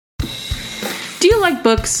Do you like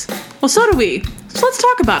books? Well, so do we. So let's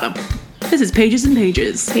talk about them. This is Pages and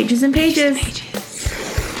Pages. Pages and Pages.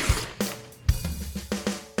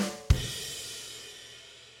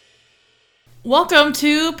 Welcome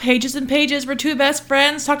to Pages and Pages, where two best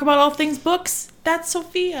friends talk about all things books. That's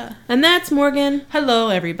Sophia. And that's Morgan. Hello,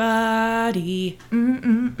 everybody.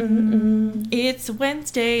 It's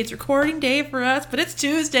Wednesday. It's recording day for us, but it's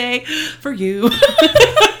Tuesday for you.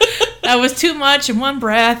 That was too much in one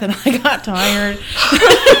breath, and I got tired.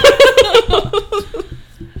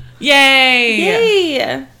 Yay! Yay!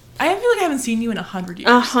 I feel like I haven't seen you in 100 years.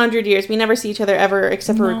 100 years. We never see each other ever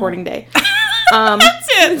except for recording day. That's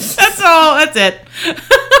it. That's all. That's it.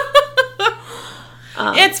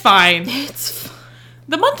 It's fine.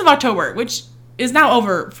 The month of October, which is now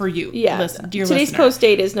over for you, dear Today's listener. post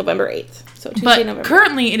date is November 8th. So Tuesday, But November.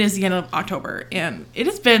 currently it is the end of October, and it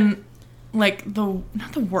has been like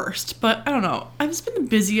not the worst, but I don't know. It's been the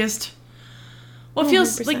busiest. Well, it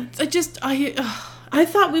feels 100%. like I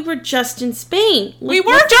thought we were just in Spain. we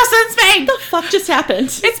were just in Spain. What the fuck just happened?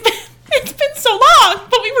 It's been so long,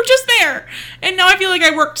 but we were just there, and now I feel like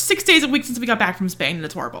I worked 6 days a week since we got back from Spain, and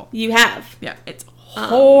it's horrible. You have. Yeah, it's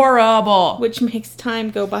horrible. Which makes time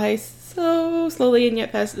go by so slowly and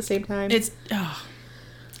yet fast at the same time. It's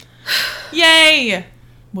yay.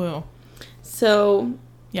 Woo. So.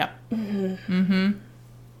 Yeah.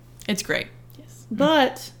 It's great. Yes.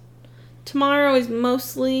 But tomorrow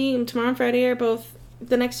and Friday are both,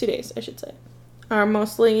 the next 2 days, I should say, are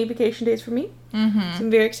mostly vacation days for me. So I'm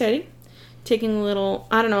very excited. Taking a little,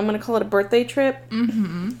 I don't know, I'm going to call it a birthday trip.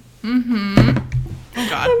 Oh,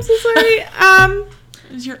 God. I'm so sorry.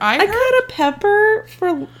 Is your eye I hurt? cut a pepper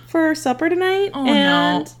for supper tonight. Oh,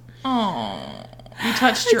 and no. Oh. You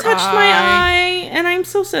touched your I touched eye. my eye, and I'm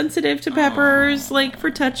so sensitive to peppers, like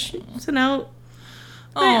for touch. So now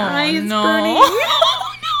my eye is burning.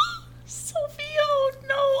 Oh, no. Sophie, oh,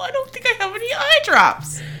 no. I don't think I have any eye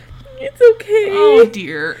drops. It's okay. Oh,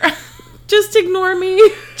 dear. Just ignore me.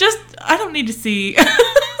 I don't need to see.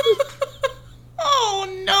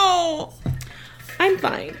 Oh, no. I'm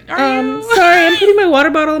fine. Are you? Sorry, I'm putting my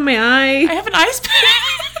water bottle in my eye. I have an ice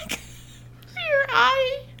pack for your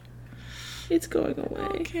eye. It's going away.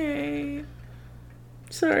 Okay.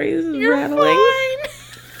 Sorry, this is You're rattling. fine.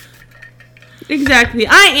 Exactly.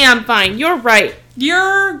 I am fine. You're right.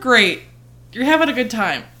 You're great. You're having a good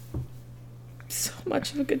time. So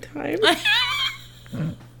much of a good time.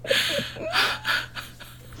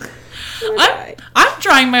 I'm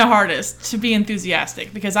trying my hardest to be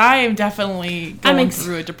enthusiastic because I am definitely going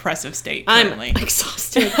through a depressive state currently. I'm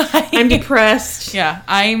exhausted. I'm depressed. Yeah,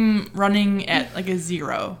 I'm running at like a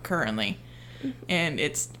 0 currently. And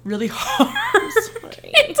it's really hard.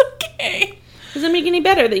 Sorry. It's okay. Does it make any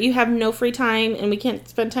better that you have no free time and we can't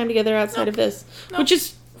spend time together outside of this? Which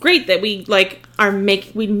is great that we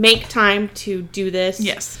we make time to do this.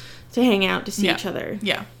 Yes. To hang out, to see each other.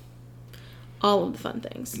 Yeah. All of the fun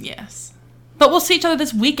things. Yes. But we'll see each other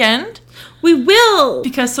this weekend. We will!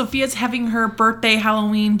 Because Sophia's having her birthday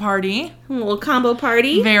Halloween party. A little combo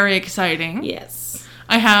party. Very exciting. Yes.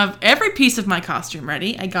 I have every piece of my costume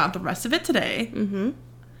ready. I got the rest of it today. Mm-hmm.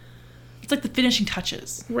 It's like the finishing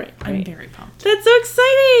touches. Right. I'm very pumped. That's so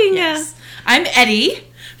exciting! Yes. I'm Eddie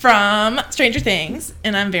from Stranger Things,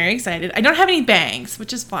 and I'm very excited. I don't have any bangs,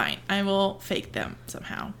 which is fine. I will fake them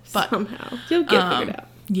somehow. But somehow. You'll get figured out.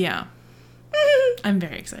 Yeah. I'm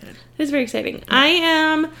very excited. It's very exciting. I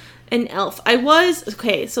am an elf.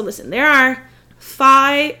 So listen, there are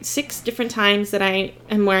 6 different times that I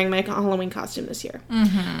am wearing my Halloween costume this year.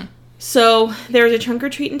 Mm-hmm. So there was a trunk or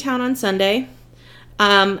treat in town on Sunday.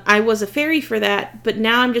 I was a fairy for that, but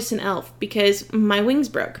now I'm just an elf because my wings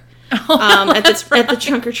broke at the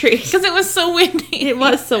trunk or treat. Because it was so windy. It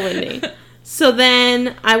was so windy. So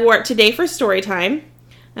then I wore it today for story time.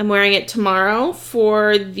 I'm wearing it tomorrow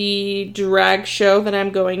for the drag show that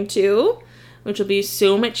I'm going to, which will be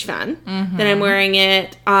so much fun. Mm-hmm. Then I'm wearing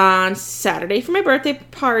it on Saturday for my birthday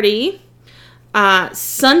party,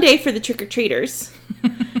 Sunday for the trick-or-treaters,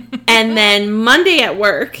 and then Monday at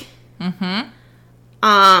work. Mm-hmm.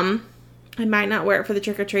 I might not wear it for the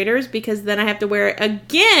trick-or-treaters because then I have to wear it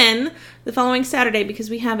again the following Saturday because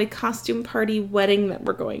we have a costume party wedding that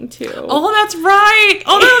we're going to. Oh, that's right.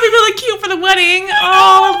 Oh, that'll be really cute for the wedding.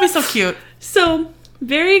 Oh, that'll be so cute. So,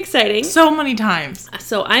 very exciting. So many times.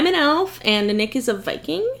 So, I'm an elf and Nick is a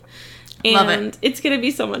Viking. And love it. It's going to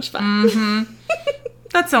be so much fun. Mm-hmm.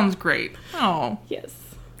 That sounds great. Oh. Yes.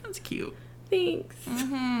 That's cute. Thanks.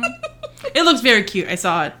 Mm-hmm. It looks very cute. I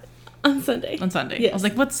saw it. On Sunday. Yes. I was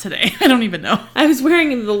like, what's today? I don't even know. I was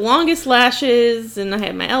wearing the longest lashes, and I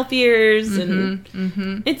had my elf ears, and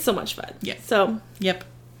it's so much fun. Yeah. So. Yep.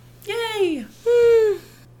 Yay.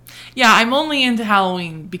 Yeah, I'm only into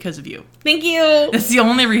Halloween because of you. Thank you. That's the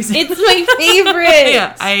only reason. It's my favorite.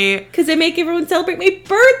 Yeah, because I make everyone celebrate my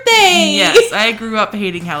birthday. Yes, I grew up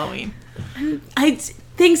hating Halloween.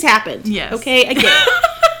 Things happened. Yes. Okay, I get it.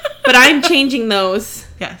 But I'm changing those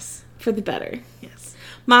Yes. for the better. Yes.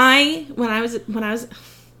 When I was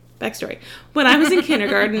backstory. When I was in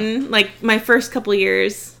kindergarten, like my first couple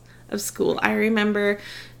years of school, I remember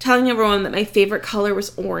telling everyone that my favorite color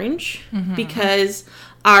was orange because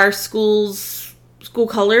our school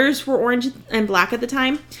colors were orange and black at the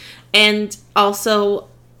time, and also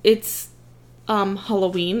it's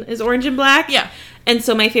Halloween is orange and black. Yeah. And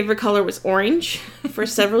so my favorite color was orange for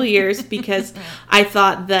several years because I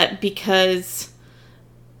thought that because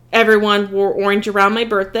everyone wore orange around my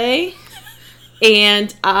birthday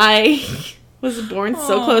and I was born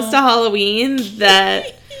so close to Halloween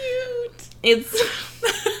that it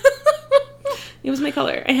was my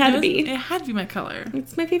color. It had to be. It had to be my color.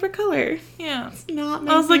 It's my favorite color. Yeah. It's not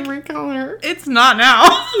my favorite color. It's not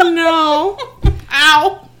now. No.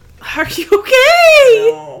 Ow. Are you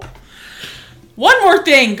okay? No. One more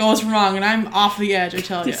thing goes wrong and I'm off the edge, I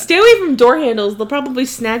tell you. Stay away from door handles. They'll probably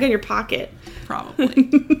snag on your pocket. Probably.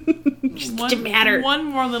 Doesn't matter. One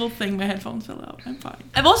more little thing, my headphones fell out. I'm fine.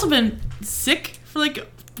 I've also been sick for like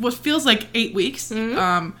what feels like 8 weeks.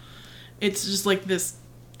 Mm-hmm. It's just like this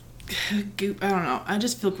goop. I don't know. I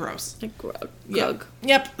just feel gross. Like grug.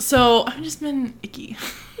 Yep. So I've just been icky.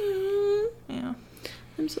 Yeah.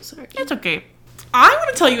 I'm so sorry. It's okay. I want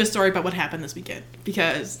to tell you a story about what happened this weekend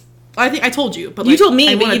because I think I told you, but you told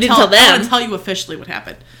me, but you didn't tell them. I want to tell you officially what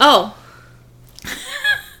happened. Oh.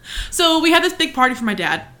 So we had this big party for my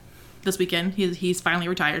dad this weekend. He's finally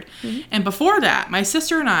retired. Mm-hmm. And before that, my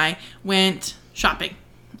sister and I went shopping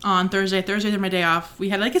on Thursday. Thursday was my day off. We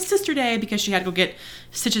had like a sister day because she had to go get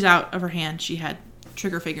stitches out of her hand. She had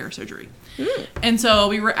trigger finger surgery. And so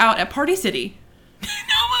we were out at Party City.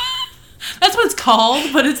 That's what it's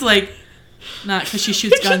called, but it's like not because she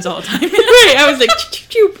shoots guns all the time. Right, I was like,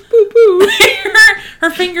 choo poo poo. Her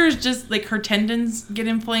fingers just like her tendons get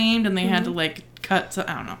inflamed, and they had to like cut. So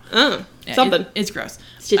I don't know. Something. It's gross.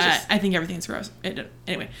 Stitches. I think everything's gross.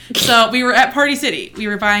 Anyway, so we were at Party City. We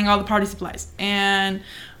were buying all the party supplies, and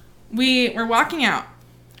we were walking out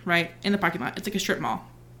right in the parking lot. It's like a strip mall,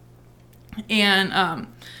 and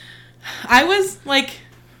I was like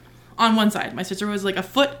on one side. My sister was like a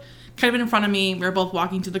foot kind of in front of me. We were both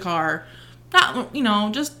walking to the car.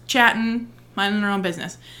 Not, just chatting, minding our own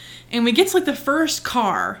business. And we get to, like, the first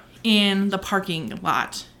car in the parking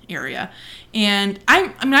lot area. And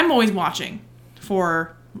I'm always watching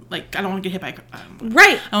for, like, I don't want to get hit by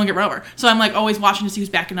right. I don't want to get run over. So I'm, like, always watching to see who's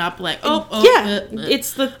backing up. Like,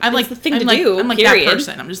 it's the thing to do. I'm, like, period. that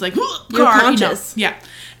person. I'm just, like, You're car. conscious. Yeah.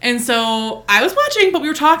 And so I was watching, but we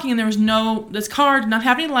were talking, and there was this car did not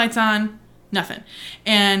have any lights on, nothing.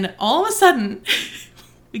 And all of a sudden...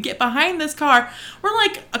 We get behind this car. We're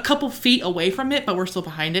like a couple feet away from it, but we're still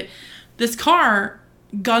behind it. This car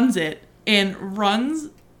guns it and runs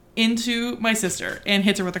into my sister and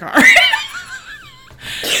hits her with the car. You're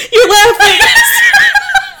laughing.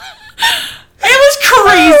 It was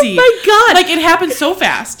crazy. Oh my God. Like, it happened so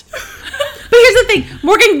fast. But here's the thing.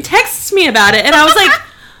 Morgan texts me about it, and I was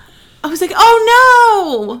like,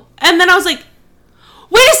 oh no. And then I was like,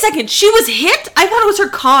 wait a second, she was hit? I thought it was her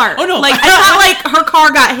car. Oh, no. Like, I thought, like, her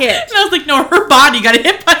car got hit. And I was like, no, her body got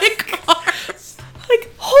hit by a car.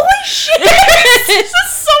 Like, holy shit. This is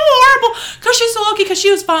so horrible. Because she's so lucky because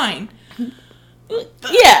she was fine.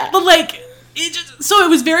 Yeah. But, like, so it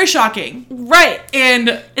was very shocking. Right.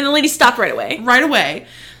 And the lady stopped right away. Right away.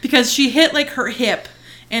 Because she hit, like, her hip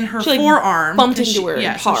and her forearm. Bumped into her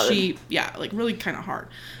hard. So like, really kind of hard.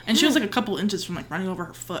 And she was, like, a couple inches from, like, running over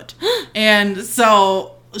her foot. And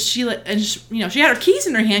so she had her keys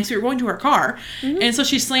in her hand because we were going to her car. Mm-hmm. And so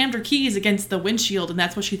she slammed her keys against the windshield, and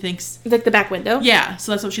that's what she thinks. Like the back window? Yeah.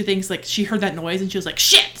 So that's what she thinks. Like, she heard that noise, and she was like,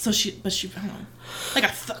 shit. So I don't know. Like a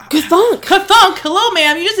Ka-thunk. Ka-thunk. Hello,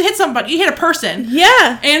 ma'am. You just hit somebody. You hit a person.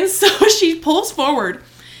 Yeah. And so she pulls forward.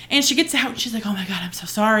 And she gets out, and she's like, oh, my God, I'm so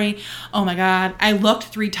sorry. Oh, my God. I looked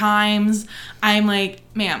 3 times. I'm like,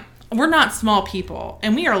 ma'am, we're not small people.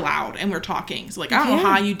 And we are loud, and we're talking. So, like, I don't know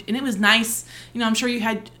how you... And it was nice. I'm sure you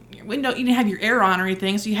had your window... You didn't have your air on or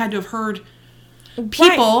anything, so you had to have heard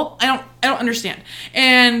people. Right. I don't understand.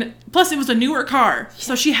 And plus, it was a newer car,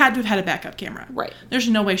 so she had to have had a backup camera. Right. There's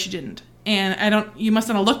no way she didn't. And you must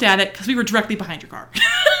not have looked at it, because we were directly behind your car.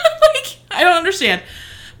 Like, I don't understand.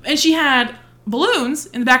 And she had... balloons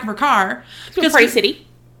in the back of her car because Party City.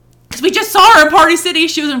 Because we just saw her at Party City.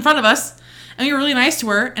 She was in front of us, and we were really nice to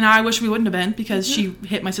her. And I wish we wouldn't have been because she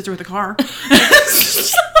hit my sister with a car.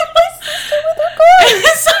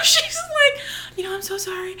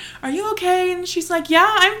 she's like,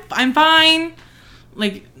 yeah, I'm fine.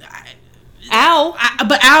 Like,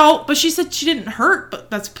 Ow. but she said she didn't hurt, but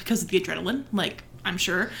that's because of the adrenaline, like, I'm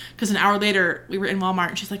sure. Because an hour later, we were in Walmart,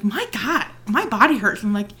 and she's like, my God, my body hurts.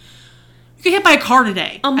 I'm like, you get hit by a car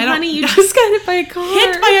today. Honey, you just got hit by a car.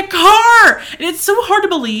 Hit by a car! And it's so hard to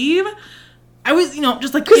believe. I was,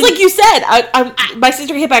 just like... Because like you said, my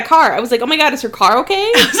sister got hit by a car. I was like, oh my God, is her car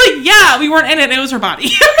okay? I was like, yeah, we weren't in it, it was her body.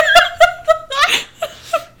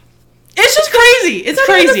 It's just crazy. It's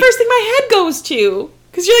crazy. That's the first thing my head goes to.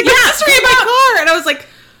 Because you're like, my sister got hit by a car. And I was like,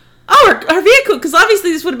 oh, her vehicle. Because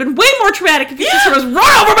obviously this would have been way more traumatic if your sister was run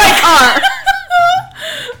over by a car.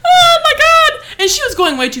 Oh my God. And she was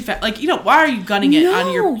going way too fast. Like, why are you gunning it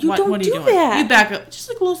on your... you don't what are you doing? that. You back up. Just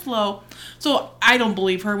like a little slow. So I don't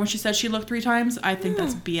believe her when she said she looked 3 times. I think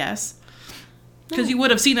that's BS. Because you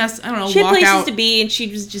would have seen us, I don't know, she had walk places out. to be, and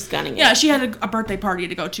she was just gunning it. Yeah, she had a birthday party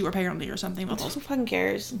to go to, apparently, or something. Who fucking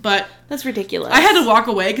cares? But that's ridiculous. I had to walk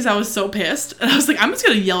away because I was so pissed. And I was like, I'm just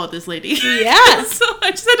going to yell at this lady. Yeah. So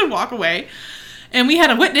I just had to walk away. And we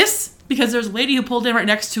had a witness because there's a lady who pulled in right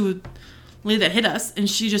next to a lady that hit us. And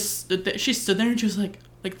she stood there and she was like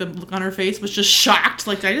the look on her face was just shocked.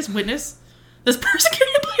 Like, did I just witness this person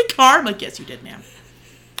getting hit by a car? I'm like, yes, you did, ma'am.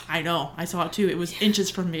 I know. I saw it too. It was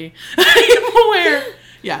inches from me. I'm aware.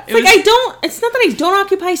 Yeah. It's not that I don't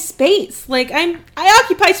occupy space. Like, I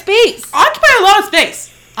occupy space. I occupy a lot of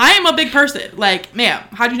space. I am a big person. Like, ma'am,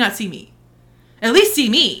 how do you not see me? At least see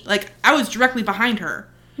me. Like, I was directly behind her.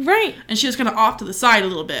 Right. And she was kind of off to the side a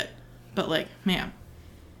little bit. But, like, ma'am,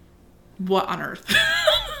 what on earth?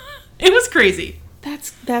 It was crazy.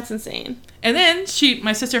 That's insane. And then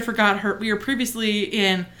my sister forgot we were previously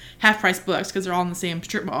in Half Price Books because they're all in the same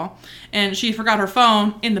strip mall. And she forgot her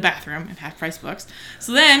phone in the bathroom at Half Price Books.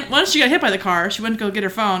 So then, once she got hit by the car, she went to go get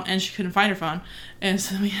her phone and she couldn't find her phone. And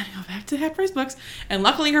so we had to go back to Half Price Books. And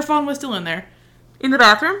luckily her phone was still in there. In the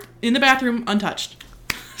bathroom? In the bathroom, untouched.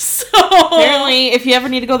 So apparently, if you ever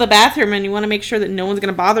need to go to the bathroom and you want to make sure that no one's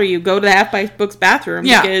going to bother you, go to the Half Price Books bathroom.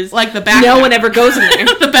 Yeah, because like the back. No one ever goes in there.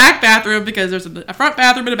 The back bathroom, because there's a front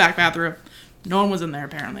bathroom and a back bathroom. No one was in there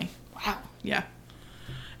apparently. Wow. Yeah.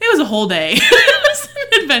 It was a whole day. It was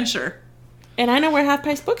an adventure. And I know where Half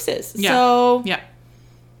Price Books is. Yeah. So yeah,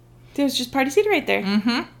 there's just Party City right there. Mm-hmm.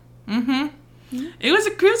 Mm-hmm. Mm-hmm. It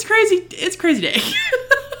was crazy. It's a crazy day.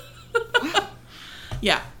 Wow.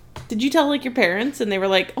 Yeah. Did you tell like your parents and they were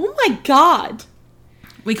like, "Oh my God"?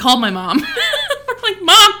 We called my mom. We're like,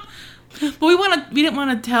 "Mom," but we didn't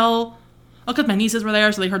want to tell. Oh, because my nieces were there,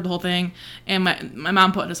 so they heard the whole thing. And my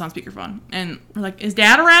mom put us on speakerphone, and we're like, "Is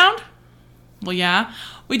Dad around?" Well, yeah.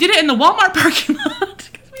 We did it in the Walmart parking lot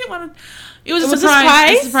because we didn't want to. It was a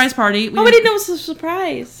surprise. A surprise party. We didn't know it was a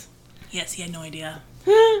surprise. Yes, he had no idea.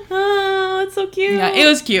 Oh, it's so cute. Yeah, it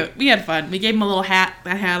was cute. We had fun. We gave him a little hat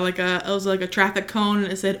that had it was like a traffic cone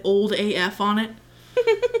and it said "Old AF" on it.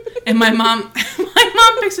 And my mom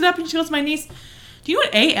picks it up and she goes to my niece, "Do you know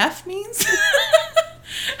what AF means?"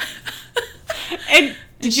 And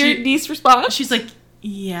did your niece respond? She's like,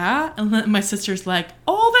 "Yeah." And then my sister's like,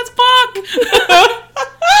 "Oh, that's fuck."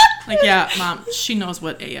 Like, yeah, Mom, she knows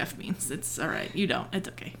what AF means. It's all right. You don't. It's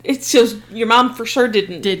okay. It shows your mom for sure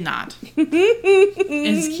didn't. Did not.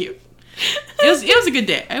 It's cute. It was a good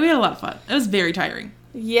day. We had a lot of fun. It was very tiring.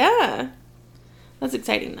 Yeah. That's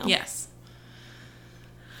exciting, though. Yes.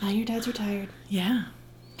 Now your dad's retired. Yeah.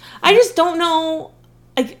 I just don't know.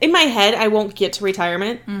 Like, in my head, I won't get to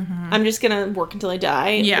retirement. Mm-hmm. I'm just going to work until I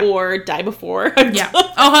die. Yeah. Or die before. Yeah.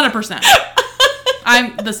 100%.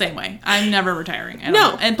 I'm the same way. I'm never retiring.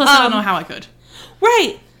 No. And plus, I don't know how I could.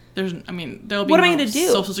 Right. There'll be what am I going to do?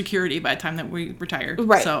 Social Security by the time that we retire.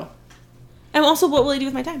 Right. So. And also, what will I do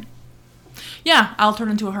with my time? Yeah, I'll turn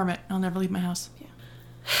into a hermit. I'll never leave my house. Yeah.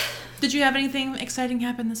 Did you have anything exciting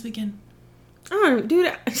happen this weekend? Oh,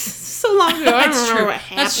 dude, so long ago. I don't remember what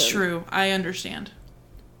happened. That's true. I understand.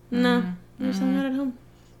 No. We just hung out at home.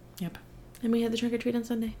 Yep. And we had the trick or treat on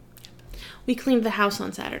Sunday. Yep. We cleaned the house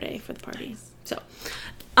on Saturday for the party. So,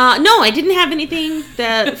 no, I didn't have anything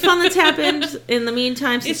fun that's happened in the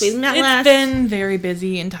meantime since we met last. It's been very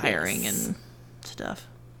busy and tiring and stuff.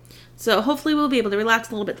 So hopefully we'll be able to relax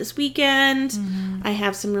a little bit this weekend. Mm-hmm. I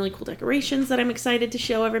have some really cool decorations that I'm excited to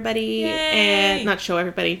show everybody. Yay. And not show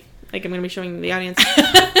everybody. Like, I'm going to be showing the audience,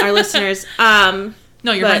 our listeners. No,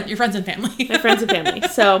 your friends and family. My friends and family.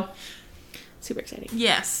 So, super exciting.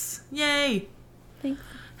 Yes. Yay. Thanks.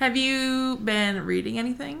 Have you been reading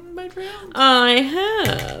anything by chance? I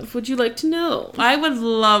have. Would you like to know? I would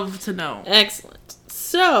love to know. Excellent.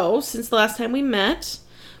 So, since the last time we met,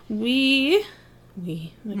 like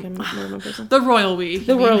I'm a normal person. The royal we.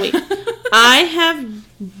 The royal we. I have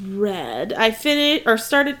read,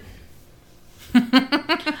 started,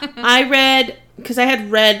 I read, because I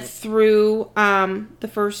had read through the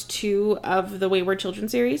first 2 of the Wayward Children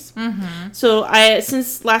series. Mm-hmm. So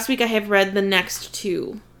since last week, I have read the next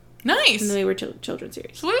 2 in Nice. the Wayward Children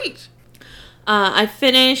series. Sweet. I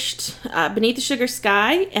finished Beneath the Sugar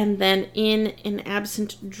Sky and then In an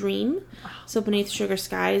Absent Dream. So Beneath the Sugar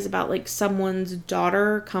Sky is about like someone's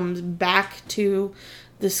daughter comes back to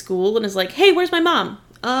the school and is like, hey, where's my mom?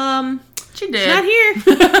 She She's did. not here.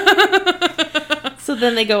 So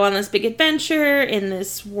then they go on this big adventure in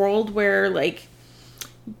this world where, like,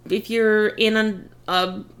 if you're in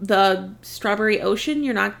the Strawberry Ocean,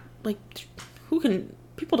 you're not, like,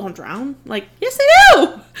 people don't drown. Like, yes, they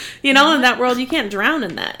do! You know, in that world, you can't drown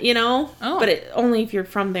in that, you know? Oh. But only if you're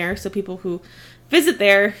from there, so people who visit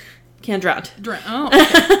there can't drown.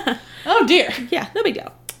 Oh. Oh, dear. Yeah, no big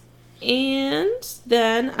deal. And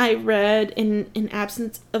then I read In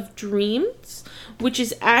Absence of Dreams, which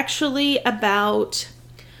is actually about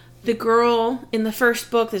the girl in the first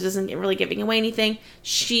book. This isn't really giving away anything.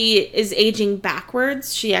 She is aging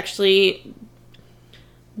backwards. She actually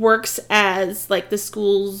works as, like, the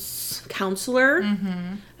school's counselor.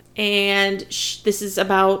 Mm-hmm. And this is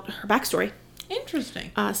about her backstory. Interesting.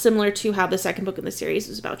 Similar to how the second book in the series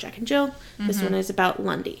was about Jack and Jill. This one is about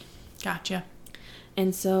Lundy. Gotcha.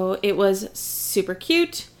 And so it was super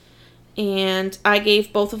cute. And I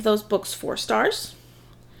gave both of those books 4 stars.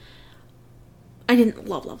 I didn't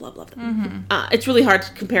love them. Mm-hmm. It's really hard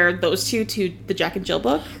to compare those 2 to the Jack and Jill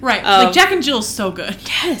book. Right. Like, Jack and Jill's so good.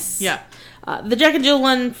 Yes. Yeah. The Jack and Jill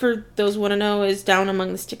one, for those who want to know, is Down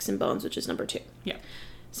Among the Sticks and Bones, which is number 2. Yeah.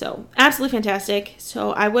 So, absolutely fantastic.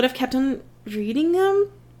 So, I would have kept on reading them,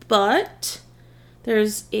 but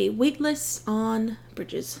there's a wait list on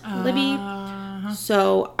Bridges Libby.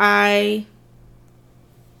 So, I'm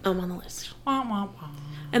on the list. Wah, wah, wah.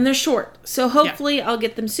 And they're short. So, hopefully, I'll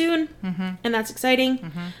get them soon. Mm-hmm. And that's exciting.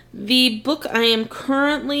 Mm-hmm. The book I am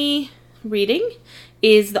currently reading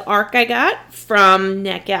is the arc I got from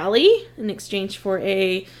NetGalley in exchange for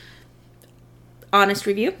a honest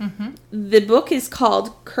review. Mm-hmm. The book is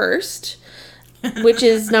called Cursed, which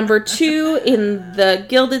is number 2 in the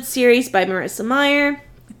Gilded series by Marissa Meyer.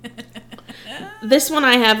 This one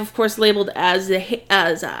I have, of course, labeled as a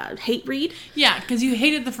hate read. Yeah, because you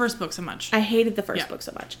hated the first book so much. I hated the first Yeah. book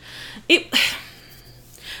so much.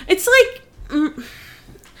 It's like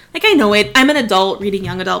I know it. I'm an adult reading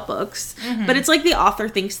young adult books, but it's like the author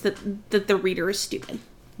thinks that the reader is stupid.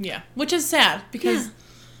 Yeah. Which is sad, because Yeah.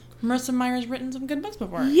 Marissa Meyer's written some good books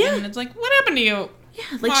before. Yeah. And it's like, what happened to you?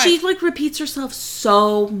 Yeah, like Why? she like repeats herself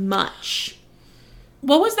so much.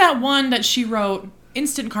 What was that one that she wrote?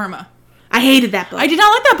 Instant Karma. I hated that book. I did not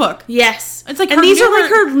like that book. Yes, It's like and her these are newer- like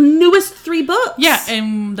her newest 3 books. Yeah,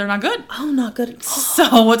 and they're not good. Oh, not good.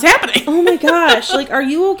 So what's happening? Oh my gosh! Like, are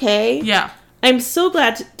you okay? Yeah. I'm so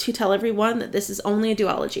glad to tell everyone that this is only a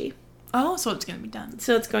duology, Oh, so it's gonna be done.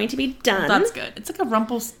 so it's going to be done. That's good. It's like a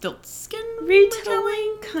Rumpelstiltskin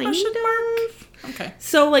Retelling, kind Question of. mark? Okay.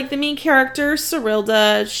 So, like, the main character,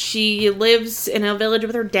 Cyrilda, she lives in a village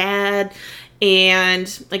with her dad,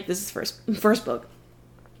 and, like, this is first book.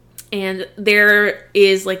 And there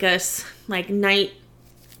is, like, night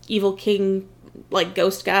evil king, like,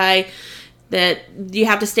 ghost guy that you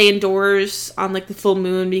have to stay indoors on, like, the full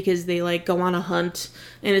moon because they, like, go on a hunt.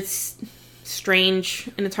 And it's strange,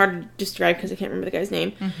 and it's hard to describe because I can't remember the guy's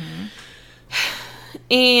name.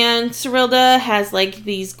 And Cyrilda has, like,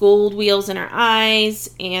 these gold wheels in her eyes,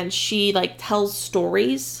 and she, like, tells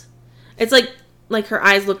stories. It's like her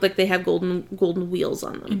eyes look like they have golden wheels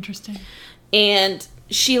on them. Interesting. And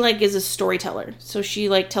she, like, is a storyteller. So she,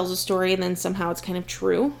 like, tells a story, and then somehow it's kind of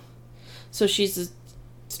true. So she's a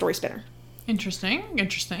story spinner.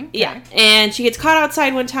 Interesting. Yeah. And she gets caught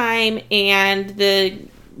outside one time, and the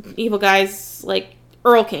evil guy's, like,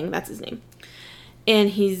 Earl King, that's his name. And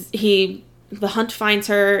the hunt finds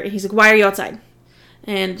her, and he's like, why are you outside?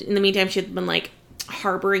 And in the meantime, she had been, like,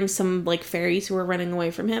 harboring some, like, fairies who were running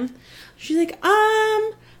away from him. She's like,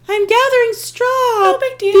 I'm gathering straw. No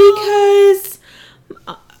big deal. Because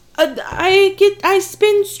I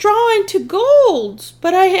spin straw into gold,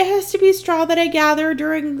 but it has to be straw that I gather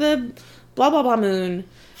during the blah, blah, blah moon.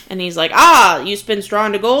 And he's like, you spin straw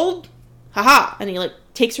into gold? Haha. And he, like,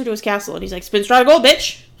 takes her to his castle, and he's like, spin straw to gold,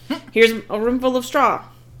 bitch. Here's a room full of straw.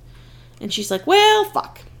 And she's like, well,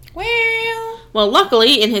 fuck. Well,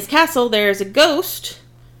 luckily, in his castle, there's a ghost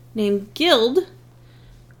named Gild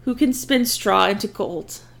who can spin straw into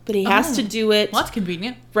gold. But he has to do it... Well, that's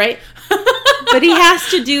convenient. Right? But he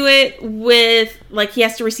has to do it with... Like, he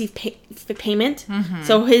has to receive payment.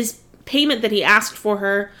 So his payment that he asked for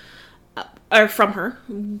her... or from her...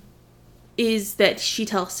 is that she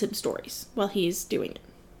tells him stories while he's doing it.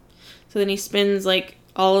 So then he spins, like,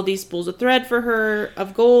 all of these spools of thread for her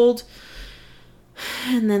of gold.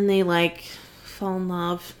 And then they, like, fall in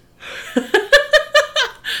love.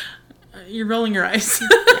 You're rolling your eyes.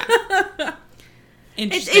 Yeah.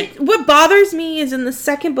 Interesting. What bothers me is in the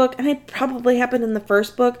second book, and it probably happened in the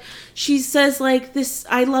first book, she says, like, this,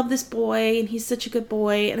 I love this boy, and he's such a good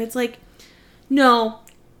boy. And it's like, no,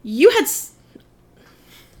 you're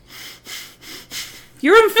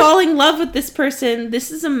in falling in love with this person. This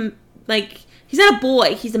is like, he's not a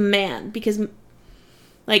boy, he's a man. Because,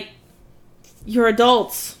 like, you're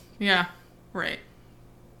adults. Yeah, right.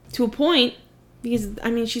 To a point. Because, I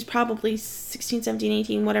mean, she's probably 16, 17,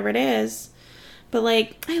 18, whatever it is. But,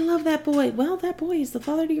 like, I love that boy. Well, that boy is the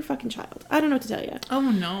father to your fucking child. I don't know what to tell you. Oh,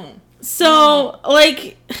 no. So,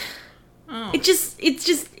 like, Oh. it's just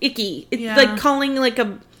icky. It's Yeah. like calling, like,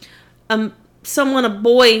 someone a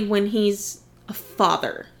boy when he's a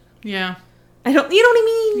father. Yeah. You know what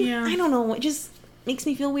I mean? Yeah. I don't know. It just makes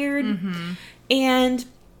me feel weird. Mm-hmm. And,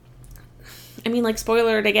 I mean, like,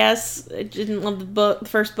 spoiler alert, I guess. I didn't love the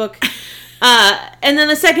first book. And then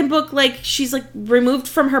the second book, like, she's, like, removed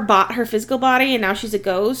from her physical body, and now she's a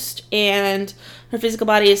ghost, and her physical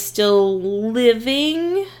body is still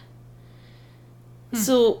living.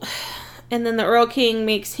 So, and then the Earl King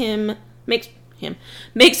makes her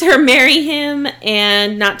marry him,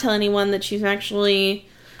 and not tell anyone that she's actually,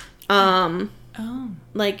 Oh.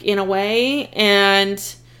 like, in a way,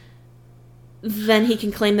 and then he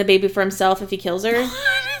can claim the baby for himself if he kills her.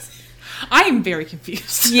 I am very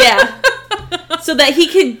confused. Yeah. So that he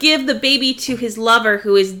could give the baby to his lover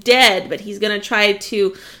who is dead, but he's going to try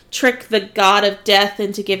to trick the god of death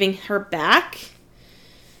into giving her back.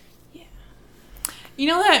 Yeah. You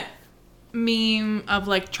know that meme of,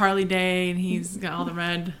 like, Charlie Day, and he's got all the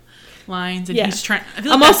red lines, and Yeah. he's trying...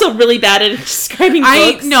 I'm also really bad at describing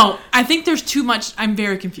books. No, I think there's too much... I'm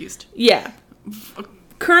very confused. Yeah.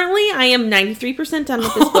 Currently, I am 93% done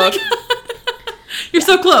with this book. You're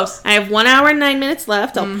so close. I have 1 hour and 9 minutes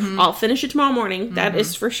left. I'll finish it tomorrow morning. That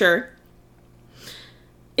is for sure.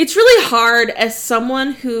 It's really hard as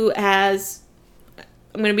someone who has,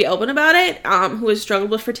 I'm going to be open about it, who has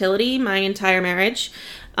struggled with fertility my entire marriage.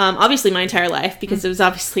 Obviously my entire life, because it was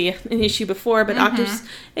obviously an issue before, but doctors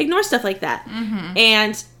ignore stuff like that.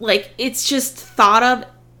 And, like, it's just thought of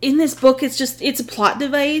in this book. It's a plot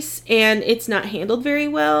device, and it's not handled very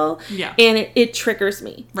well. Yeah. And it triggers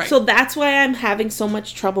me. Right. So that's why I'm having so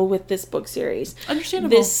much trouble with this book series.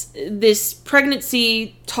 Understandable. This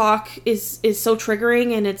pregnancy talk is so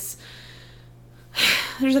triggering, and it's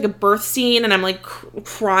there's, like, a birth scene, and I'm, like,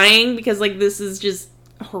 crying because, like, this is just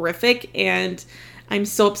horrific, and I'm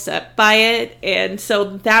so upset by it. And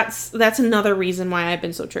so that's another reason why I've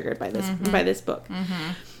been so triggered by this book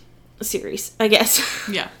series, I guess.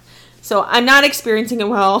 Yeah. So I'm not experiencing it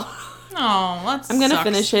well. Oh, that's I'm gonna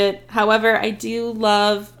finish it. However, I do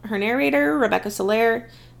love her narrator, Rebecca Soler.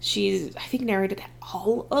 She's, I think, narrated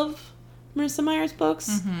all of Marissa Meyer's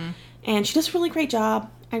books, and she does a really great job.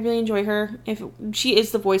 I really enjoy her. She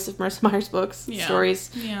is the voice of Marissa Meyer's books, stories.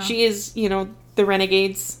 Yeah. She is, the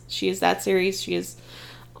Renegades. She is that series. She is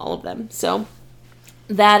all of them. So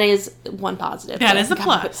that is one positive. That is a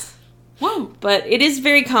plus. Whoa. But it is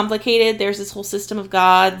very complicated. There's this whole system of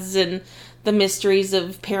gods and the mysteries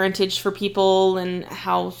of parentage for people, and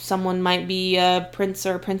how someone might be a prince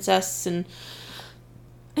or a princess, and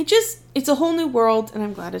it's a whole new world, and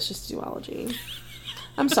I'm glad it's just zoology.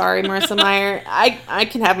 I'm sorry, Marissa Meyer. I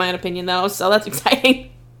can have my own opinion, though, so that's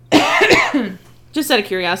exciting. Just out of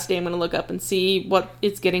curiosity, I'm going to look up and see what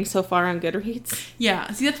it's getting so far on Goodreads.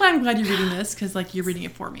 Yeah, see, that's why I'm glad you're reading this, because, like, you're reading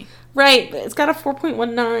it for me. Right, but it's got a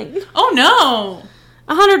 4.19. Oh, no!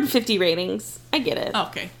 150 ratings. I get it. Oh,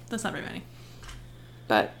 okay, that's not very many.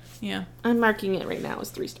 But yeah, I'm marking it right now as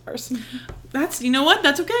 3 stars. You know what?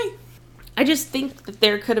 That's okay. I just think that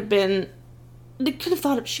she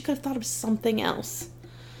could have thought of something else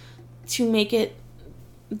to make it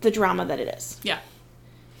the drama that it is. Yeah.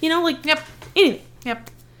 Like, Yep. Anything. Yep.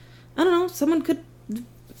 I don't know. Someone could,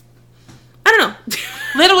 I don't know.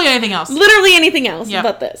 Literally anything else. Literally anything else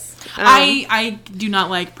but this. I do not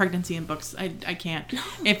like pregnancy in books. I can't. No.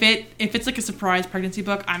 If it's like a surprise pregnancy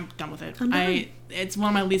book, I'm done with it. It's one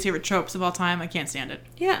of my least favorite tropes of all time. I can't stand it.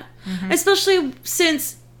 Yeah. Especially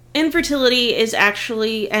since infertility is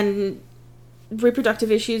actually, and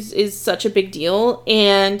reproductive issues is such a big deal,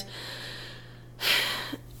 and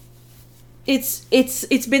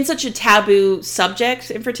it's been such a taboo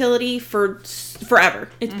subject, infertility, for forever.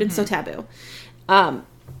 It's been so taboo.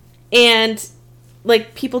 And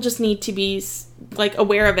like, people just need to be, like,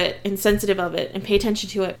 aware of it and sensitive of it and pay attention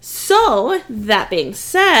to it. So, that being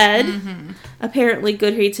said, apparently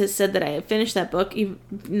Goodreads has said that I have finished that book, even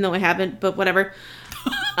though I haven't, but whatever.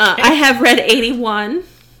 I have read 81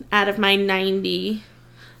 out of my 90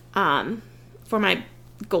 for my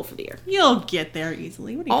goal for the year. You'll get there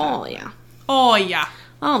easily. What are you talking about? Yeah. Oh, yeah.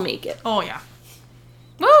 I'll make it. Oh, yeah.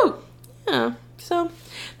 Woo! Yeah. So,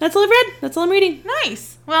 that's all I've read. That's all I'm reading.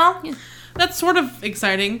 Nice. Well, Yeah. that's sort of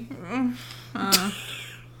exciting.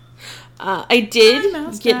 I did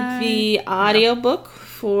Mouse get guy. the audiobook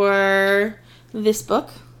for this book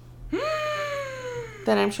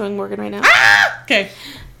that I'm showing Morgan right now. Okay.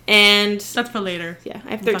 And That's for later. yeah,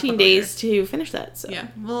 I have We'll talk 13 about days to finish that. So Yeah.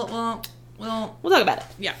 We'll we'll talk about it.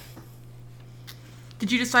 yeah.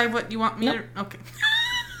 Did you decide what you want me Nope. to? Okay.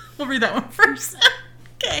 We'll read that one first.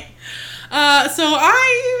 Okay. So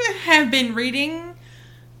I have been reading,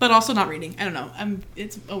 but also not reading. I don't know.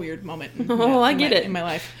 It's a weird moment. I get it. in my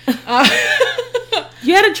life.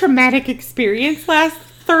 You had a traumatic experience last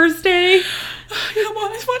Thursday. Yeah, well,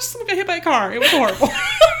 I watched someone get hit by a car. It was horrible.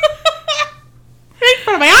 Right in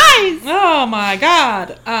front of my eyes. Oh my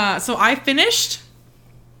god. So I finished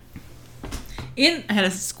I had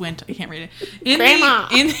a squint. I can't read it. Grandma.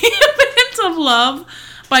 In the Evidence of Love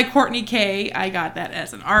by Courtney Kay. I got that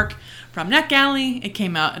as an ARC from NetGalley. It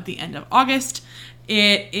came out at the end of August.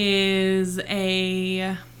 It is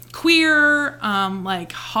a queer,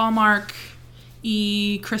 like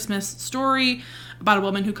Hallmark-y Christmas story about a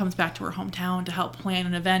woman who comes back to her hometown to help plan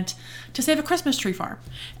an event to save a Christmas tree farm.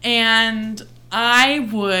 And I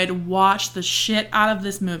would watch the shit out of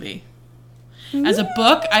this movie. As a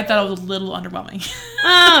book, I thought it was a little underwhelming.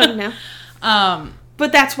 Oh no.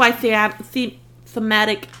 But that's why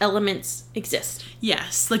thematic elements exist.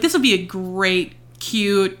 yes, like this would be a great,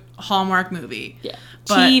 cute Hallmark movie. Yeah.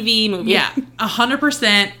 But- TV movie. Yeah,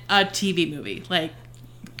 100% a TV movie. Like,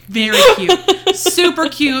 very cute. Super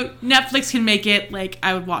cute. Netflix can make it. Like,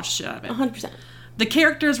 I would watch the shit out of it. 100%. The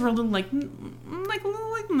characters were a little like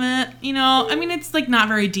meh, you know? I mean, it's like not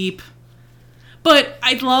very deep. But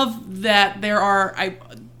I love that there are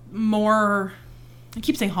more, I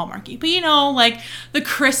keep saying Hallmarky, but you know, like the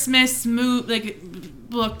Christmas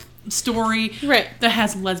book story Right. that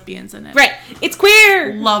has lesbians in it. Right. It's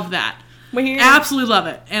queer. Love that. We're here. Absolutely love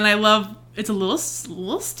it. And I love, it's a little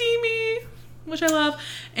steamy, which I love.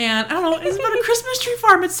 And I don't know, it's about a Christmas tree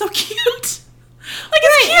farm. It's so cute. Like,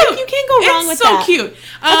 it's Right, cute. like, you can't go wrong with that. It's so cute.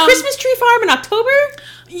 A Christmas tree farm in October?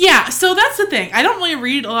 Yeah, so that's the thing. I don't really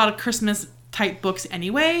read a lot of Christmas type books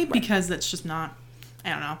anyway, because that's just not, I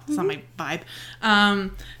don't know, it's not my vibe.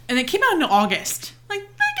 And it came out in August. Like, I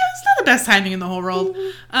guess not the best timing in the whole world.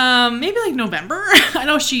 Maybe like November. I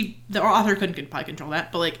know the author couldn't probably control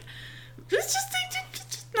that, but like, it's just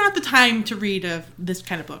not the time to read this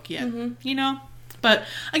kind of book yet, you know? But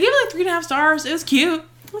I gave it like 3.5 stars. It was cute.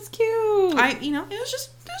 That's cute. It was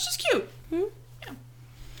just cute. Yeah.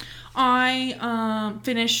 I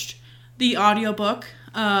finished the audiobook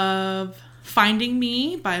of Finding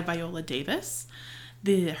Me by Viola Davis,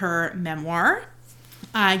 her memoir.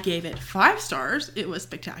 I gave it 5 stars. It was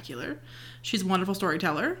spectacular. She's a wonderful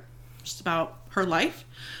storyteller. Just about her life,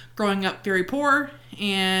 growing up very poor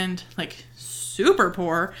and like super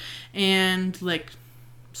poor, and like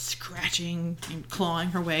scratching and clawing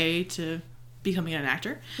her way to becoming an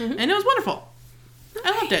actor, and it was wonderful.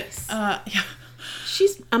 I loved it. Yeah,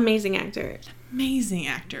 She's amazing actor. amazing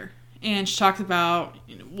actor. And she talks about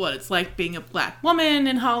what it's like being a black woman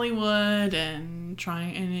in Hollywood and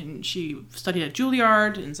and she studied at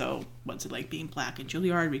Juilliard, and so what's it like being black in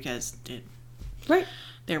Juilliard, because Right.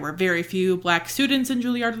 there were very few black students in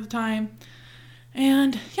Juilliard at the time.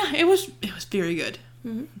 And yeah, it was very good.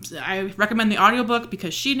 So I recommend the audiobook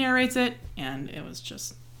because she narrates it, and it was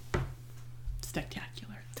just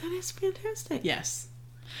spectacular. That is fantastic. Yes.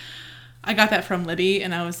 I got that from Libby,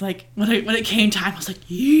 and I was like, when it came time, I was like,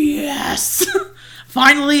 yes!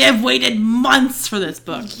 Finally, I've waited months for this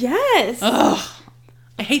book. Yes. Ugh.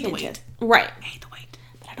 I hate the wait. Right. I hate the wait.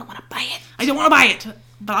 But I don't want to buy it. I don't want to buy it,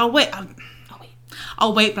 but I'll wait.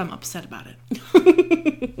 I'll wait, but I'm upset about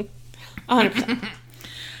it. 100%.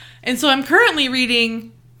 And so I'm currently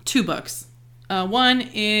reading 2 books. One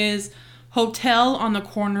is Hotel on the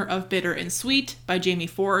Corner of Bitter and Sweet by Jamie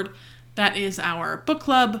Ford. That is our book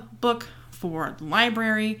club book for the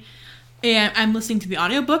library. And I'm listening to the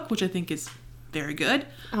audiobook, which I think is very good.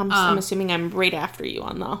 I'm assuming I'm right after you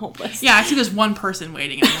on the whole list. Yeah, I see there's one person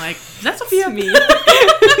waiting, and I'm like, is that Sophia? Me.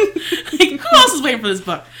 Like, who else is waiting for this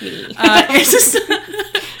book? Me. It's just,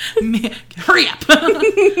 hurry up.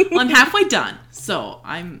 Well, I'm halfway done, so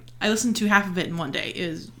I listened to half of it in one day. It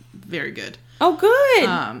is very good. Oh,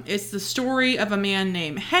 good. It's the story of a man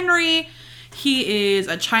named Henry. He is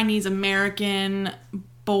a Chinese American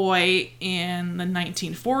boy in the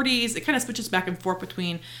 1940s. It kind of switches back and forth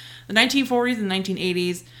between the 1940s and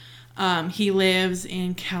 1980s. He lives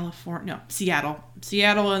in Seattle in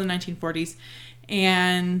the 1940s,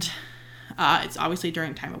 and it's obviously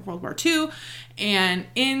during the time of World War II. And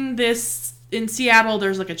in Seattle,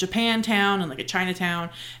 there's like a Japantown and like a Chinatown,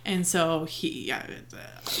 and so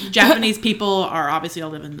Japanese people are obviously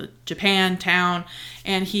all live in the Japantown,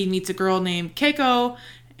 and he meets a girl named Keiko,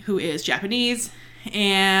 who is Japanese,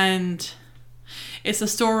 and it's a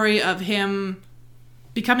story of him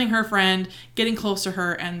becoming her friend, getting close to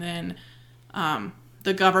her, and then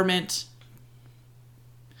the government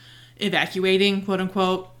evacuating, quote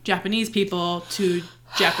unquote, Japanese people to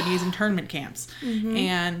Japanese internment camps,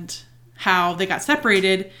 and how they got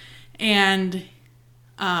separated. And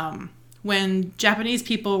when Japanese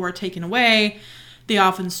people were taken away, they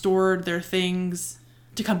often stored their things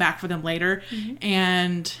to come back for them later.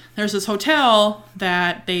 And there's this hotel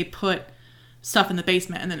that they put stuff in the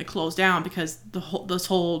basement, and then it closed down because this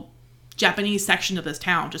whole Japanese section of this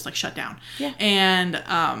town just like shut down. Yeah.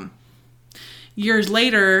 And years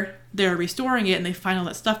later, they're restoring it, and they find all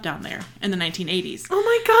that stuff down there in the 1980s. Oh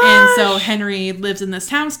my gosh. And so Henry lives in this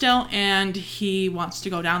town still, and he wants to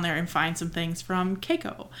go down there and find some things from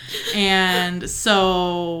Keiko. And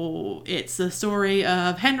so it's the story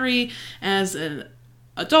of Henry as an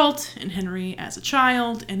adult and Henry as a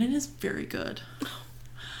child, and it is very good.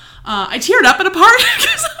 I teared up at a part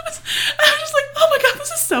because I was just like, oh my god,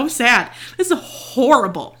 this is so sad. This is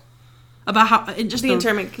horrible. About how just the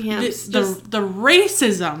internment camps, the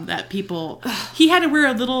racism that people. He had to wear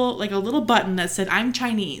a little button that said "I'm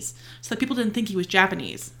Chinese," so that people didn't think he was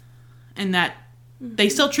Japanese, and that they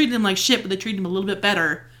still treated him like shit, but they treated him a little bit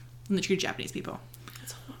better than they treated Japanese people.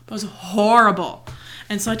 It was horrible,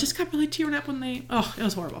 and so I just got really teared up when they. Oh, it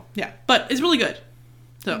was horrible. Yeah, but it's really good.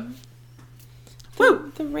 So.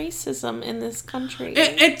 Woo. The racism in this country.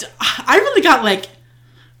 I really got like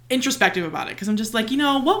introspective about it because I'm just like,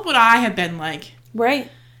 what would I have been like?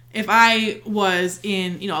 Right. If I was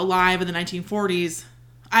alive in the 1940s,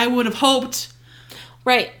 I would have hoped.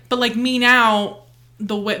 Right. But like me now,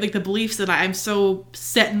 the way like the beliefs that I'm so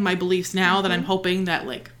set in my beliefs now that I'm hoping that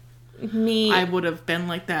like I would have been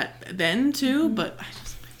like that then too. But I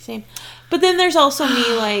just same. But then there's also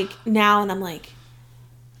me like now, and I'm like,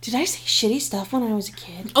 did I say shitty stuff when I was a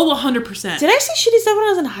kid? Oh, 100%. Did I say shitty stuff when I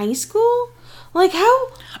was in high school? Like how?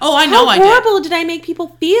 Oh, I know. How horrible did I make people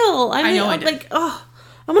feel? I know I did. Like, oh,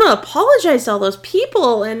 I'm gonna apologize to all those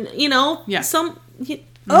people, and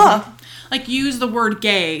like use the word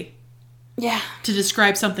gay. Yeah. To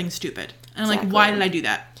describe something stupid, and exactly. like, why did I do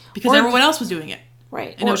that? Because everyone else was doing it.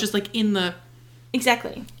 Right. And it was just like in the.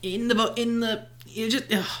 Exactly. It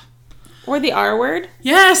just. Ugh. Or the R word.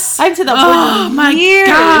 Yes. I've said that word. Oh my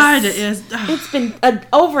god! It's been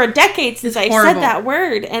over a decade since I've said that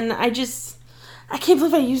word, and I can't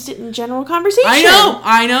believe I used it in general conversation.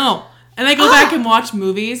 I know. And I go back and watch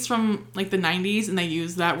movies from like the 90s, and they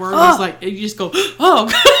use that word. It's like you just go, oh,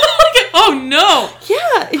 oh no.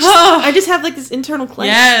 Yeah. I just have like this internal clench.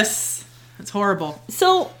 Yes. It's horrible.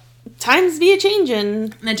 So times be a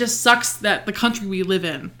changing, and it just sucks that the country we live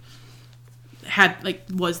in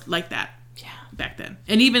was like that back then.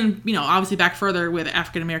 And even, obviously back further with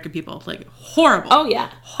African American people, like horrible. Oh yeah.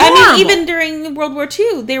 Horrible. I mean, even during World War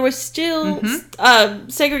II, there was still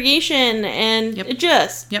segregation, and it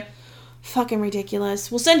just fucking ridiculous.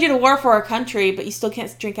 We'll send you to war for our country, but you still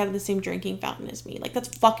can't drink out of the same drinking fountain as me. Like, that's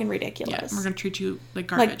fucking ridiculous. Yeah, we're gonna treat you like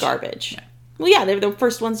garbage. Like garbage. Yeah. Well, yeah, they're the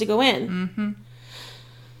first ones to go in. Mm-hmm.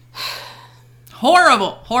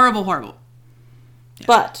 Horrible. Yeah.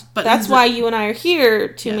 But that's why you and I are here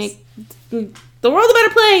to make the world a better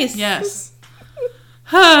place. Yes.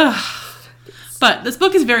 But this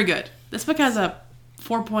book is very good. This book has a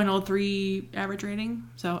 4.03 average rating,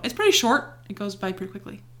 so it's pretty short. It goes by pretty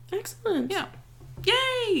quickly. Excellent. Yeah.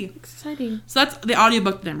 Yay! Exciting. So that's the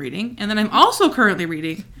audiobook that I'm reading. And then I'm also currently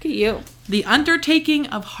reading Look at you. The Undertaking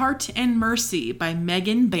of Heart and Mercy by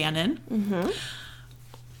Megan Bannon. Mm-hmm.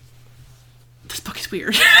 This book is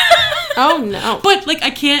weird. Oh, no. But, like, I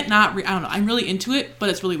can't not read. I don't know. I'm really into it, but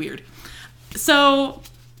it's really weird. So,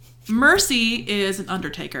 Mercy is an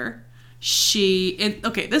undertaker.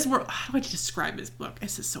 This world. How do I describe this book?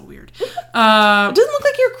 This is so weird. It doesn't look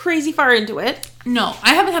like you're crazy far into it. No,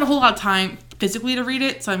 I haven't had a whole lot of time physically to read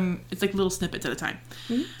it, so it's like little snippets at a time.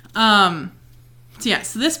 Mm-hmm.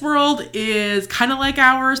 So this world is kind of like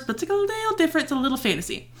ours, but it's like a little different. It's a little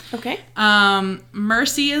fantasy. Okay.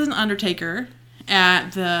 Mercy is an undertaker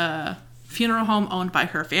at the funeral home owned by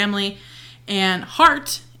her family, And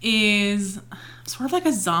Hart is sort of like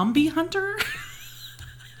a zombie hunter.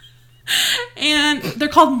 And they're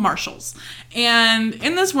called marshals. And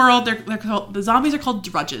in this world, they're called, the zombies are called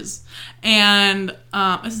drudges. And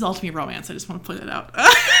this is ultimate romance. I just want to point that out.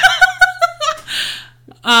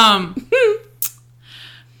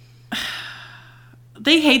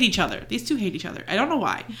 They hate each other. These two hate each other. I don't know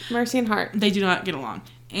why. Mercy and Hart. They do not get along.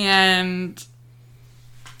 And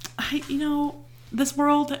this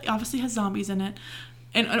world obviously has zombies in it.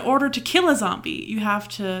 And in order to kill a zombie, you have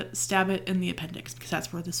to stab it in the appendix, because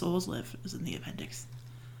that's where the souls live, is in the appendix.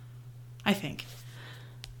 I think.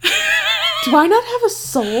 Do I not have a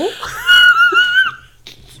soul?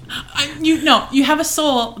 You have a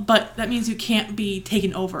soul, but that means you can't be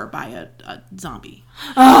taken over by a zombie.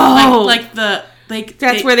 Oh,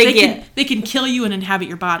 That's where they get. They can kill you and inhabit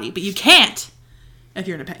your body, but you can't if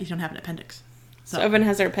you don't have an appendix. So everyone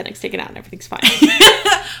has their appendix taken out and everything's fine.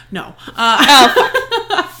 No.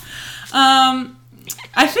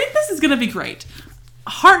 I think this is gonna be great.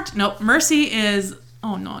 Mercy is.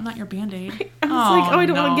 Oh no, not your Band-Aid. I was I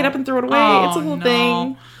don't want to get up and throw it away. It's a whole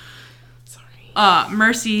thing. Sorry.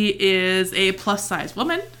 Mercy is a plus size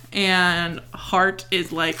woman, and Hart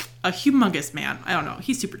is like a humongous man. I don't know.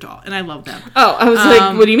 He's super tall, and I love them. Oh, I was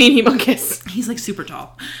like, what do you mean humongous? He's like super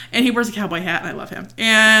tall, and he wears a cowboy hat, and I love him.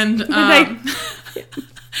 And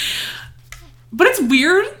but it's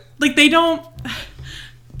weird. Like they don't.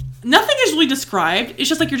 Nothing is really described. It's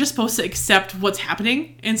just like you're just supposed to accept what's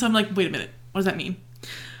happening, and so I'm like, wait a minute, what does that mean?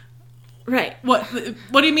 Right. What do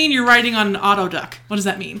you mean you're riding on an auto duck? What does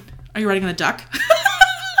that mean? Are you riding on a duck?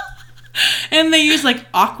 And they use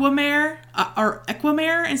like Aquamare or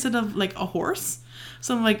Equimare instead of like a horse.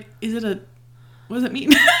 So I'm like, what does that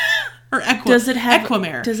mean? Or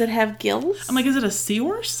Equimare. Does it have gills? I'm like, is it a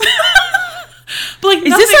seahorse? But like,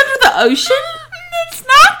 is this under the ocean? It's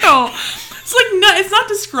not though. It's like it's not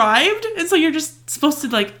described, and so you're just supposed to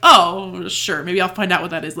like, oh, sure, maybe I'll find out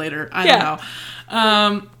what that is later. I don't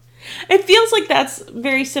know. It feels like that's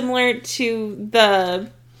very similar to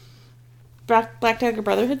the Black Dagger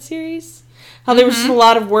Brotherhood series. How there was just a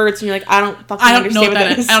lot of words, and you're like, I don't understand what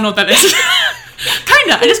that is. I don't know what that is.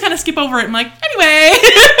 Kinda. I just kind of skip over it. I'm like, anyway,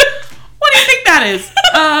 what do you think that is?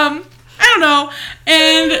 I don't know.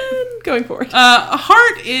 And going forward,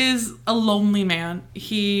 Hart is a lonely man.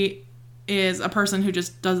 He is a person who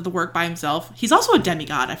just does the work by himself. He's also a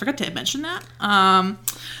demigod. I forgot to mention that.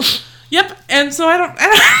 Yep. And so I don't.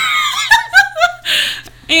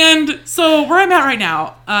 And so where I'm at right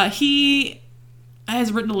now, he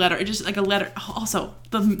has written a letter. It's just like a letter. Also,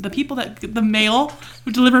 the people the mail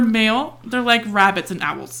who deliver mail, they're like rabbits and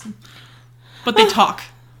owls, but they talk.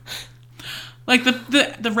 Like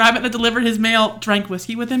the rabbit that delivered his mail drank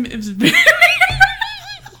whiskey with him. It was very.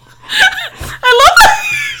 I love how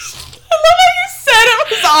you said it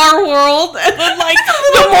was our world, and then like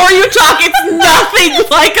the more you talk, it's nothing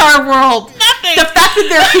like our world. Nothing. The fact that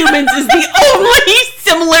they're humans is the only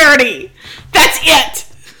similarity. That's it.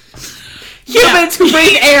 Humans who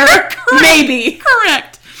breathe air, maybe.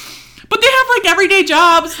 Correct. But they have like everyday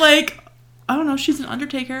jobs, like I don't know, she's an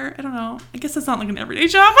undertaker. I don't know. I guess that's not like an everyday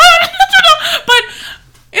job. I don't know. But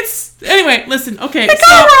it's anyway, listen, okay. It's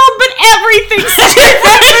our world, but everything's different.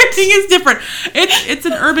 Everything is different. It's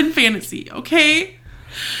an urban fantasy, okay?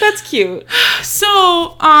 That's cute.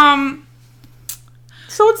 So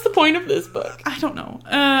what's the point of this book? I don't know.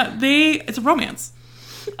 It's a romance.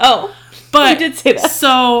 Oh. But you did say that.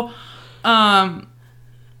 So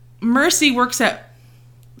Mercy works at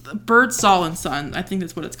Birdsall and Son, I think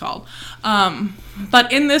that's what it's called.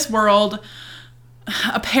 But in this world,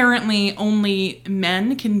 apparently only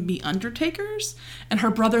men can be undertakers, and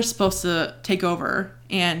her brother's supposed to take over,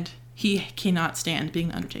 and he cannot stand being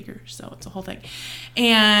the undertaker, so it's a whole thing.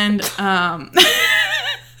 And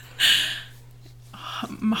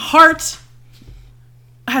Hart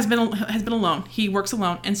has been alone. He works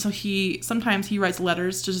alone, and so sometimes he writes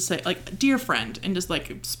letters to just say like, dear friend, and just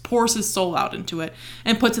like pours his soul out into it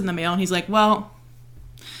and puts it in the mail. And he's like, well,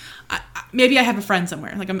 maybe I have a friend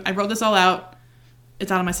somewhere. Like I wrote this all out.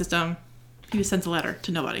 It's out of my system. He just sends a letter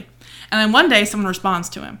to nobody. And then one day someone responds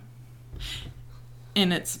to him,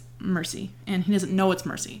 and it's Mercy, and he doesn't know it's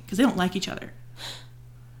Mercy because they don't like each other.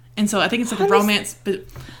 And so I think it's like a romance. But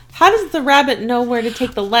how does the rabbit know where to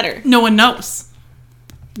take the letter? No one knows.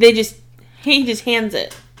 He just hands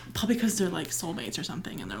it. Probably because they're like soulmates or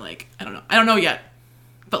something, and they're like, I don't know yet,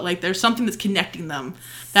 but like there's something that's connecting them.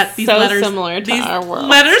 That these letters, similar to our world.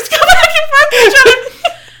 Letters come back and forth to each other.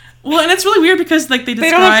 Well, and it's really weird because like they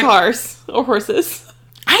don't have cars or horses.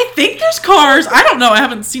 I think there's cars. I don't know. I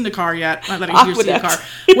haven't seen the car yet. Not that I usually see a car.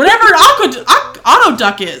 Whatever an auto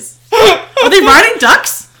duck is. Are they riding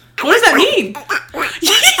ducks? What does that mean?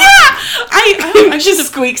 I should have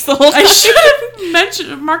squeaks the whole time. I should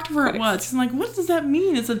have marked where it was. I'm like, what does that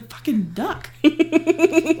mean? It's a fucking duck.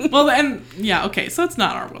 Well, and yeah, okay, so it's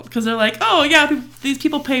not our world because they're like, oh yeah, these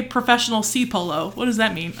people play professional sea polo. What does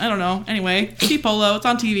that mean? I don't know. Anyway, sea polo. It's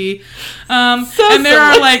on TV. And there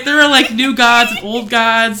are like new gods and old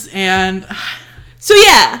gods, and so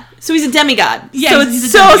he's a demigod. Yeah, so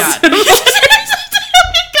he's a demigod.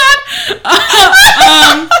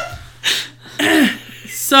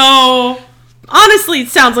 So honestly, it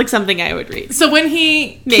sounds like something I would read. So when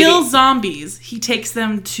he kills zombies, he takes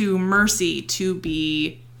them to Mercy to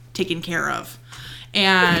be taken care of,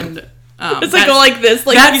 and it's like go like this,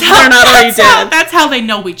 like they're not already dead. That's how they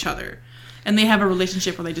know each other, and they have a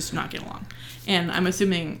relationship where they just do not get along. And I'm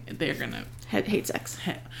assuming they're gonna hate sex.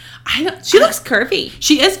 She looks curvy.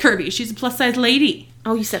 She is curvy. She's a plus size lady.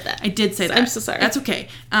 Oh, you said that. I did say that. I'm so sorry. That's okay.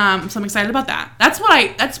 So I'm excited about that.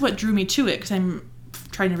 That's what drew me to it because I'm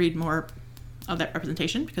trying to read more of that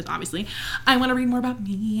representation because obviously I want to read more about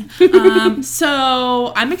me.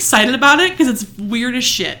 So I'm excited about it because it's weird as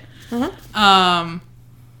shit. Well,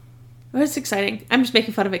 it's exciting. I'm just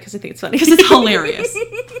making fun of it because I think it's funny. Because it's hilarious.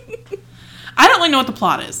 I don't really know what the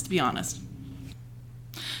plot is, to be honest.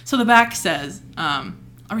 So the back says, I'll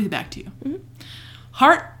read the back to you. Mm-hmm.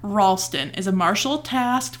 Hart Ralston is a marshal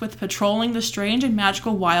tasked with patrolling the strange and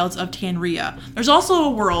magical wilds of Tanria. There's also a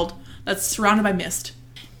world that's surrounded by mist.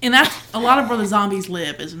 And that's a lot of where the zombies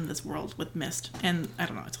live is in this world with mist. And I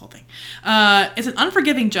don't know, it's a whole thing. It's an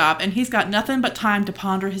unforgiving job, and he's got nothing but time to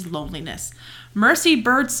ponder his loneliness. Mercy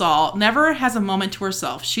Birdsall never has a moment to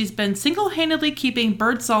herself. She's been single-handedly keeping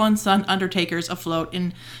Birdsall and Son Undertakers afloat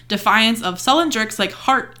in defiance of sullen jerks like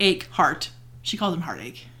Heartache Hart. She calls him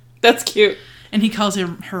Heartache. That's cute. And he calls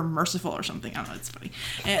her Merciful or something. I don't know, it's funny.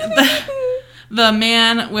 And the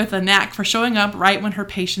man with a knack for showing up right when her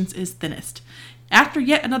patience is thinnest. After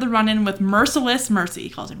yet another run-in with Merciless Mercy, he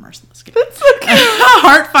calls her Merciless. That's so cute.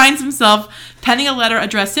 Hart finds himself penning a letter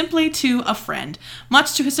addressed simply to a friend.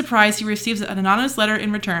 Much to his surprise, he receives an anonymous letter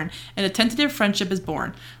in return, and a tentative friendship is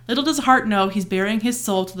born. Little does Hart know he's bearing his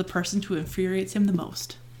soul to the person who infuriates him the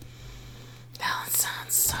most. That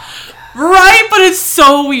sounds so good. Right? But it's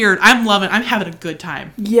so weird. I'm loving it. I'm having a good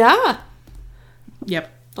time. Yeah.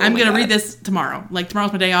 Yep. Oh I'm going to God. read this tomorrow. Like,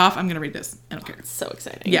 tomorrow's my day off. I'm going to read this. I don't care. It's so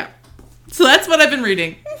exciting. Yeah. So that's what I've been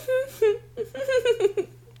reading.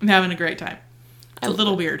 I'm having a great time. It's a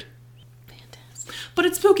little weird. Fantastic. But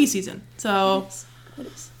it's spooky season. So, It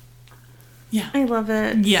is. yeah. I love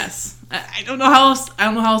it. Yes. I don't know how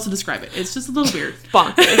else to describe it. It's just a little weird.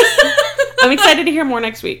 Bonkers. I'm excited to hear more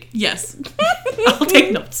next week. Yes. I'll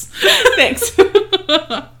take notes. Thanks.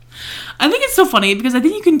 I think it's so funny because I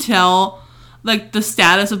think you can tell like the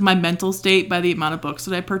status of my mental state by the amount of books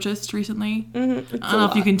that I purchased recently. Mm-hmm. I don't know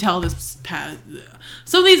if you can tell this past.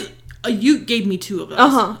 Some of these you gave me 2 of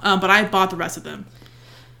those, but I bought the rest of them,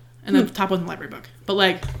 and the top one's a library book. But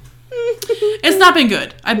like, it's not been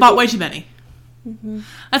good. I bought way too many. Mm-hmm.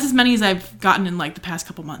 That's as many as I've gotten in like the past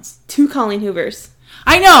couple months. 2 Colleen Hoovers.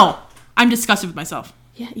 I know. I'm disgusted with myself.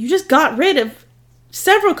 Yeah, you just got rid of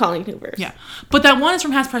several Colleen Hoovers. Yeah, but that one is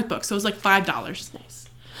from Half Price Books, so it was like $5. Nice.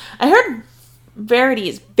 I heard Verity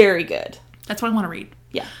is very good. That's what I want to read.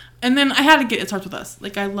 Yeah. And then I had to get It Starts With Us.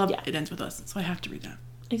 Like, I love Yeah. It Ends With Us, so I have to read that.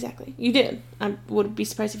 Exactly. You did. I would be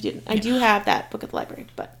surprised if you didn't. I do have that book at the library,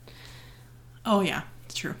 but... Oh, yeah.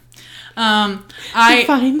 It's true.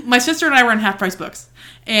 Fine. My sister and I were in Half Price Books,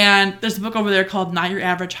 and there's a book over there called Not Your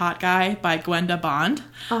Average Hot Guy by Gwenda Bond.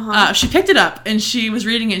 Uh-huh. She picked it up, and she was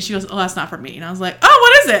reading it, and she goes, oh, that's not for me. And I was like,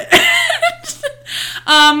 oh, what is it?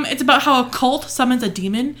 It's about how a cult summons a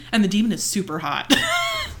demon, and the demon is super hot.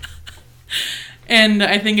 And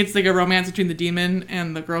I think it's like a romance between the demon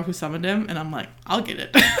and the girl who summoned him, and I'm like, I'll get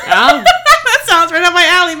it. That sounds right up my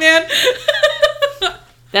alley, man.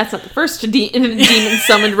 That's not the first demon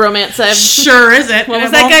summoned romance I've... Sure isn't. What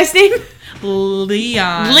was that guy's name?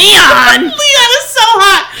 Leon. Leon is so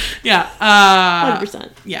hot. Yeah.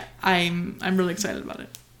 100%. Yeah. I'm really excited about it.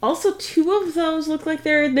 Also, 2 of those look like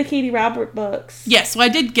they're the Katie Robert books. Yes. So I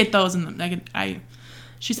did get those, and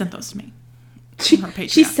she sent those to me. She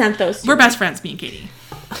Patreon. sent those to We're me. best friends, me and Katie.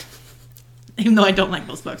 Even though I don't like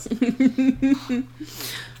those books.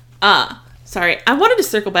 Sorry. I wanted to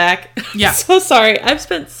circle back. Yeah. So sorry. I've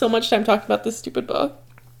spent so much time talking about this stupid book.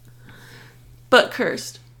 But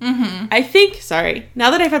Cursed. Mm-hmm. I think, sorry, now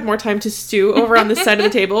that I've had more time to stew over on this side of the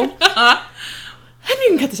table, and you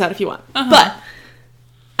can cut this out if you want, but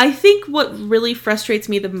I think what really frustrates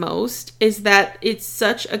me the most is that it's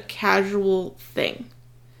such a casual thing.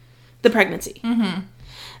 The pregnancy. Mm-hmm.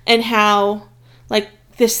 And how, like,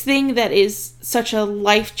 this thing that is such a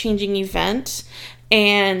life-changing event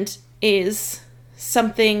and is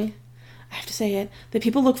something, I have to say it, that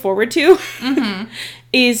people look forward to,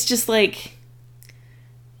 is just like,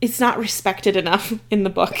 it's not respected enough in the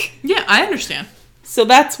book. Yeah, I understand. So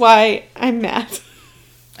that's why I'm mad.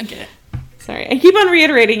 I get it. Sorry, I keep on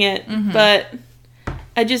reiterating it, but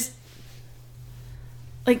I just,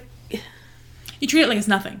 like... You treat it like it's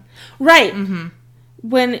nothing. Right.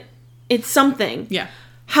 When it's something. Yeah.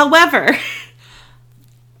 However,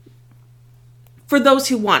 for those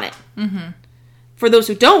who want it. For those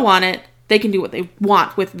who don't want it, they can do what they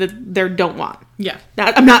want with their don't want. Yeah.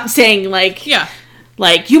 Now, I'm not saying, like... Yeah.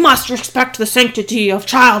 Like, you must respect the sanctity of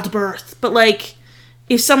childbirth. But, like,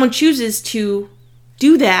 if someone chooses to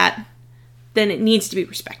do that, then it needs to be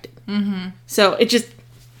respected. So, it just...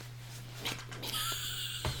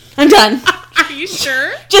 I'm done. Are you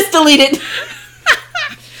sure? Just delete it.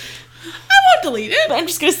 I won't delete it. I'm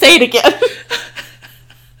just going to say it again.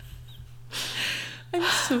 I'm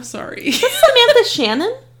so sorry. Samantha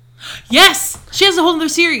Shannon? Yes! She has a whole other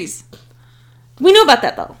series. We know about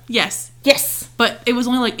that, though. Yes. Yes. But it was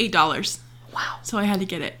only like $8. Wow. So I had to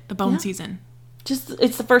get it. The bone season.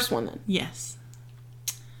 It's the first one, then. Yes.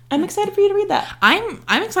 I'm excited for you to read that.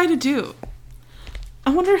 I'm excited too.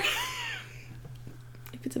 I wonder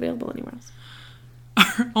if it's available anywhere else.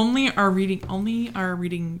 Only our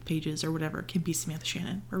reading pages or whatever can be Samantha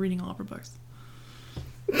Shannon. We're reading all of her books.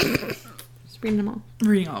 Just reading them all.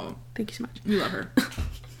 We're reading all of them. Thank you so much. We love her.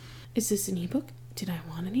 Is this an ebook? Did I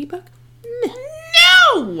want an ebook?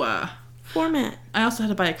 No! Format. I also had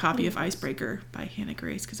to buy a copy of Icebreaker by Hannah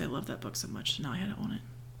Grace because I love that book so much. So now I had to own it.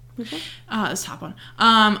 Which one? This top one.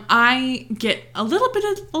 I get a little bit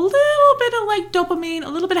of like dopamine, a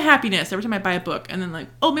little bit of happiness every time I buy a book, and then like,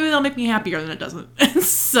 oh, maybe that'll make me happier, than it doesn't. And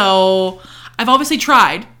so I've obviously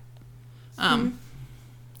tried.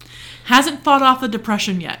 Hasn't fought off the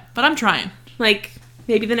depression yet, but I'm trying. Like,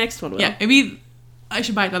 maybe the next one will. Yeah, maybe I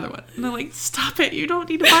should buy another one. And they're like, stop it. You don't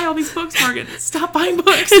need to buy all these books, Morgan. Stop buying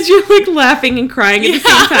books. Because you're, like, laughing and crying at the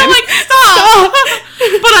same time. I'm like, stop.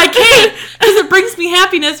 But I can't because it brings me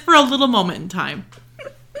happiness for a little moment in time.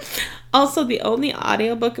 Also, the only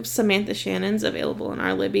audiobook of Samantha Shannon's available in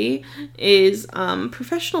our Libby is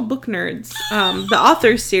Professional Book Nerds, the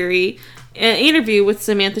author's series, an interview with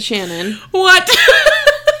Samantha Shannon. What?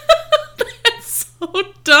 That's so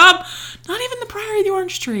dumb. Not even the Priory of the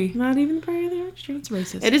Orange Tree. Not even the Priory of the Orange Tree. It's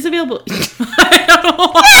racist. It is available. I don't know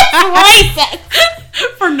why. Racist.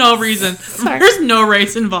 For no reason. Sorry. There's no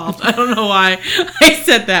race involved. I don't know why I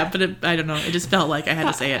said that, but I don't know. It just felt like I had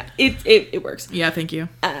to say it. It works. Yeah, thank you.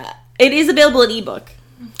 It is available in ebook.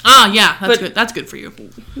 Oh, yeah. That's good. That's good for you.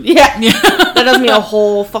 Yeah. That doesn't mean a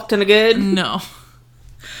whole fuck ton of good. No.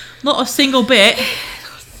 Not a single bit.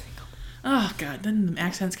 Oh, God. Then the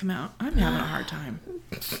accents come out. I'm having a hard time.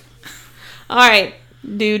 All right,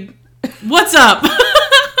 dude. What's up?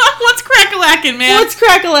 What's crack-a-lackin', man? What's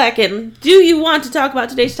crack-a-lackin'? Do you want to talk about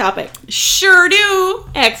today's topic? Sure do.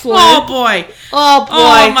 Excellent. Oh, boy. Oh, boy.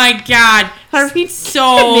 Oh, my God. Are we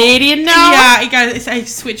so Canadian now? Yeah, I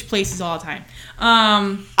switch places all the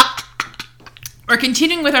time. We're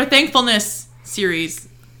continuing with our thankfulness series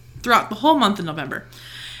throughout the whole month of November.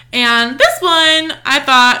 And this one, I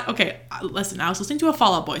thought, okay, listen, I was listening to a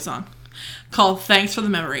Fall Out Boy song called Thanks for the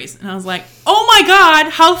Memories. And I was like, oh my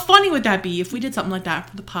God, how funny would that be if we did something like that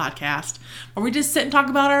for the podcast? Where we just sit and talk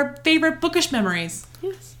about our favorite bookish memories.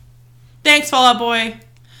 Yes. Thanks, Fall Out Boy.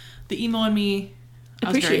 The emo in me, I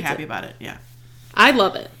was very Appreciates happy it. about it. Yeah. I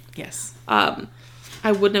love it. Yes. I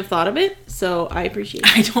wouldn't have thought of it, so I appreciate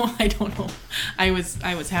it. I don't know. I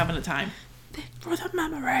was having a time. For the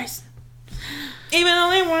memories. Even though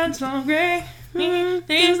they weren't so great.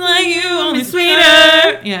 Things like you, only sweeter.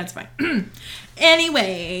 Yeah, it's fine.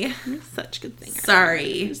 Anyway. You're such good things.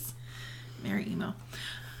 Sorry. Very emo.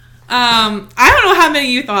 I don't know how many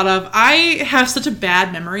you thought of. I have such a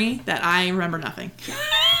bad memory that I remember nothing.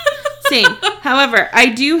 Same. However, I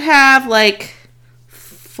do have like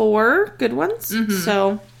 4 good ones.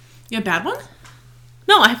 So You have a bad one?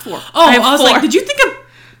 no, I have 4. Oh, I have I was 4. like, did you think of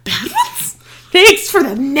bad ones? Thanks for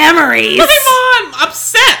the memories. I'm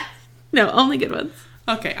upset. No, only good ones.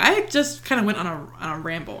 Okay, I just kind of went on a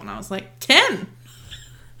ramble, and I was like, 10.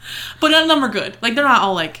 But none of them are good. Like, they're not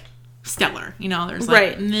all, like, stellar, you know? There's,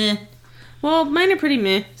 like, Right. meh. Well, mine are pretty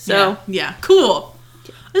meh. So Yeah, cool.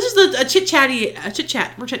 This is a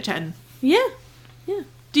chit-chat. We're chit-chatting. yeah.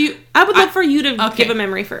 Do you... I would love for you to okay. give a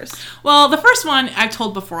memory first. Well, the first one I've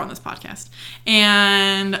told before on this podcast.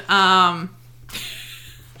 And,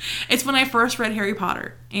 it's when I first read Harry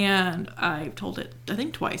Potter. And I've told it, I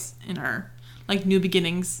think, twice in our like New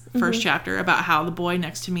Beginnings first chapter about how the boy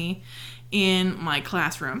next to me in my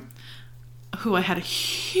classroom, who I had a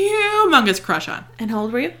humongous crush on. And how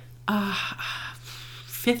old were you?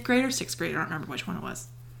 5th grade or 6th grade. I don't remember which one it was.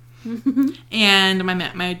 And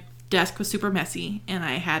my desk was super messy, and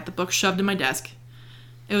I had the book shoved in my desk.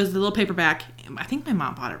 It was the little paperback. I think my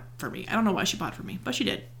mom bought it for me. I don't know why she bought it for me, but she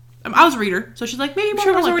did. I was a reader, so she's like, maybe I'm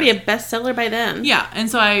sure it was already a bestseller by then. Yeah, and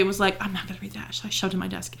so I was like, I'm not going to read that. So I shoved it in my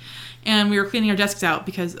desk. And we were cleaning our desks out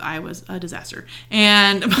because I was a disaster.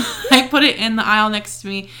 And I put it in the aisle next to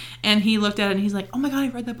me, and he looked at it, and he's like, oh my God, I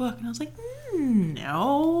read that book. And I was like,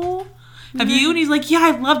 no. Have you? And he's like, yeah,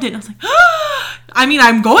 I loved it. And I was like, I mean,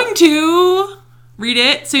 I'm going to read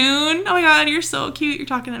it soon. Oh my God, you're so cute. You're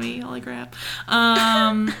talking to me. Holy crap.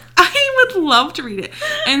 I would love to read it.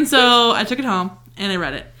 And so I took it home, and I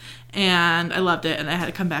read it. And I loved it, and I had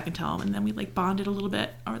to come back and tell him, and then we like bonded a little bit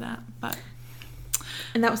over that. But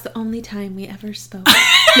and that was the only time we ever spoke.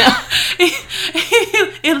 No,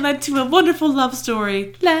 it led to a wonderful love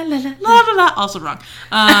story. La la la La la la. Also wrong.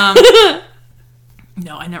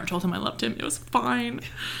 No, I never told him I loved him. It was fine.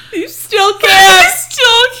 You still can't. I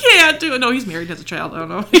still can't do it. No, he's married, has a child. I don't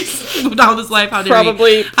know. He's moved on with his life. How dare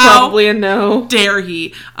he? Probably a no. Dare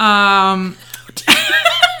he? Don't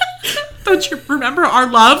you remember our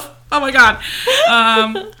love? Oh my God.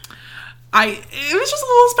 It was just a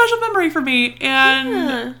little special memory for me.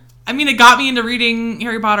 And I mean, it got me into reading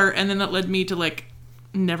Harry Potter, and then it led me to like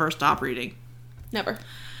never stop reading. Never.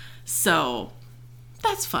 So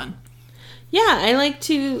that's fun. Yeah, I like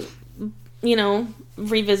to,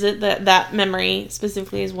 revisit that memory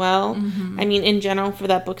specifically as well. Mm-hmm. I mean, in general, for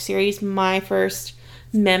that book series, my first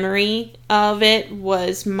memory of it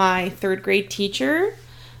was my 3rd grade teacher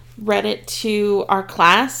read it to our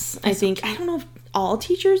class. I don't know if all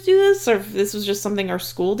teachers do this or if this was just something our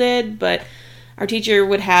school did, but our teacher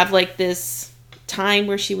would have like this time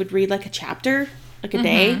where she would read like a chapter, like a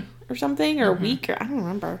day or something, or a week, or I don't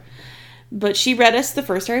remember. But she read us the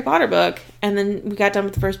first Harry Potter book, and then we got done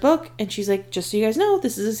with the first book, and she's like, just so you guys know,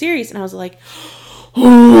 this is a series. And I was like,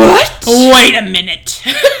 what? Wait a minute.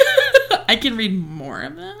 I can read more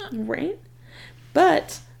of that. Right?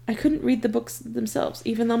 But I couldn't read the books themselves,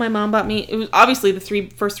 even though my mom bought me, it was obviously the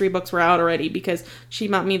first three books were out already because she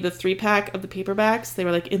bought me the 3-pack of the paperbacks. They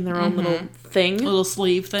were like in their own little thing. A little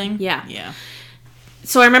sleeve thing. Yeah. Yeah.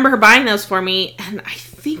 So I remember her buying those for me, and I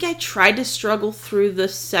think I tried to struggle through the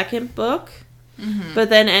second book, but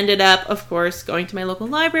then ended up, of course, going to my local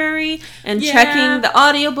library and checking the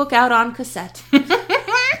audiobook out on cassette.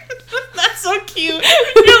 That's so cute.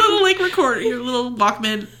 Your little like recorder, your little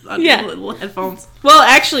Walkman on your little headphones. Well,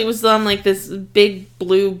 actually, it was on like this big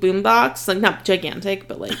blue boombox, like not gigantic,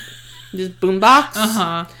 but like just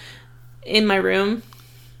boombox in my room,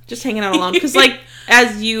 just hanging out alone. Because, like,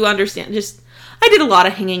 as you understand, I did a lot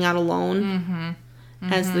of hanging out alone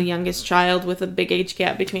as the youngest child with a big age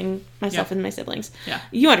gap between myself and my siblings. Yeah,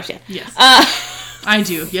 you understand? Yes, I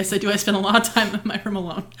do. Yes, I do. I spend a lot of time in my room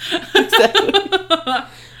alone. Exactly.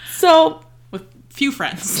 So, with few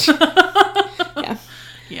friends. Yeah.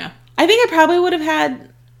 I think I probably would have had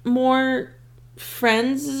more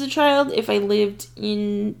friends as a child if I lived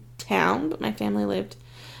in town, but my family lived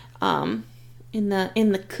in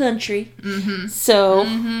the country. So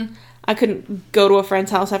I couldn't go to a friend's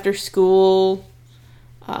house after school.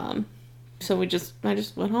 So I just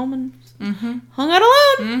went home and hung out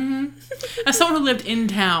alone. As someone who lived in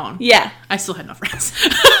town, I still had no friends.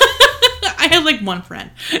 I had like one friend.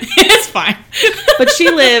 It's fine. But she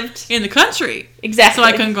lived in the country. Exactly. So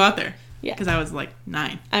I couldn't go out there. Yeah. Because I was like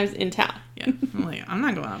 9. I was in town. Yeah. I'm like, I'm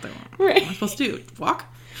not going out there. What am I supposed to do? Walk?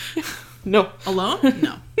 No. Alone?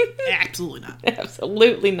 No. Absolutely not.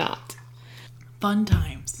 Absolutely not. Fun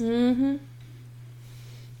times.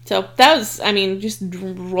 So that was, just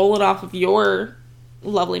roll it off of your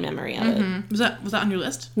lovely memory of it. Was that on your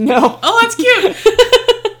list? No. Oh, that's cute.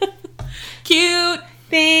 Cute.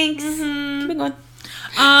 Thanks. Keep it going.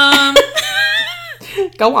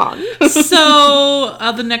 Go on. So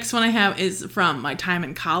the next one I have is from my time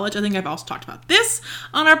in college. I think I've also talked about this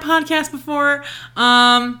on our podcast before.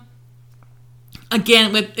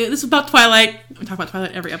 Again, this is about Twilight. We talk about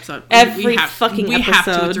Twilight every episode. Every fucking episode. We have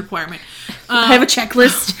to. It's a requirement. I have a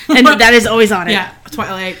checklist, and that is always on it. Yeah,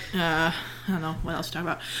 Twilight. I don't know what else to talk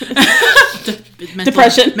about.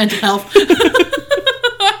 Depression, mental health.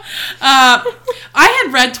 I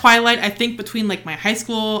had read Twilight, I think, between like my high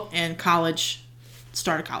school and college,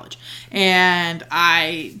 start of college, and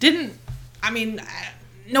I didn't.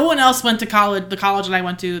 No one else went to college. The college that I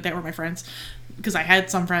went to, they were my friends. Because I had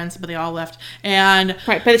some friends, but they all left. And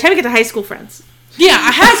right, by the time you get to high school friends. Yeah,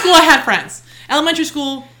 high school I had friends. Elementary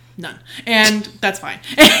school, None. And that's fine.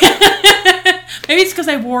 Maybe it's because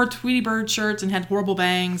I wore Tweety Bird shirts and had horrible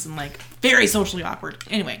bangs and like very socially awkward.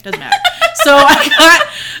 Anyway, doesn't matter. So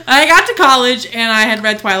I got to college and I had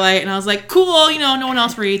read Twilight and I was like, cool, you know, no one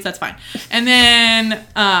else reads, that's fine. And then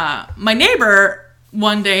my neighbor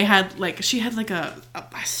one day had like, she had like a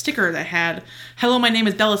sticker that had, hello, my name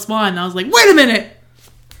is Bella Swan. And I was like, wait a minute.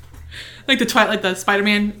 Like the Twilight, like the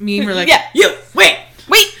Spider-Man meme where like, Yeah. you, wait,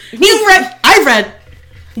 you read, I've read.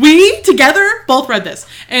 We together both read this.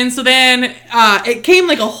 And so then it came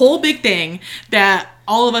like a whole big thing that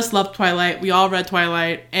all of us loved Twilight. We all read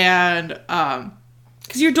Twilight. And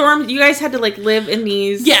Because your dorm, you guys had to like live in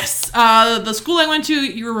these... yes, the school I went to,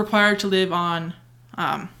 you were required to live on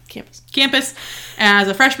campus as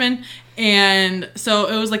a freshman. And so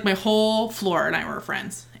it was like my whole floor and I were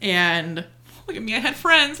friends. And look at me, I had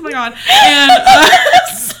friends. Oh my God. And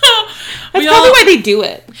so... That's probably why they do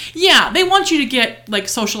it. Yeah, they want you to get like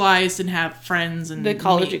socialized and have friends and The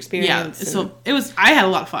college experience. Yeah, so it was. I had a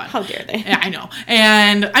lot of fun. How dare they? Yeah, I know,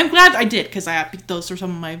 and I'm glad I did because those were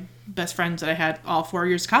some of my best friends that I had all 4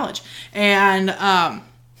 years of college, and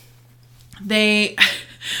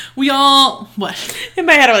we all what? In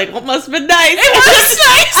my head, I'm like, well, it must have been nice. It was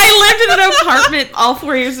nice. I lived in an apartment all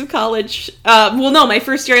 4 years of college. Well, no, my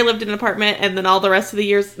first year I lived in an apartment, and then all the rest of the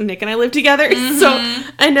years Nick and I lived together. Mm-hmm. So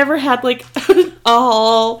I never had like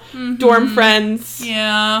all dorm friends,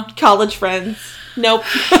 Yeah, college friends. Nope.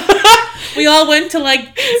 we all went to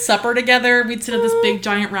like supper together. We'd sit at this big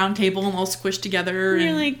giant round table and all squished together. You're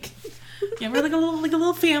And like, yeah, we're like a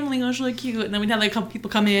little family. It was really cute. And then we'd have like a couple people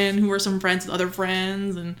come in who were some friends with other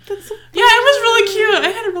friends, and that's so yeah, it was really cute. I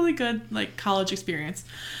had a really good like college experience.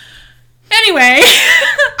 Anyway,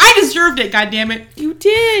 I deserved it. God damn it! you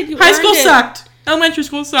did. You High school earned it. sucked. Elementary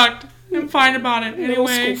school sucked. I'm fine about it. Middle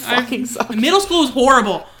Anyway, school fucking sucked. Middle school was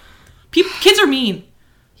horrible. Kids are mean.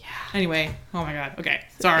 Yeah. Anyway, oh my God. Okay,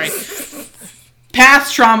 sorry.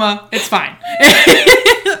 Past trauma. It's fine.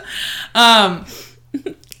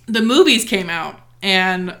 The movies came out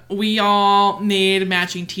and we all made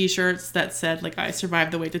matching t-shirts that said like I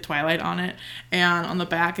survived the wait to Twilight on it, and on the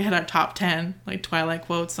back it had our top 10 like Twilight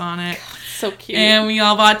quotes on it. So cute. And we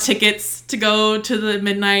all bought tickets to go to the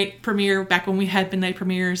midnight premiere back when we had midnight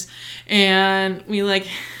premieres, and we like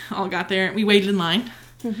all got there. We waited in line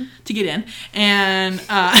to get in, and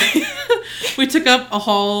we took up a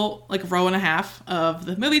whole like row and a half of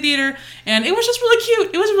the movie theater, and it was just really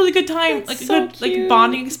cute. It was a really good time. That's like a so good like cute.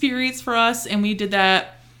 bonding experience for us, and we did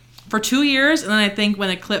that for 2 years. And then I think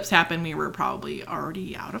when Eclipse happened, we were probably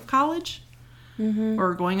already out of college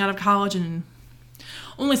or going out of college, and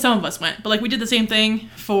only some of us went. But like we did the same thing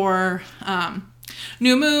for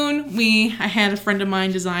New Moon. I had a friend of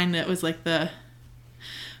mine design that was like the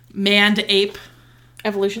man to ape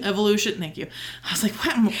Evolution. Thank you. I was like,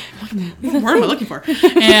 what word am I looking for?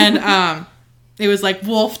 And it was like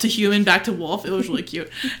wolf to human back to wolf. It was really cute.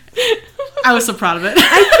 I was so proud of it.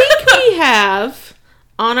 I think we have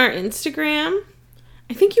on our Instagram.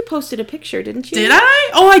 I think you posted a picture, didn't you? Did I?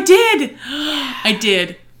 Oh, I did. I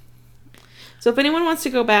did. So if anyone wants to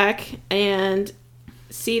go back and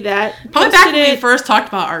see that, Probably posted back when we it. first talked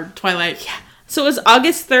about our Twilight. Yeah. So it was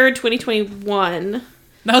August 3rd, 2021.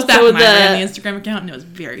 That was back So when I ran the Instagram account, and it was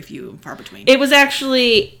very few and far between. It was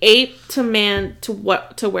actually ape to man to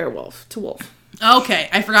werewolf to wolf. Okay,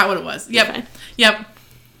 I forgot what it was. Yep. Okay. Yep.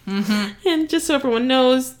 And just so everyone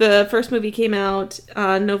knows, the first movie came out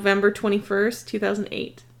November 21st,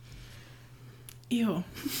 2008. Ew.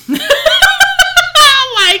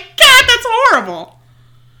 Oh my God, that's horrible.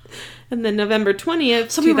 And then November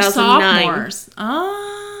 20th, So we were 2009. sophomores.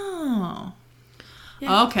 Oh.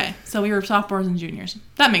 Yeah. Okay, so we were sophomores and juniors.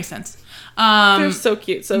 That makes sense. They're so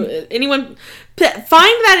cute. So anyone find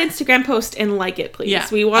that Instagram post and like it, please. Yeah.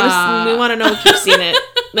 We want to know if you've seen it.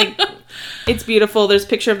 Like, it's beautiful. There's a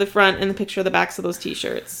picture of the front and the picture of the backs of those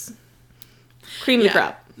t-shirts. Cream of the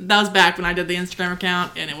crop. That was back when I did the Instagram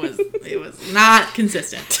account, and it was not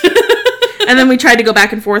consistent. And then we tried to go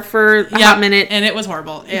back and forth for a hot minute. And it was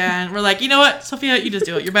horrible. And we're like, you know what, Sophia, you just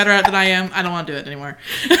do it. You're better at it than I am. I don't want to do it anymore.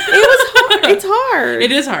 It was hard. It's hard.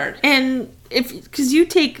 It is hard. And because you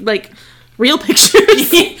take like real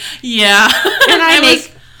pictures, Yeah. and I It make was-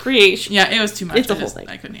 creation. Yeah, it was too much. It's a whole thing.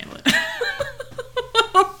 I couldn't handle it.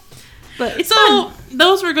 But it's So fun.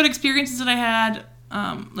 those were good experiences that I had.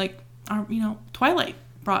 Twilight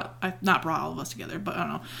not brought all of us together, but I don't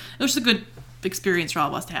know. It was just a good experience for all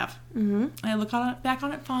of us to have. Mm-hmm. I look back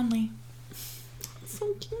on it fondly.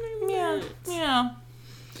 So cute. Yeah.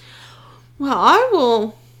 Well, I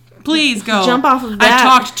will Please go. jump off of I that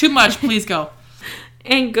talked too much. Please go.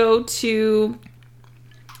 and go to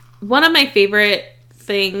one of my favorite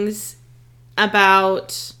things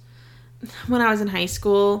about when I was in high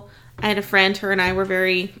school. I had a friend, her and I were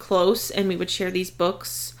very close, and we would share these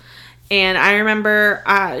books. And I remember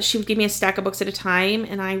she would give me a stack of books at a time,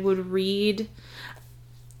 and I would read.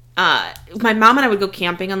 My mom and I would go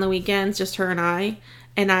camping on the weekends, just her and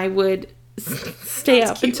I would stay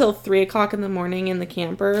up until 3 o'clock in the morning in the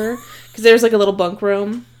camper, because there's like a little bunk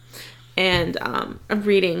room, and I'm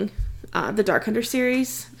reading the Dark Hunter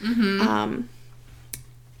series in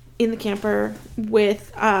the camper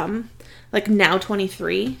with like Now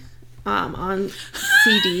 23 on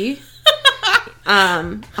CD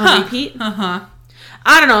on repeat.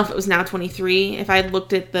 I don't know if it was Now 23. If I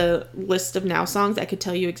looked at the list of Now songs, I could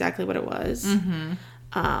tell you exactly what it was.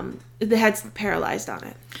 It had Paralyzed on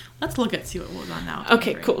it. Let's look at see what was on Now 23.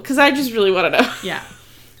 Okay, cool. Because I just really want to know. Yeah.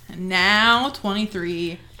 Now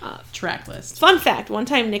 23 track list. Fun fact. One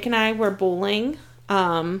time Nick and I were bowling,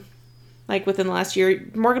 like within the last year.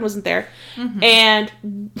 Morgan wasn't there. And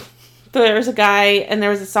there was a guy, and there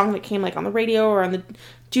was a song that came like on the radio or on the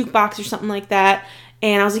jukebox or something like that.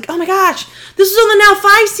 And I was like, oh my gosh, this is on the Now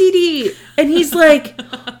 5 CD. And he's like, yeah,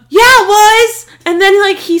 it was. And then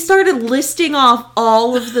like he started listing off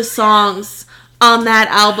all of the songs on that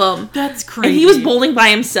album. That's crazy. And he was bowling by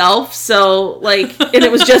himself. So like, and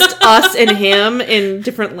it was just us and him in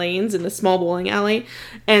different lanes in the small bowling alley.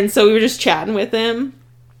 And so we were just chatting with him.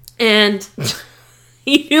 And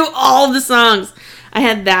he knew all of the songs. I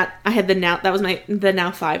had the Now, the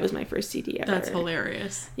Now 5 was my first CD ever. That's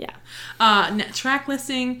hilarious. Yeah. Track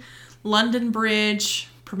listing, London Bridge,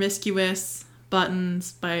 Promiscuous,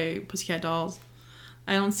 Buttons by Pussycat Dolls.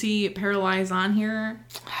 I don't see Paralyzed on here.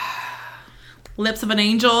 Lips of an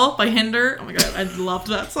Angel by Hinder. Oh my god, I loved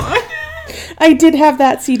that song. I did have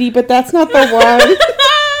that CD, but that's not the one.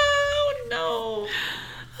 Oh no.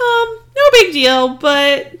 No big deal,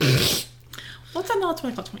 but what's that? No, that's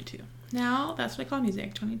what I call 22. Now, that's what I call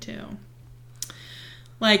music, 22.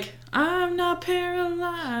 Like, I'm not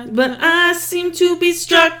paralyzed, but I seem to be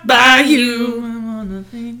struck by you. I wanna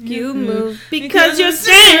think You move because you're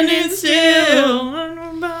standing still.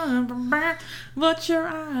 What your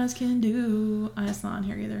eyes can do. It's not on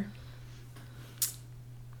here either.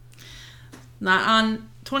 Not on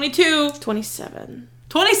 22. 27.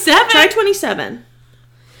 27? Try 27.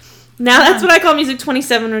 Now, that's what I call music.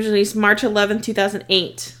 27 was released March 11,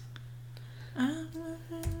 2008.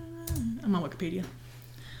 I'm on Wikipedia.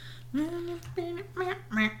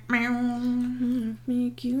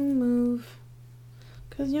 Make you move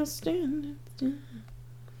because you're standing still.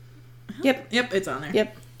 Yep, it's on there.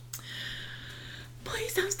 Yep.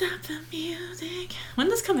 Please don't stop the music. When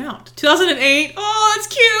did this come out? 2008. Oh, that's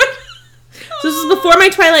cute. So this is before my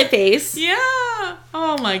Twilight phase. Yeah.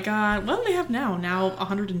 Oh my god. What do they have now? Now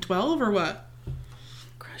 112 or what?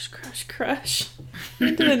 Crush, crush, crush.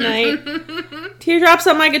 Into the night. Teardrops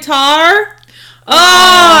on my guitar.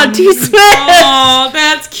 Oh, T. Swift. Oh,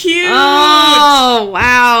 that's cute. Oh,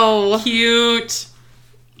 wow. Cute.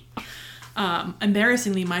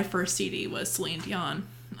 Embarrassingly, my first CD was Celine Dion.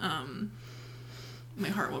 My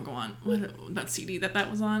Heart Will Go On. What that CD that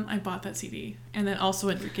was on? I bought that CD, and then also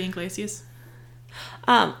Enrique Iglesias.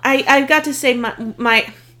 I got to say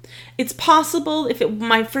my it's possible if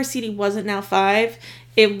my first CD wasn't Now 5,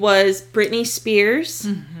 it was Britney Spears.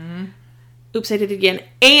 Oops, I did it again.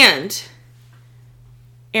 And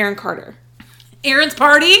Aaron Carter. Aaron's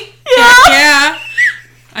Party? Yeah. Yeah.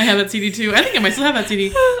 I have that CD too. I think I might still have that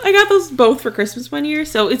CD. I got those both for Christmas one year,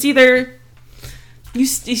 so it's either you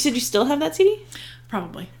said you still have that CD?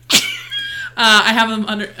 Probably. I have them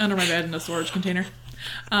under my bed in a storage container.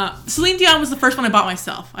 Celine Dion was the first one I bought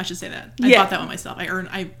myself. I should say that. I bought that one myself.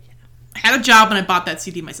 I had a job and I bought that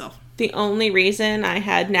CD myself. The only reason I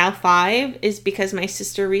had Now 5 is because my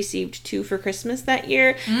sister received 2 for Christmas that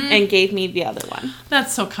year and gave me the other one.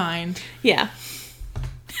 That's so kind. Yeah.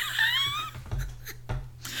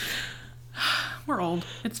 We're old.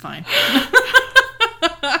 It's fine.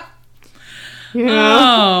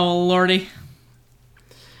 Yeah. Oh, Lordy.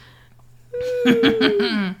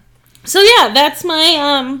 So yeah, that's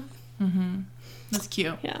my That's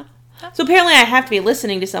cute. yeah. So apparently I have to be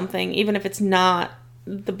listening to something even if it's not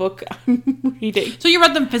the book I'm reading. So you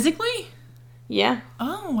read them physically? Yeah.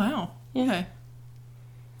 Oh, wow. Yeah.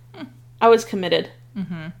 Okay. I was committed.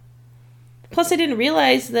 Plus I didn't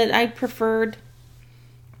realize that I preferred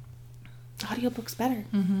audiobooks better.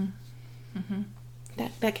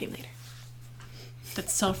 That came later.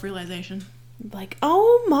 That's self-realization. Like,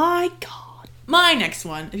 oh my god. My next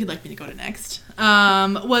one, if you'd like me to go to next,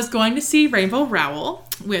 was going to see Rainbow Rowell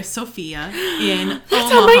with Sophia in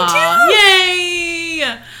That's Omaha. on mine too!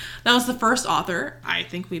 Yay! That was the first author I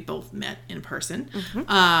think we both met in person.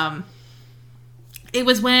 It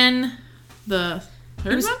was when the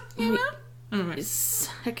third one came out? I don't know. The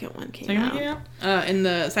second one came Second out. one came out? In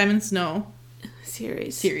the Simon Snow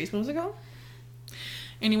Series. What was it called?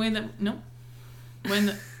 Anyway, when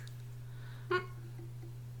the...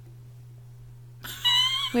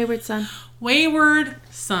 Wayward Son. Wayward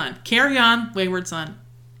Son. Carry On, Wayward Son.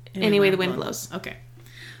 Anyway, the wind blows. Okay.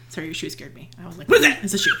 Sorry, your shoe scared me. I was like, what is that?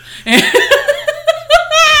 It's a shoe.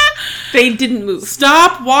 They didn't move.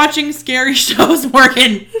 Stop watching scary shows,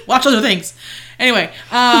 Morgan. Watch other things. Anyway,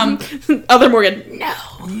 Other Morgan.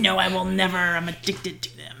 no, I will never. I'm addicted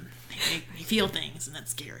to them. They make me feel things, and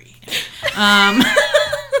that's scary.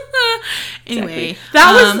 Anyway,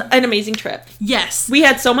 that was an amazing trip. Yes, We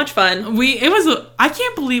had so much fun. I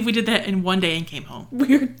can't believe we did that in one day and came home.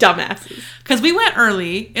 We were dumbasses. Because we went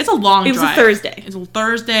early. It's a long drive. It was a Thursday. It's a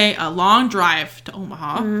Thursday, a long drive to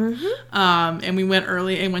Omaha. And we went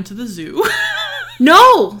early and went to the zoo.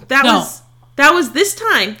 No, that was this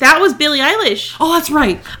time. That was Billie Eilish. Oh, that's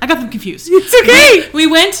right. I got them confused. It's okay. We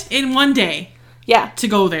went in one day Yeah. to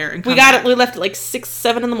go there. And We got it. We left at like 6,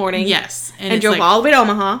 7 in the morning. Yes. And it's drove like all the way to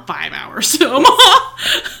Omaha. 5 hours to Omaha.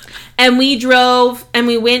 And we drove and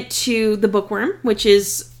we went to the Bookworm, which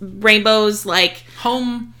is Rainbow's like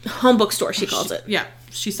Home bookstore, she calls it. Yeah.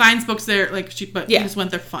 She signs books there. We just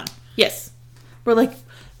went there for fun. Yes. We're like,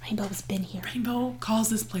 Rainbow's been here. Rainbow calls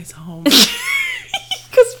this place home.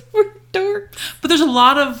 Because we're dorks. But there's a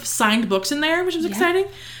lot of signed books in there, which is exciting.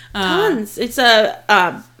 Tons. It's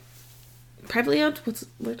a privately owned.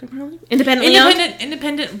 Independently owned.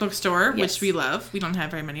 Independent bookstore, Yes. which we love. We don't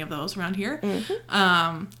have very many of those around here.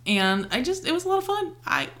 And it was a lot of fun.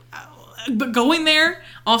 But going there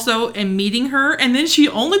also and meeting her, and then she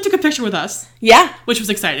only took a picture with us, Yeah. which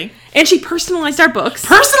was exciting. And she personalized our books.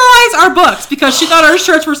 Personalize our books because she thought our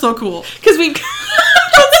shirts were so cool. Because we... Let's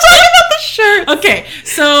talk about the shirt. Okay,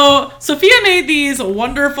 so Sophia made these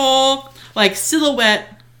wonderful like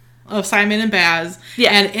silhouette of Simon and Baz.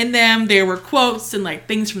 Yeah. And in them there were quotes and like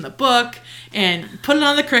things from the book, and put it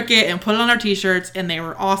on the Cricut and put it on our t-shirts, and they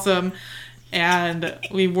were awesome. And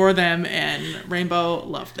we wore them, and Rainbow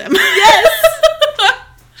loved them. Yes.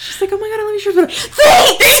 She's like, oh my god, I love your shirt.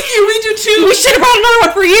 Thank you. We do too. We should have brought another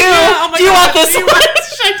one for you. Yeah, oh my Do you God. want this one?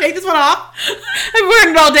 Should I take this one off? I've worn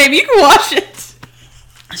it all day, but you can wash it.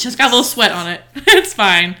 It's just got a little sweat on it. It's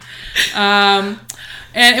fine. And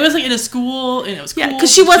it was like in a school, and it was cool. Yeah,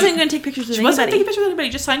 because she wasn't going to take pictures with She wasn't anybody. taking pictures with anybody.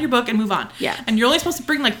 Just sign your book and move on. Yeah. And you're only supposed to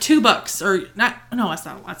bring like 2 books, or not. No, that's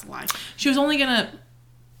a lie. She was only gonna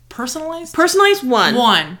personalize Personalized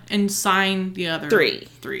one. and sign the other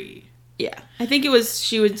 3. Yeah. I think it was,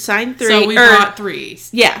 she would sign 3. So we brought 3.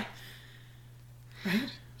 Yeah. Right?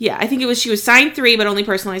 Yeah, I think it was, she was signed 3, but only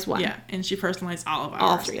personalized 1. Yeah, and she personalized all of ours.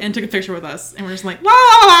 All 3. And took a picture with us, and we're just like, la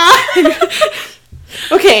la la.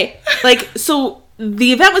 Okay, like, so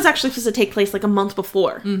the event was actually supposed to take place like a month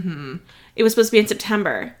before. Mm-hmm. It was supposed to be in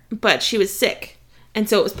September, but she was sick. And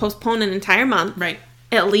so it was postponed an entire month. Right.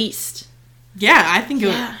 At least. Yeah, I think it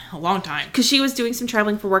was Yeah. a long time. Because she was doing some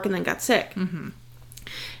traveling for work and then got sick. Mm-hmm.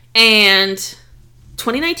 And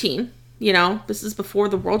 2019, this is before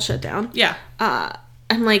the world shut down. Yeah.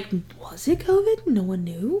 I'm like, was it COVID? No one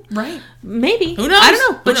knew. Right. Maybe. Who knows? I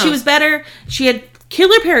don't know. But Who she knows? was better. She had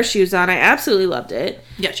killer pair of shoes on. I absolutely loved it.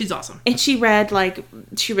 Yeah, she's awesome. And she read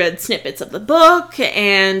snippets of the book,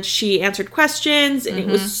 and she answered questions, and it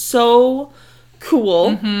was so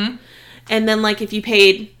cool. Mm-hmm. And then, like, if you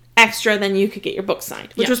paid extra, then you could get your book signed,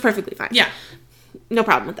 which Yeah. was perfectly fine. Yeah. No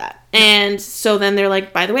problem with that. And so then they're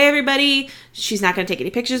like, by the way, everybody, she's not going to take any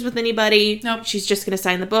pictures with anybody. Nope. She's just going to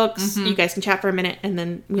sign the books. You guys can chat for a minute, and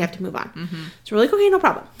then we have to move on. So we're like, okay, no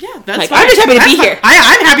problem. Yeah, that's Like, fine. I'm just happy to That's be fine. here.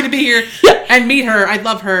 I'm happy to be here Yeah. and meet her. I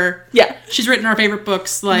love her. Yeah. She's written our favorite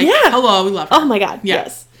books. Like, Yeah. hello, we love her. Oh my God. Yeah.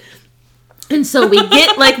 Yes. And so we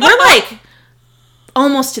get, we're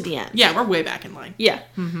almost to the end. Yeah, we're way back in line. Yeah.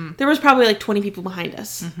 Mm-hmm. There was probably 20 people behind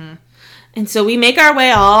us. Mm-hmm. And so we make our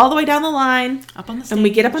way all the way down the line. Up on the stage. And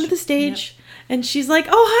we get up onto the stage. Yep. And she's like,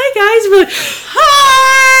 oh, hi, guys. We're like,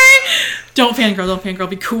 hi. Don't fangirl.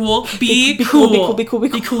 Be cool. Be cool, cool. be cool.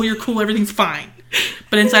 Be cool. You're cool. Everything's fine.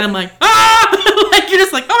 But inside I'm like, ah! Like, you're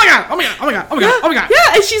just like, oh my God.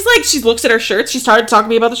 Yeah, and she looks at her shirts. She started talking to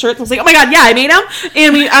me about the shirts. I was like, oh my God, yeah, I made them.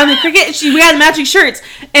 And we, on the Cricut, we had matching shirts.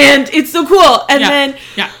 And it's so cool. And then...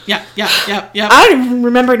 Yeah. I don't even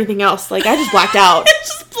remember anything else. Like, I just blacked out.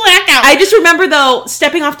 Just black out. I just remember, though,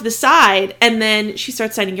 stepping off to the side, and then she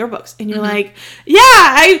starts signing your books. And you're like,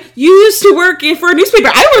 yeah, you used to work for a newspaper.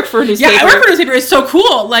 I work for a newspaper. Yeah, I work for a newspaper. It's so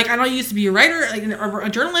cool. Like, I don't used to be a writer, like, or a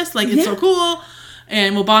journalist. Like, it's so cool.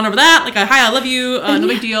 and we'll bond over that. Like, hi, I love you. No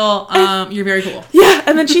big deal. You're very cool. Yeah,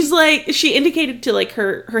 and then she's like, she indicated to like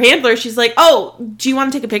her handler, she's like, oh, do you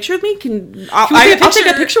want to take a picture with me? I'll take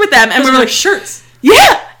a picture with them. And we're like, shirts.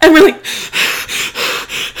 yeah, and we're like,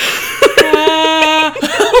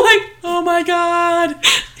 like, oh my god.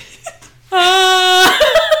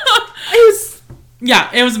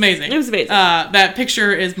 It was amazing. It was amazing. That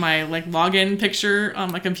picture is my like login picture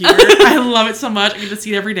on my computer. I love it so much. I get to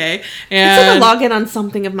see it every day. And it's like a login on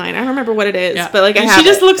something of mine. I don't remember what it is, but like, she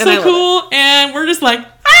just looks so cool, and we're just like,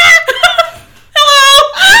 hello,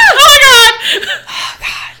 oh my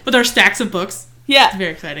god, with our stacks of books. Yeah, it's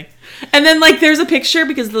very exciting. And then like, there's a picture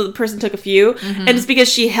because the person took a few, and it's because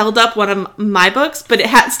she held up one of my books, but it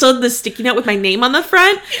had still the sticky note with my name on the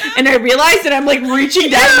front, and I realized that I'm like reaching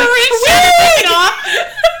down,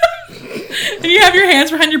 and you have your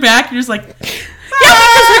hands behind your back, and you're just like,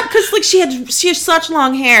 because like she has such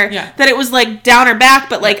long hair that it was like down her back,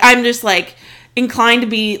 but like I'm just like inclined to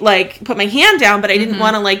be like put my hand down, but I didn't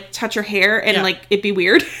want to like touch her hair and like it'd be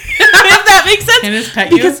weird. If that makes sense. And it's pet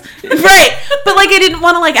you. Right. But like I didn't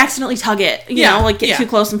want to like accidentally tug it, you know, like get too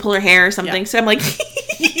close and pull her hair or something. So I'm like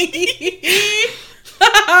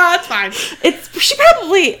it's fine. She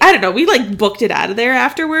probably, I don't know, we like booked it out of there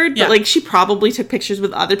afterward, but like she probably took pictures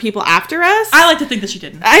with other people after us. I like to think that she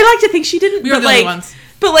didn't. I like to think she didn't. We were the only ones.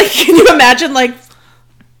 But like, can you imagine like,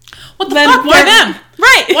 what the fuck? Why them?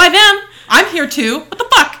 Right. Why them? I'm here too. What the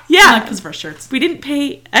fuck? Yeah. Because of our shirts. We didn't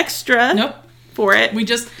pay extra. Nope. For it. We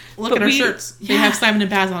just look at our shirts. They have Simon and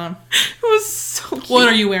Baz on them. It was so cute. What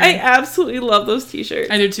are you wearing? I absolutely love those t-shirts.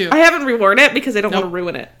 I do too. I haven't reworn it because I don't want to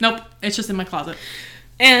ruin it. Nope. It's just in my closet.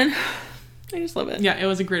 And I just love it. Yeah, it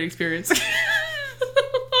was a great experience.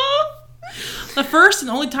 The first and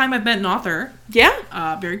only time I've met an author.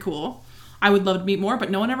 Yeah. Very cool. I would love to meet more, but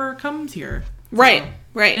no one ever comes here. Right. So.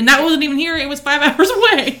 Right. And that wasn't even here. It was 5 hours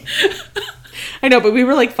away. I know, but we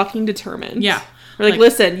were like fucking determined. Yeah. We're like,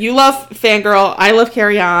 listen, you love Fangirl. I love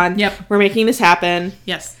Carry On. Yep. We're making this happen.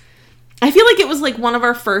 Yes. I feel like it was like one of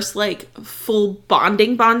our first like full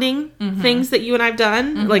bonding things that you and I've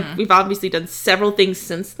done. Like we've obviously done several things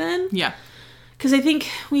since then. Yeah. Because I think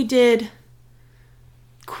we did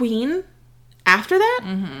Queen after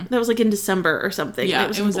that. That was like in December or something. Yeah, it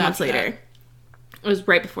was a couple months later. That. It was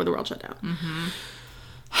right before the world shut down.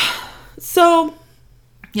 So.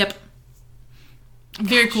 Yep.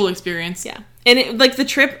 Very cool experience. Yeah. And it, like the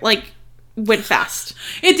trip like went fast.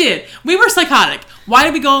 It did. We were psychotic. Why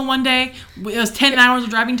did we go in one day? It was 10 hours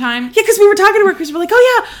of driving time. Yeah, because we were talking to her because we're like,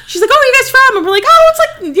 oh yeah. She's like, oh, where are you guys from? And we're like, oh, it's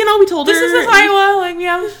like, you know, we told her. This is Iowa. Like, we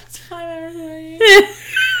have 5 hours away.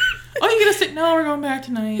 Oh, you gonna sit? No, we're going back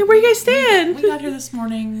tonight. Where you guys staying? We got here this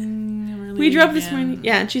morning. We drove this morning.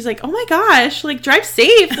 Yeah, and she's like, oh my gosh, like, drive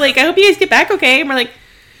safe. Like, I hope you guys get back okay. And we're like,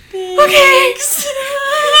 okay.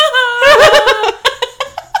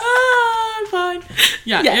 I'm fine.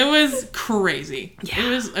 Yeah, it was crazy. Yeah. It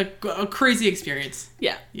was a crazy experience.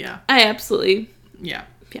 Yeah. Yeah. I absolutely. Yeah.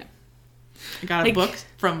 Yeah. I got a book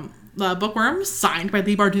from Bookworm signed by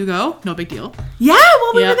Lee Bardugo. No big deal. Yeah,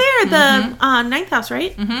 well, we were there. The Ninth House,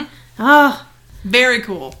 right? Mm-hmm. Oh. Very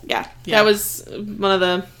cool. Yeah. That was one of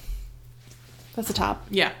the... That's the top.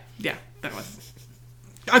 Yeah. Yeah. That was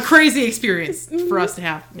a crazy experience for us to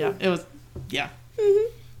have. Yeah. It was... Yeah.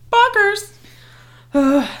 Bonkers.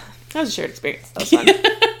 That was a shared experience. That was fun.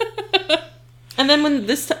 And then when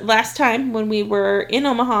last time when we were in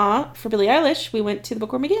Omaha for Billie Eilish, we went to the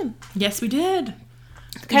Bookworm again. Yes, we did.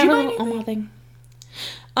 Did you buy an Omaha thing?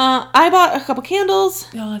 I bought a couple candles.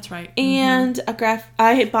 Oh, that's right. And a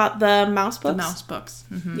I bought the mouse books. The mouse books.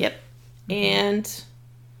 Mm-hmm. Yep. And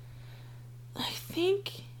I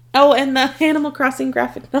think... Oh, and the Animal Crossing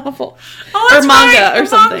graphic novel. Oh, that's or manga or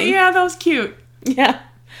something. Yeah, that was cute. Yeah.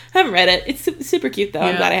 I haven't read it. It's super cute, though. Yeah.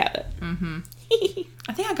 I'm glad I have it. Mm-hmm.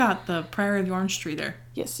 I think I got the Priory of the Orange Tree there.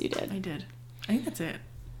 Yes, you did. I did. I think that's it.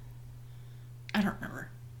 I don't remember.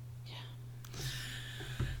 Yeah.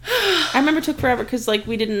 I remember it took forever because, like,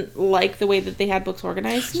 we didn't like the way that they had books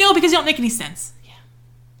organized. No, because they don't make any sense. Yeah.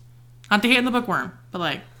 Not to hate on the Bookworm, but,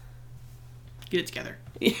 like, get it together.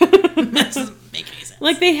 Yeah. That doesn't make any sense.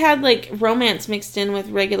 Like, they had, like, romance mixed in with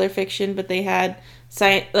regular fiction, but they had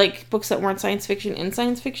books that weren't science fiction in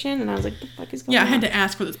science fiction, and I was like, what the fuck is going on? Yeah, I had to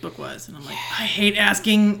ask where this book was, and I'm like, I hate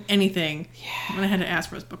asking anything. Yeah. And I had to ask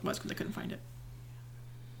where this book was because I couldn't find it.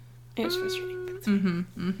 It was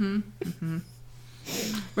frustrating.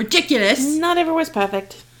 Ridiculous. Not everywhere's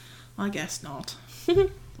perfect. Well, I guess not.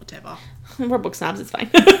 Whatever. We're book snobs, it's fine.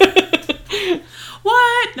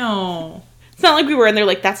 What? No. It's not like we were in there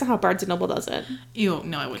like, that's not how Barnes & Noble does it. Ew,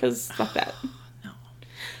 no, I wouldn't. Because fuck that. No.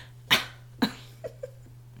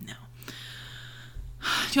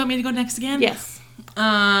 you want me to go next again? Yes.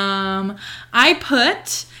 I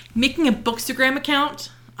put making a Bookstagram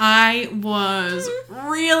account. I was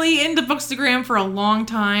really into Bookstagram for a long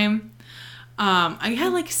time. I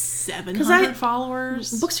had like 700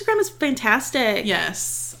 followers. Bookstagram is fantastic.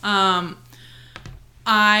 Yes. I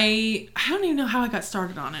don't even know how I got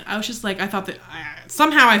started on it. I was just like, I thought that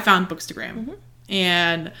somehow I found Bookstagram,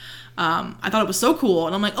 and I thought it was so cool,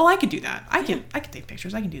 and I'm like, oh, I could do that. I can take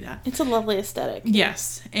pictures. I can do that. It's a lovely aesthetic.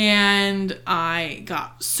 Yes, and I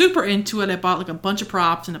got super into it. I bought like a bunch of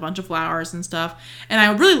props and a bunch of flowers and stuff, and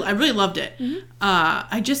I really loved it.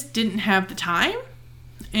 I just didn't have the time,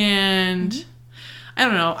 and I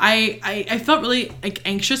don't know. I felt really like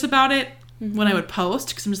anxious about it when I would post,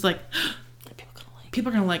 because I'm just like, people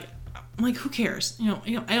are gonna like. I'm like, who cares? You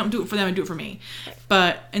know, I don't do it for them. I do it for me.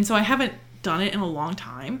 And so I haven't done it in a long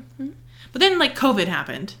time. But then like COVID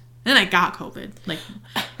happened. And then I got COVID, like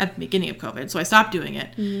at the beginning of COVID. So I stopped doing it.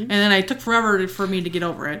 And then it took forever for me to get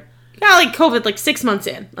over it. You got like COVID like 6 months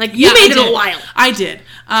in. Like you made it a while. I did.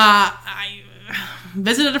 I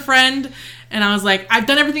visited a friend, and I was like, I've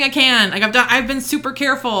done everything I can. Like I've been super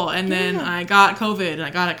careful, and then I got COVID, and I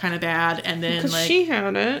got it kind of bad, and then Because like she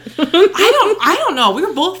had it. I don't know. We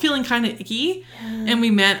were both feeling kind of icky, and we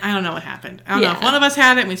met. I don't know what happened. I don't know if one of us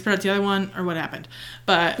had it and we spread it to the other one, or what happened.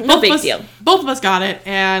 But No big deal. Both of us got it,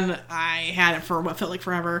 and I had it for what felt like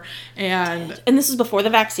forever. And this was before the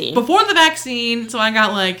vaccine. before the vaccine, so I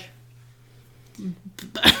got like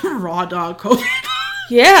raw dog COVID.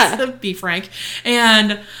 Yeah. To be frank,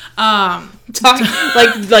 and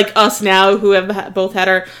like us now who have both had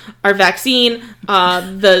our vaccine,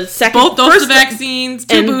 the second both doses first of vaccines,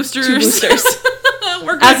 and 2 boosters. 2 boosters.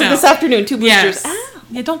 We're good As now. of this afternoon, 2 boosters. Yes.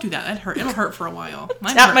 Yeah, don't do that. That hurt. It'll hurt for a while.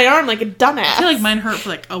 Mine Tap hurt. my arm like a dumbass. I feel like mine hurt for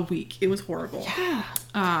like a week. It was horrible. Yeah.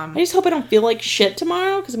 I I just hope I don't feel like shit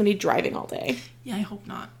tomorrow because I'm gonna be driving all day. Yeah, I hope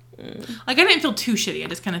not. Like, I didn't feel too shitty. I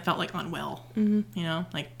just kind of felt like unwell. You know,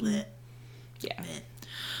 like bleh. Yeah.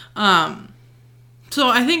 So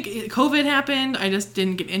I think COVID happened. I just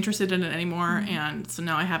didn't get interested in it anymore, and so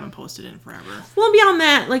now I haven't posted in forever. Well, beyond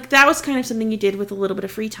that, like that was kind of something you did with a little bit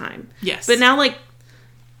of free time. Yes. But now, like,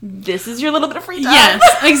 this is your little bit of free time.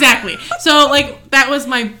 Yes, exactly. So like that was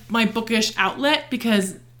my bookish outlet,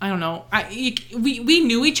 because I don't know. We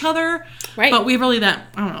knew each other, Right. But we really I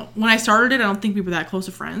don't know. When I started it, I don't think we were that close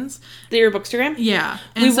of friends. Your Bookstagram? Yeah,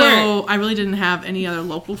 and We so weren't. I really didn't have any other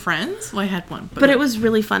local friends. Well, I had one, But it was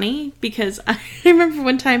really funny because I remember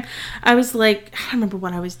one time I was like, I don't remember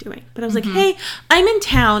what I was doing, but I was like, hey, I'm in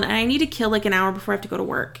town and I need to kill like an hour before I have to go to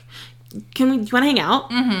work. Do you want to hang out?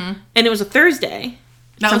 Mm-hmm. And it was a Thursday.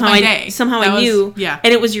 That was my day. Somehow That I was- knew. yeah.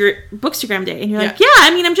 And it was your Bookstagram day. And you're like, Yeah. yeah,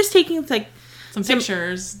 I mean, I'm just taking like some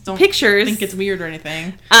pictures. Don't pictures. think it's weird or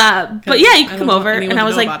anything. but yeah, you I can don't come want over, anyone and I to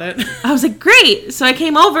was know like, about it. I was like, great. So I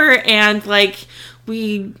came over, and like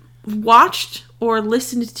we watched or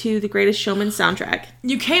listened to the Greatest Showman soundtrack.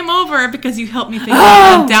 You came over because you helped me think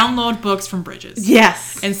Oh! of download books from Bridges.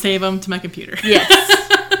 Yes, And save them to my computer.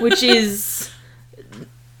 yes, which is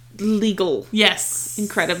legal, Yes.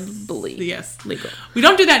 incredibly Yes. legal. We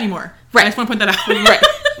don't do that anymore. Right. I just want to point that out. Right.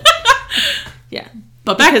 Yeah.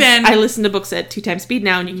 But back Because then, I listen to books at 2 times speed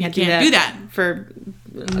now, and you can't, can't do do that that. for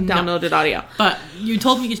downloaded audio. but you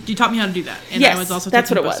taught me how to do that. And Yes, I was also that's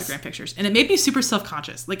taking what it was. Bookstagram pictures. And it made me super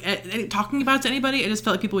self-conscious. Like, talking about it to anybody, I just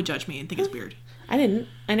felt like people would judge me and think it's weird. I didn't.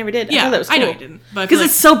 I never did. I Yeah, thought that was cool. I know you didn't. But I feel Because like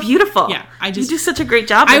it's so beautiful. Yeah, you do such a great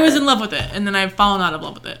job with I was it. in love with it. And then I've fallen out of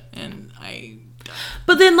love with it. And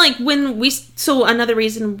But then, like, when we... So, another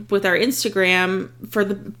reason with our Instagram for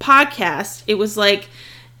the podcast, it was like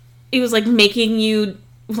making you...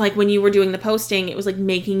 Like, when you were doing the posting, it was like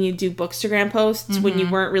making you do Bookstagram posts when you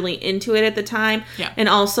weren't really into it at the time. Yeah. And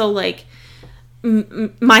also, like,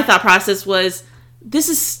 my thought process was, this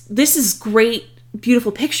is great,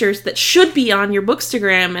 beautiful pictures that should be on your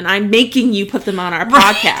Bookstagram, and I'm making you put them on our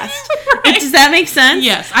podcast. Right. Does that make sense?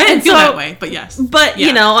 yes. I didn't And feel so- that way, but yes. But, Yeah.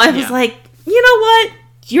 you know, I was Yeah. like, you know what?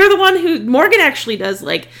 You're the one who... Morgan actually does,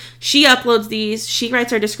 like, she uploads these, she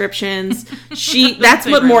writes our descriptions, that's take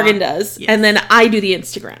what very Morgan long. does, Yes. and then I do the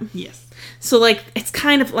Instagram. Yes. So, like, it's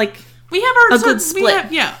kind of like... We have our A good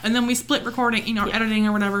split. Yeah, and then we split recording, editing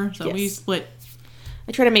or whatever. So we Yes. split.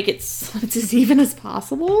 I try to make it so it's as even as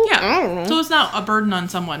possible. Yeah. I don't know. So it's not a burden on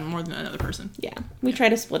someone more than another person. Yeah, we try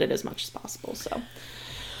to split it as much as possible, so...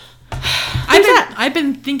 I've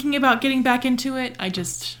been thinking about getting back into it. I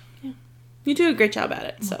just You do a great job at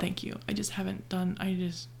it, so... thank you. I just haven't done.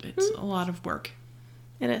 It's a lot of work.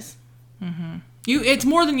 It is. It's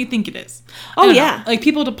more than you think it is. Oh, I don't know. yeah. Like,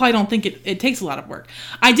 people probably don't think it takes a lot of work.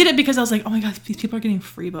 I did it because I was like, oh my god, these people are getting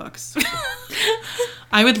free books.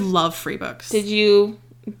 I would love free books. Did you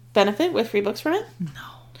benefit with free books from it?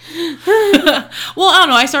 Well, I don't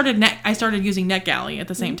know. I started using NetGalley at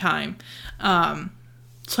the same time.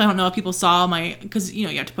 So I don't know if people saw because you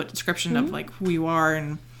have to put description of like who you are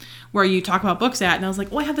and where you talk about books at. And I was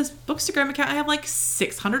like, I have this Bookstagram account. I have like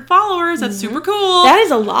 600 followers. That's super cool. That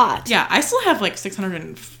is a lot. Yeah, I still have like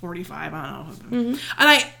 645. I don't know. And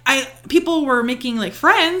I people were making like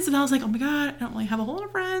friends, and I was like, oh my god, I don't really have a whole lot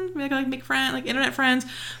of friends. Maybe I could like make friends, like internet friends.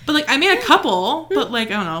 But like I made a couple, but like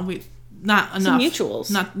I don't know, not enough. Some mutuals.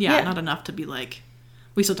 Not enough to be like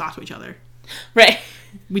we still talk to each other. Right.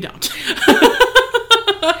 We don't.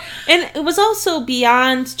 And it was also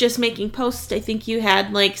beyond just making posts. I think you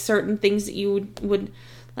had like certain things that you would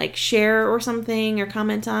like share or something or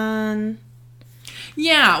comment on.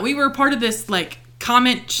 Yeah, we were part of this like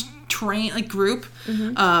comment train like group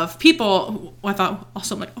of people who I thought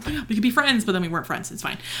also like, oh my god, we could be friends, but then we weren't friends. It's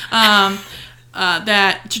fine.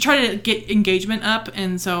 That to try to get engagement up,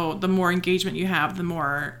 and so the more engagement you have, the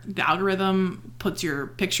more the algorithm puts your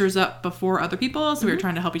pictures up before other people. So we were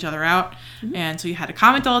trying to help each other out, and so you had to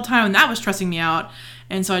comment all the time, and that was stressing me out.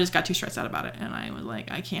 And so I just got too stressed out about it, and I was like,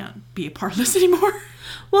 I can't be a part of this anymore.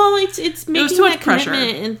 Well, it's making too much that pressure.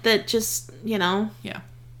 commitment and that just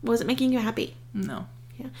wasn't making you happy. No.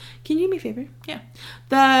 Yeah. Can you do me a favor? Yeah.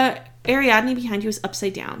 The Ariadne behind you is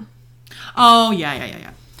upside down. Oh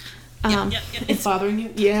yeah. It's bothering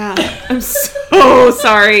you? Yeah. I'm so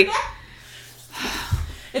sorry.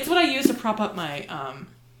 It's what I use to prop up my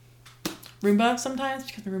Roomba sometimes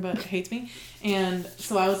because the Roomba hates me. And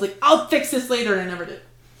so I was like, I'll fix this later, and I never did.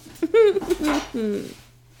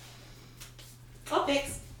 All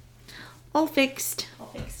fixed. All fixed. All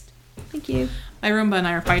fixed. Thank you. My Roomba and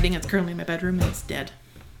I are fighting. It's currently in my bedroom, and it's dead.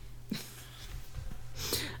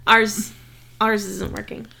 Ours isn't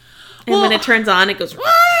working. And when it turns on, it goes...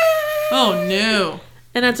 Oh, no.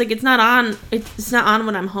 And it's like, it's not on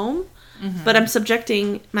when I'm home, but I'm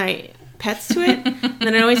subjecting my pets to it. And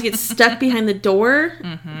then it always gets stuck behind the door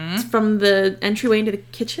from the entryway into the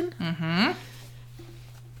kitchen. I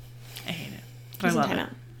hate it. But I love it.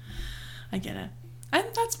 I get it. And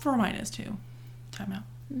that's where mine is, too. Timeout.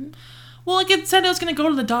 Well, it said it was going to go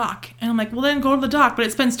to the dock. And I'm like, well, then go to the dock. But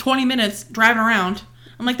it spends 20 minutes driving around.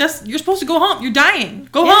 I'm like, you're supposed to go home. You're dying.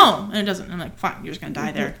 Go home. And it doesn't. I'm like, fine, you're just going to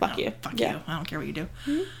die there. Fuck you. Fuck you. I don't care what you do.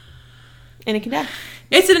 And it can die.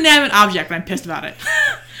 It's an inanimate object, but I'm pissed about it.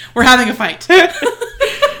 We're having a fight. Go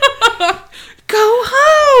home.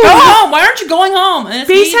 Go home. Why aren't you going home? And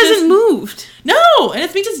Base hasn't moved. No. And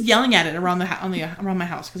it's me just yelling at it around around my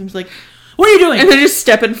house. Because I'm just like, what are you doing? And then just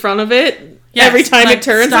step in front of it every time it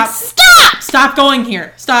turns. Stop! Stop going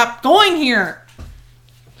here. Stop going here.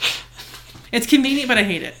 It's convenient, but I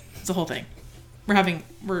hate it. It's the whole thing.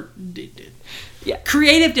 We're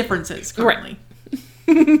creative differences currently. Right.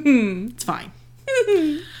 It's fine.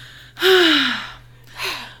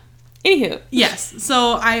 Anywho. Yes.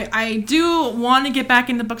 So I do want to get back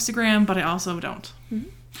into Bookstagram, but I also don't.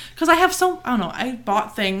 Because I don't know, I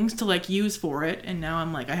bought things to like use for it, and now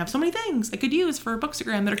I'm like, I have so many things I could use for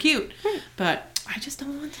Bookstagram that are cute. Right. But I just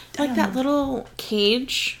don't want to. Like that little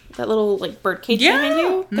cage, that little like bird cage behind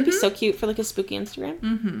you. That'd be so cute for like a spooky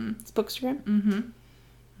Instagram. It's Bookstagram.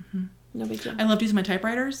 No big deal. I love using my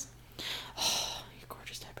typewriters. Oh, you're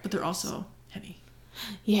gorgeous typewriters. But they're also heavy.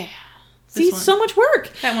 Yeah. See, it's so much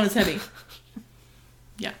work. That one is heavy.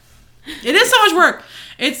 Yeah. It is so much work.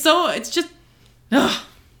 It's just... Ugh.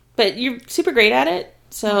 But you're super great at it.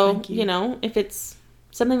 So, if it's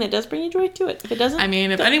something that does bring you joy, to it. If it doesn't... I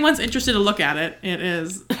mean, if anyone's interested to look at it, it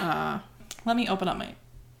is... let me open up my...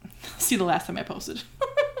 See the last time I posted.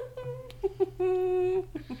 May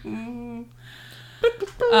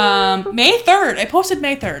 3rd. I posted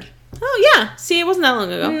May 3rd. Oh, yeah. See, it wasn't that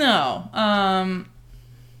long ago. No.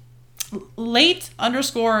 Late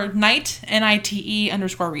 _ night, NITE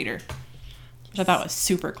 _ reader. Which I thought was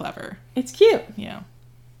super clever. It's cute. Yeah.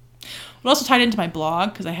 It also tied into my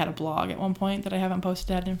blog, because I had a blog at one point that I haven't posted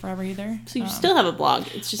that in forever either. So you still have a blog.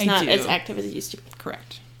 It's just not as active as it used to be.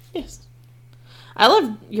 Correct. Yes. I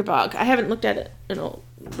love your blog. I haven't looked at it in a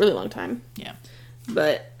really long time. Yeah.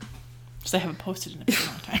 But... Because I haven't posted in a very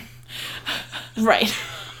long time. Right.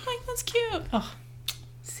 I'm like, that's cute. Oh.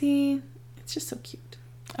 See? It's just so cute.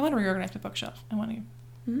 I want to reorganize my bookshelf. I want to...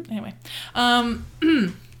 Anyway.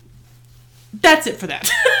 That's it for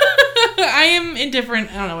that. I am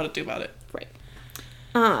indifferent. I don't know what to do about it. Right.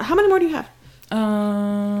 How many more do you have?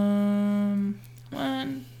 1,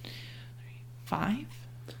 3, 5.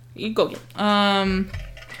 You go again.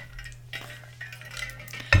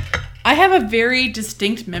 I have a very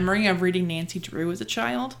distinct memory of reading Nancy Drew as a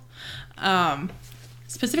child.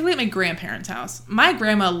 Specifically at my grandparents' house. My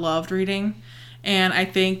grandma loved reading. And I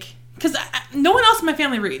think, because no one else in my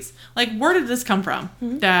family reads. Like, where did this come from?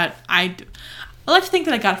 That I like to think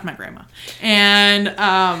that I got it from my grandma.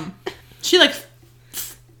 And she, like,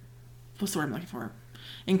 what's the word I'm looking for?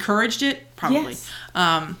 Encouraged it? Probably.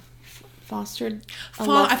 Yes. Fostered.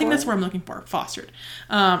 I think that's what I'm looking for. Fostered.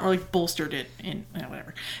 Or, like, bolstered it in,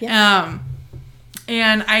 whatever. Yeah.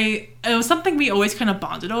 And it was something we always kind of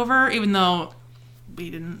bonded over, even though we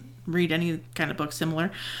didn't read any kind of book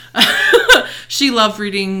similar. She loved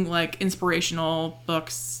reading, like, inspirational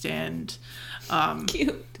books and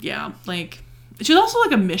Cute. yeah, like, she was also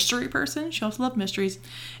like a mystery person. She also loved mysteries,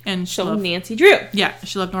 and she loved Nancy Drew. Yeah,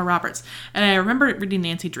 she loved Nora Roberts. And I remember reading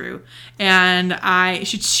Nancy Drew, and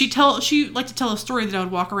she liked to tell a story that I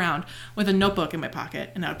would walk around with a notebook in my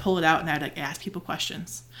pocket, and I would pull it out and I'd, like, ask people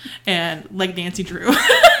questions, and like Nancy Drew.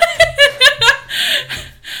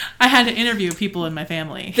 I had to interview people in my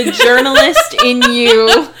family. The journalist in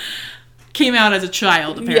you came out as a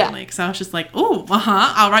child, apparently, because I was just like, oh,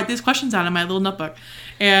 I'll write these questions out in my little notebook,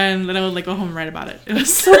 and then I would, like, go home and write about it. It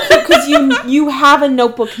was so cute because you have a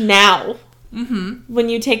notebook now. Mm-hmm. When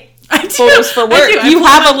you take photos for work, you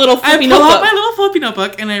have a little flippy notebook. I pull out my little flippy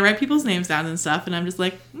notebook and I write people's names down and stuff, and I'm just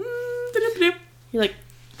like, You're like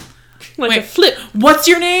wait, a flip. What's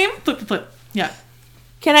your name? Flip. Yeah.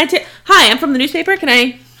 Can I take? Hi, I'm from the newspaper. Can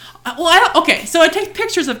I? Okay, so I take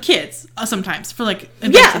pictures of kids sometimes for, like,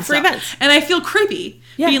 events and for stuff. events. And I feel creepy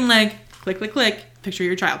being like, click, picture of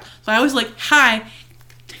your child. So I always like, hi,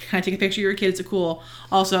 can I take a picture of your kid? It's cool.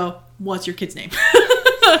 Also, what's your kid's name?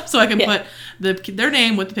 So I can put their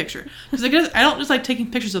name with the picture. Because I don't just like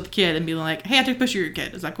taking pictures of the kid and being like, hey, I took a picture of your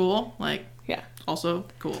kid. Is that cool? Like, yeah. Also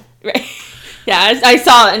cool. Right. Yeah, I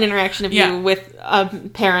saw an interaction of you with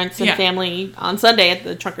parents and family on Sunday at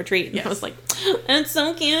the trunk or treat. And I was like, that's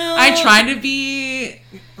so cute. I try to be,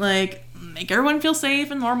 like, make everyone feel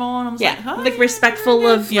safe and normal. And I was like, hi. Like, respectful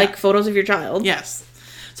of, like, photos of your child. Yes.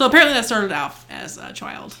 So apparently that started out as a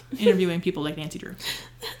child, interviewing people like Nancy Drew.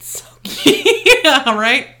 That's so cute. Yeah,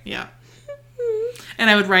 right? Yeah.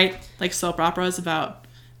 And I would write, like, soap operas about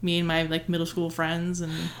me and my, like, middle school friends,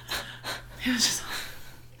 and it was just...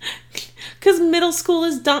 Because middle school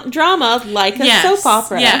is drama, like a soap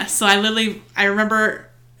opera. Yeah, so I remember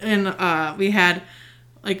we had,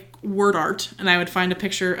 like, word art, and I would find a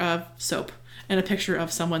picture of soap and a picture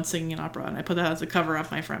of someone singing an opera, and I put that as the cover of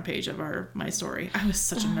my front page of my story. I was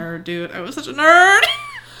such a nerd, dude. I was such a nerd!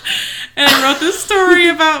 And I wrote this story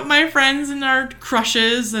about my friends and our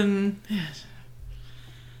crushes, and...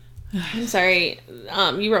 I'm sorry,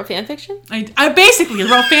 you wrote fan fiction? I basically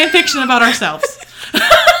wrote fan fiction about ourselves.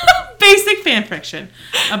 Basic fan fiction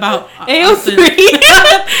about AO3.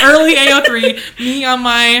 Early AO3. Me on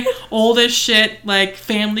my old as shit, like,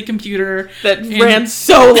 family computer that ran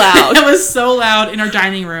so loud. It was so loud in our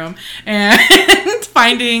dining room, and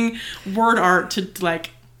finding word art to, like,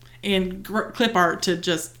 and clip art to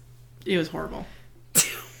just, it was horrible.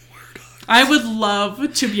 I would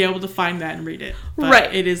love to be able to find that and read it,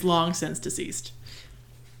 but it is long since deceased.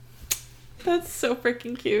 That's so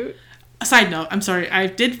freaking cute. A side note, I'm sorry,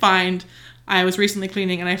 I was recently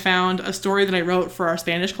cleaning and I found a story that I wrote for our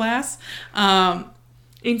Spanish class.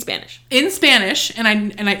 In Spanish. And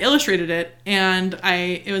I illustrated it, and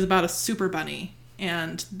it was about a super bunny,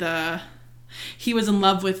 and he was in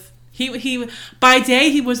love with, he by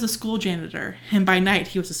day he was the school janitor, and by night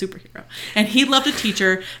he was a superhero. And he loved a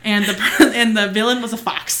teacher, and the villain was a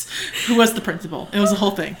fox who was the principal. It was a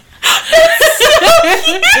whole thing.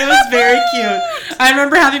 It was very cute. I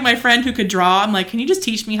remember having my friend who could draw. I'm like, can you just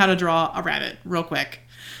teach me how to draw a rabbit real quick?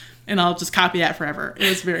 And I'll just copy that forever. It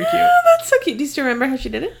was very cute. Oh, that's so cute. Do you still remember how she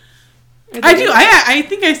did it? I do. I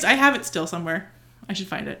think I have it still somewhere. I should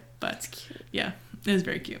find it. But it's cute. Yeah, it was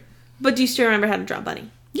very cute. But do you still remember how to draw a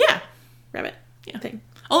bunny? Yeah. Rabbit. Yeah. Thing.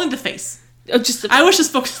 Only the face. Oh, just the face. I was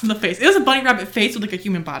just focused on the face. It was a bunny rabbit face with, like, a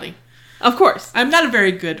human body. Of course. I'm not a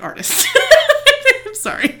very good artist. I'm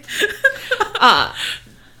sorry. That's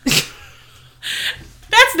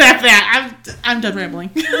not that. I'm done rambling.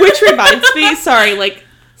 Which reminds me, sorry, like,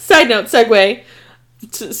 side note, segue.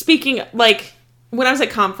 Speaking, like, when I was at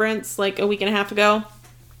conference, like, a week and a half ago,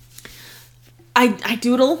 I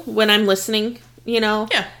doodle when I'm listening, you know?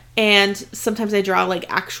 Yeah. And sometimes I draw, like,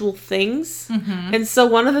 actual things. Mm-hmm. And so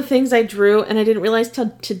one of the things I drew, and I didn't realize till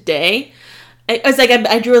today, I was like,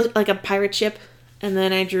 I drew, like, a pirate ship, and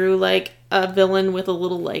then I drew, like, a villain with a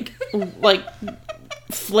little, like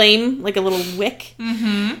flame, like a little wick,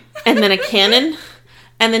 and then a cannon.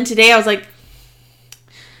 And then today I was like,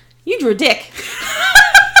 you drew a dick.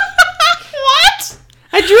 What?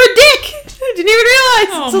 I drew a dick. I didn't even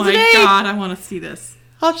realize. Oh my god, I want to see this.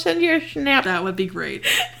 I'll send you a snap. That would be great.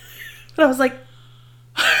 But I was like,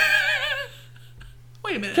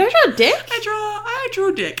 wait a minute. Did I draw a dick? I drew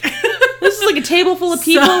a dick. This is like a table full of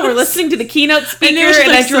people. We're listening to the keynote speaker,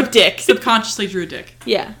 and I drew a dick. Subconsciously drew a dick.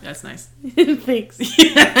 Yeah. That's nice. Thanks.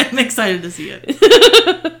 Yeah, I'm excited to see it.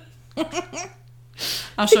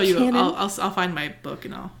 I'll show you. I'll find my book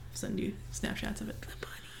and I'll send you Snapchats of it.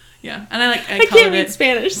 Yeah, and I can't colored read it.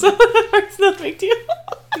 Spanish, so it's not a big deal.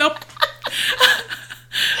 Nope.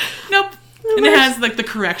 Nope. And it has like the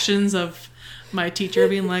corrections of my teacher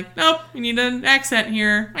being like, "Nope, you need an accent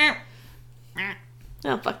here."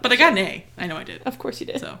 Oh fuck. But I got an A. I know I did. Of course you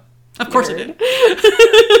did. So, of course I Nerd.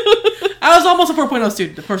 did. I was almost a 4.0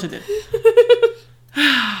 student. Of course I did.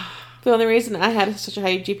 The only reason I had such a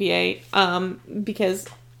high GPA, because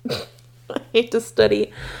I hate to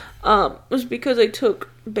study, was because I took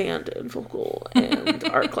band and vocal and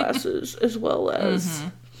art classes, as well as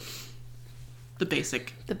The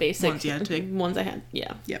basic ones you had to take. ones I had.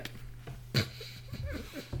 Yeah. Yep.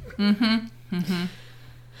 I'm fine.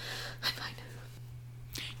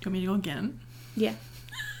 Do you want me to go again? Yeah.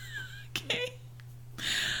 Okay.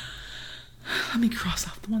 Let me cross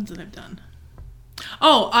off the ones that I've done.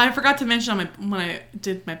 Oh, I forgot to mention when I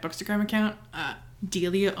did my Bookstagram account,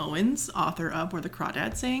 Delia Owens, author of Where the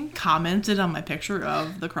Crawdads Sing, commented on my picture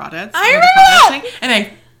of the crawdads. I Where the remember Crawdads Sing, and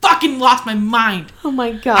I fucking lost my mind. Oh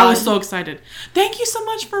my god. I was so excited. Thank you so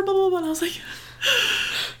much for blah, blah, blah. And I was like,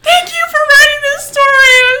 thank you for writing this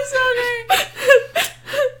story. It was so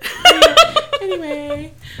great.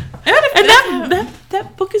 Anyway. And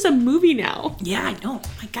that book is a movie now. Yeah, I know.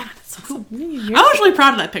 My God, it's so cool. Yeah, I was really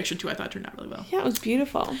proud of that picture too. I thought it turned out really well. it was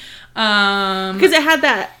beautiful. Because Because it had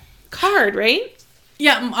that card, right?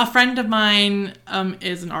 yeah, a friend of mine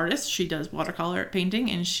is an artist. She does watercolor painting,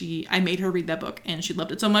 and I made her read that book, and she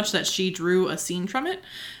loved it so much that she drew a scene from it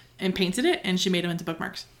and painted it, and she made them into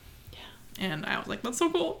bookmarks. Yeah. And I was like, that's so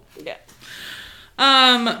cool. Yeah.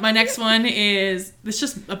 My next one is, it's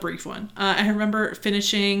just a brief one. I remember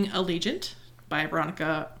finishing Allegiant by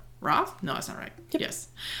Veronica Roth. No, that's not right. Yep. Yes.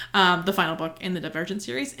 The final book in the Divergent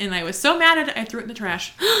series. And I was so mad at it, I threw it in the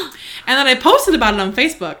trash. And then I posted about it on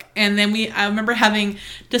Facebook. And then I remember having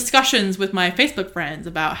discussions with my Facebook friends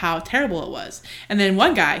about how terrible it was. And then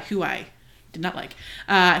one guy who I did not like,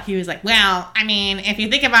 he was like, well, I mean, if you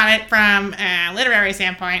think about it from a literary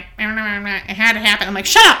standpoint, it had to happen. I'm like,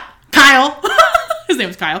 shut up, Kyle. His name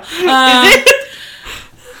was Kyle.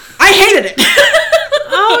 I hated it.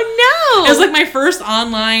 Oh no! It was like my first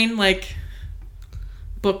online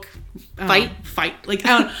book Fight? Like,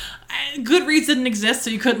 I don't. Goodreads didn't exist, so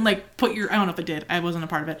you couldn't put your. I don't know if it did. I wasn't a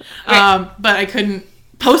part of it. Right. But I couldn't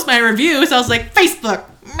post my review, so I was like, Facebook.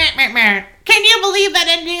 Meh, meh, meh. Can you believe that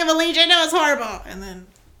ending of Allegiant? It was horrible. And then,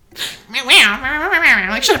 I'm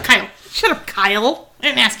like, shut up, Kyle. Shut up, Kyle. I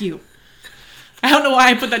didn't ask you. I don't know why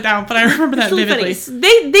I put that down, but I remember that It's really vividly.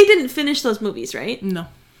 funny. They didn't finish those movies, right? No,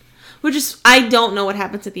 Which is, I don't know what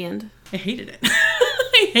happens at the end. I hated it.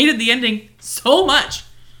 I hated the ending so much.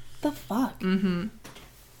 The fuck? Mm-hmm.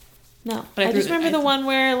 No. But I just remember the one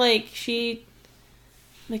where, she,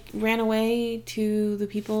 ran away to the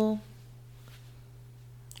people.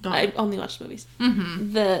 God. I only watched movies.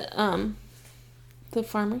 Mm-hmm. The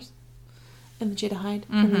farmers. And she had to hide.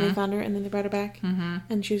 And then they found her, and then they brought her back. Mm-hmm.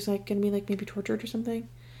 And she was, gonna be, maybe tortured or something.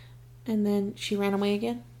 And then she ran away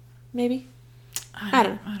again. Maybe. I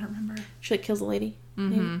don't know. I don't remember. She, kills a lady.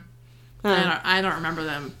 Mm-hmm. Maybe. I don't remember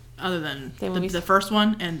them other than Same movies? the first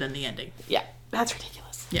one and then the ending. Yeah. That's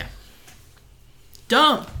ridiculous. Yeah.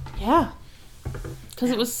 Dumb. Yeah.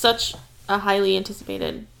 Because it was such a highly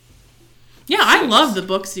anticipated. Yeah, I love the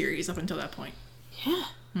book series up until that point. Yeah.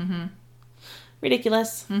 Mm-hmm.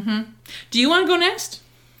 Ridiculous. Mm-hmm. Do you want to go next?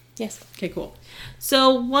 Yes. Okay, cool.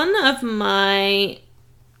 So one of my...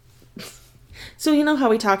 So you know how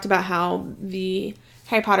we talked about how the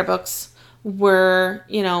Harry Potter books were,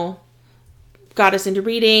 got us into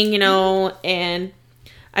reading, and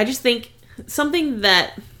I just think something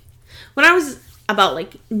that... When I was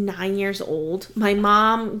about 9 years old, my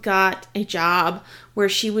mom got a job where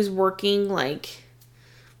she was working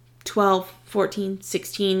 12, 14,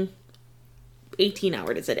 16, 18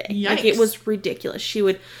 hour days a day. Yikes. It was ridiculous. She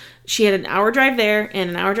had an hour drive there and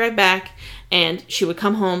an hour drive back, and she would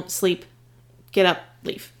come home, sleep, get up,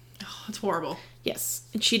 leave. Oh, that's horrible. Yes.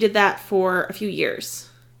 And she did that for a few years.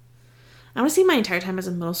 I want to say my entire time as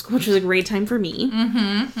in middle school, which was a great time for me.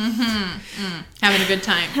 Having a good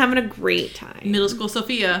time. Having a great time. Middle school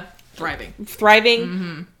Sophia, thriving.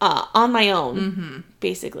 Thriving on my own,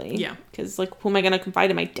 basically. Yeah. Because, who am I going to confide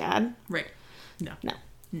in? My dad? Right. No. No.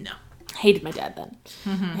 No. Hated my dad then.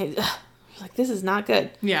 I was like, this is not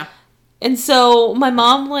good. Yeah. And so my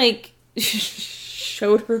mom,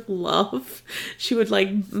 showed her love. She would,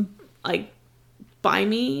 buy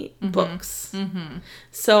me books.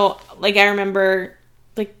 So, like, I remember,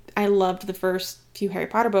 like, I loved the first few Harry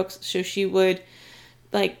Potter books. So she would,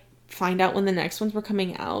 like, find out when the next ones were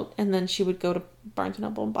coming out. And then she would go to Barnes &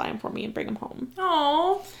 Noble and buy them for me and bring them home.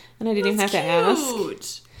 Oh, and I didn't even have to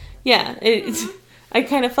ask. Yeah. I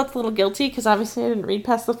kind of felt a little guilty because obviously I didn't read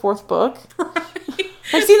past the 4th book. Right.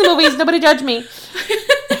 I've seen the movies. Nobody judge me.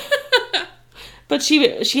 But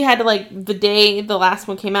she had to, like, the day the last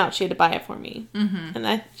one came out, she had to buy it for me. And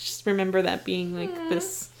I just remember that being, like,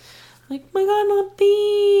 this, like, my God, not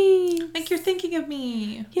these. Like, you're thinking of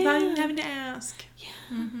me. Yeah. Without even having to ask. Yeah.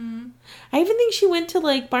 I even think she went to,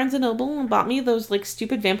 like, Barnes & Noble and bought me those, like,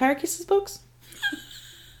 stupid Vampire Kisses books.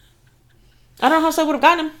 I don't know how else I would have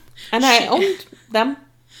gotten them. And I owned them.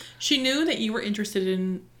 She knew that you were interested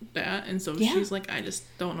in that, and so Yeah. she's like, I just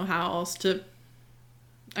don't know how else to...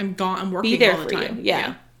 I'm working Be there all the for time. you.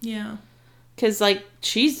 Yeah. Yeah. Because, like,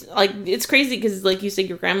 she's, like, it's crazy because, like you said,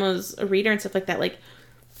 your grandma's a reader and stuff like that. Like,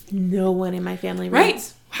 no one in my family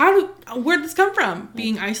reads. Right. Where'd this come from?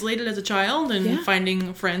 Being isolated as a child and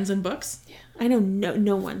finding friends and books? Yeah. I know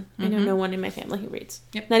no one. I know no one in my family who reads.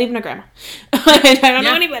 Yep. Not even a grandma. I don't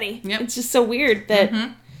know anybody. Yep. It's just so weird that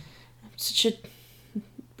I'm such a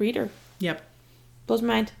reader. Yep. Blows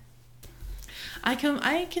my mind. I can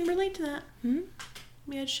relate to that.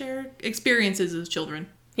 We had shared experiences as children.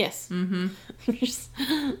 Yes. We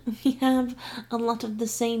have a lot of the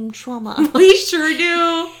same trauma. We sure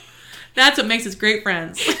do. That's what makes us great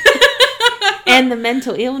friends. And the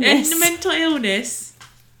mental illness. And the mental illness.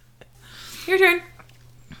 Your turn.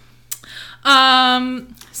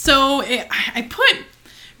 So I put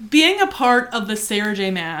being a part of the Sarah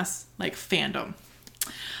J. Maas, like, fandom.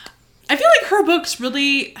 I feel like her books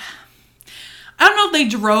really... I don't know if they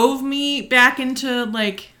drove me back into,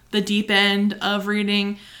 like, the deep end of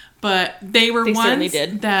reading, but they certainly ones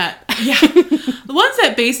did. that, the ones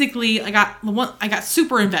that basically I got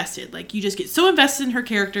super invested. Like, you just get so invested in her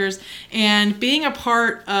characters, and being a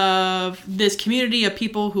part of this community of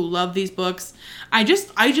people who love these books, I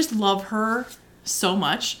just love her so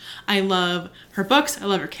much. I love her books. I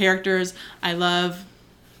love her characters. I'm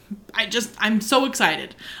so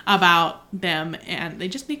excited about them, and they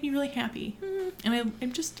just make me really happy. And I love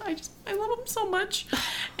them so much.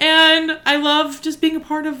 And I love just being a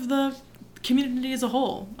part of the community as a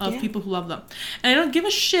whole of people who love them. And I don't give a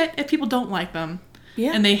shit if people don't like them.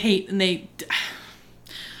 Yeah. And they hate, there's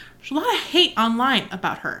a lot of hate online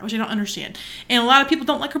about her, which I don't understand. And a lot of people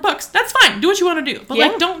don't like her books. That's fine. Do what you want to do. But,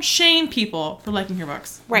 like, don't shame people for liking her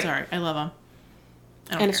books. Right. I'm sorry. I love them.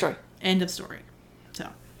 End of story. End of story. So.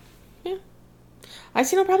 Yeah. I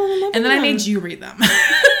see no problem in loving And then them. I made you read them.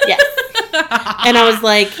 Yes. And I was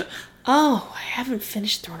like, oh, I haven't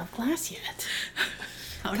finished Throne of Glass yet.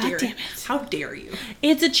 How God dare damn you. it. How dare you.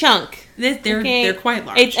 It's a chunk. They're quite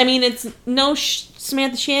large. It's no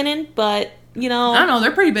Samantha Shannon, but, you know. I don't know.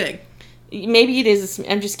 They're pretty big. Maybe it is.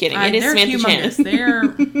 I'm just kidding. It is they're Samantha humongous.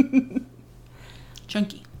 Shannon. They're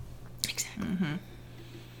chunky. Exactly.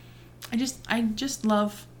 I just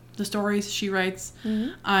love the stories she writes.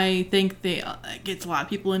 I think it gets a lot of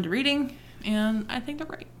people into reading, and I think they're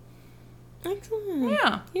great. Excellent.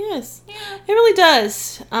 Yeah. Yes. Yeah. It really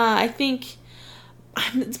does. I think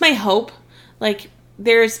it's my hope. Like,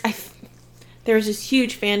 there's this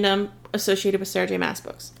huge fandom associated with Sarah J. Maas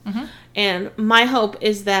books. And my hope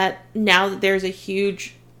is that now that there's a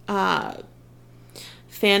huge fandom...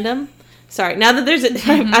 Sorry, now that there's a...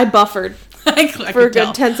 I buffered for a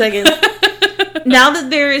good 10 seconds. Now that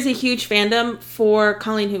there is a huge fandom for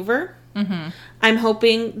Colleen Hoover... I'm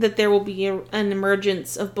hoping that there will be an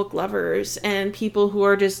emergence of book lovers and people who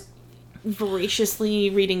are just voraciously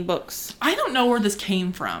reading books. I don't know where this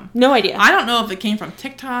came from. No idea. I don't know if it came from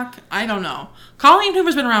TikTok. I don't know. Colleen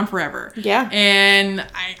Hoover's been around forever. Yeah. And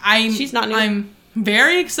She's not new. I'm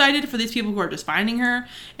very excited for these people who are just finding her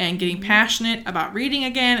and getting passionate about reading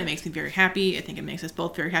again. It makes me very happy. I think it makes us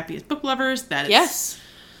both very happy as book lovers that it's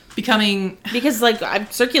becoming... Because, like, the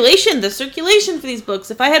circulation for these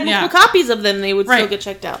books, if I had multiple copies of them, they would still get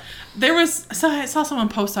checked out. I saw someone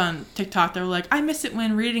post on TikTok, they were like, I miss it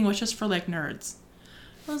when reading was just for, like, nerds.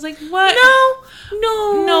 I was like, what?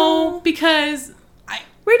 No, because...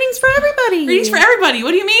 Reading's for everybody. Reading's for everybody.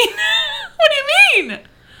 What do you mean? What do you mean?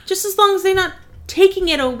 Just as long as they're not taking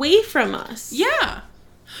it away from us. Yeah.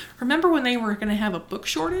 Remember when they were going to have a book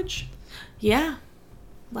shortage? Yeah.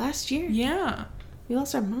 Last year. Yeah. We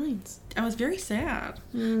lost our minds. I was very sad.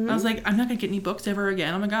 I was like, I'm not going to get any books ever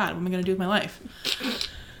again. Oh my God, what am I going to do with my life?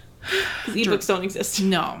 Because ebooks don't exist.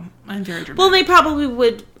 No, I'm very dramatic. Well, they probably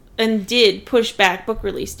would and did push back book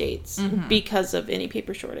release dates because of any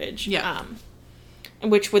paper shortage. Yeah.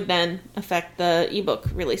 which would then affect the ebook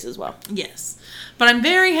release as well. Yes. But I'm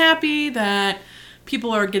very happy that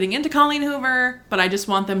people are getting into Colleen Hoover, but I just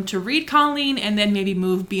want them to read Colleen and then maybe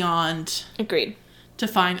move beyond Agreed. to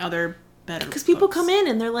find other better Because people books. come in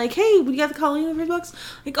and they're like, hey, we got the Colleen Hoover books.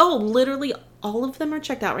 Like, oh, literally all of them are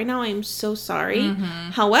checked out right now. I am so sorry.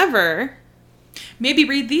 However, Maybe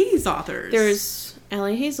read these authors. there's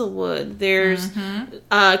Allie Hazelwood. There's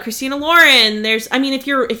Christina Lauren. There's, I mean, if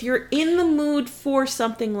you're in the mood for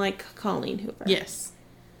something like Colleen Hoover. Yes.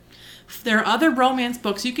 There are other romance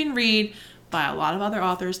books you can read by a lot of other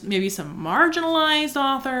authors. Maybe some marginalized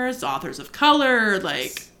authors of color,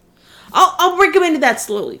 like... I'll recommend that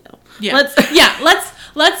slowly though. Yeah. Let's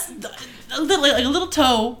Let's a little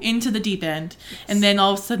toe into the deep end, and then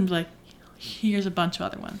all of a sudden be like, here's a bunch of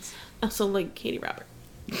other ones. also like Katie Robert.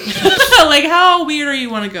 Like, how weird are you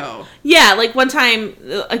want to go? Yeah, like one time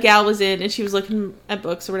a gal was in and she was looking at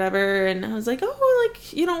books or whatever, and I was like, oh,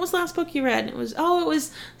 like, you know, what was the last book you read? And it was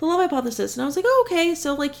The Love Hypothesis. And I was like, oh, okay,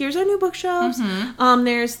 so like here's our new bookshelves.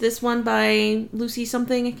 There's this one by Lucy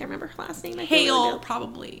something, I can't remember her last name. I can't really Hale, know.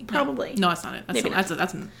 probably. Probably. No, that's not it. Maybe not.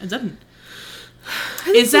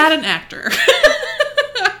 Is that an actor?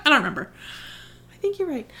 I don't remember. I think you're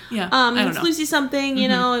right. Yeah, I don't it's know. Lucy something, you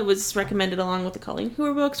know, it was recommended along with the Colleen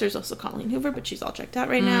Hoover books. There's also Colleen Hoover, but she's all checked out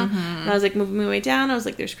right now. And I was like moving my way down. I was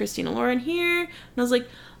like, there's Christina Lauren here. And I was like,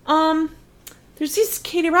 there's these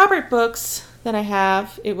Katie Robert books that I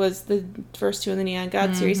have. It was the first two in the Neon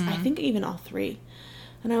God series. I think even all three.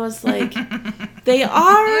 And I was like, they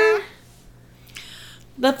are...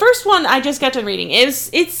 The first one I just got done reading.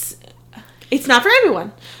 It's not for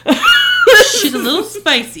everyone. She's a little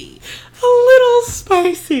spicy. A little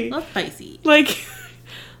spicy. A little spicy. Like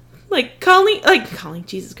Colleen,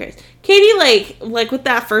 Jesus Christ. Katie, like with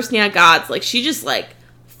that first Neon Gods, like she just like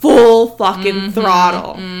full fucking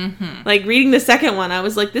throttle. Like reading the second one, I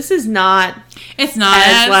was like, this is not It's not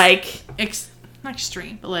as as like not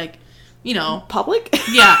extreme, but like, you know. public.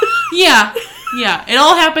 Yeah. It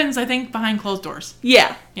all happens, I think, behind closed doors.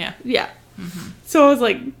 Yeah. Yeah. So I was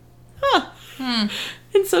like, huh.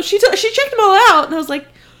 And so she checked them all out, and I was like,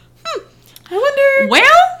 I wonder. Well,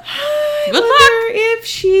 I good wonder if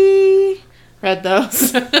she read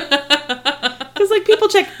those. Because like people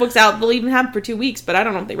check books out, they'll even have them for 2 weeks, but I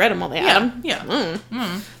don't know if they read them while they had them. yeah.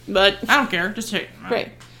 But I don't care. Just take.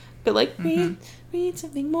 right. But like read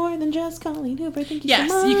something more than just Colleen Hoover. Thank you so Yes,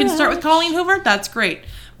 much. you can start with Colleen Hoover. That's great,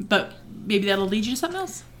 but maybe that'll lead you to something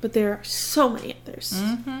else. But there are so many others.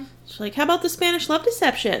 She's like, how about the Spanish Love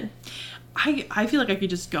Deception? I feel like I could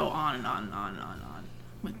just go on and on and on and on and on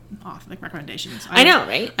with like recommendations. I know,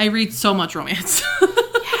 right? I read so much romance.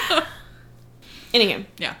 Anyway,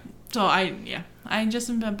 Yeah. So I just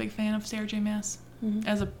am a big fan of Sarah J. Maas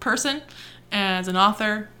as a person, as an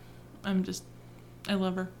author. I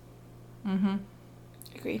love her.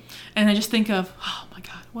 agree. And I just think of, oh my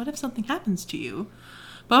God, what if something happens to you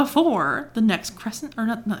before the next Crescent City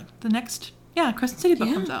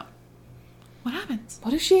book comes out? What happens?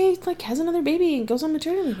 What if she like has another baby and goes on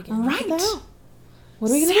maternity leave again? Right. What the hell?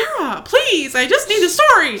 What are we gonna do? Sarah, please! I just need the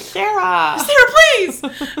story. Sarah! Sarah, please!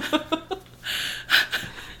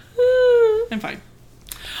 I'm fine.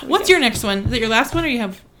 What's your next one? Is it your last one, or you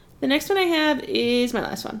have? The next one I have is my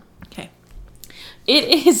last one. Okay.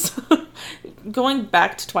 It is going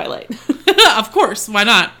back to Twilight. Of course. Why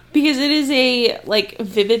not? Because it is a like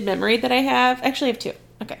vivid memory that I have. Actually, I have two.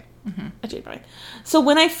 Okay. I changed my mind. So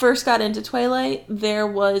when I first got into Twilight, there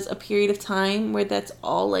was a period of time where that's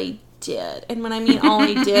all I did. And when I mean all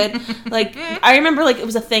I did, like I remember like it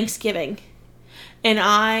was a Thanksgiving, and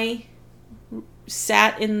I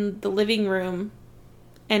sat in the living room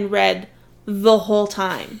and read the whole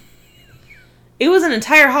time. It was an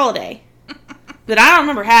entire holiday that I don't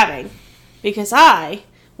remember having because I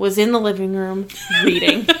was in the living room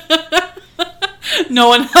reading. No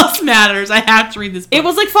one else matters. I have to read this book. It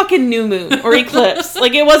was like fucking New Moon or Eclipse.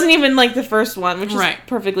 Like it wasn't even like the first one, which is Right.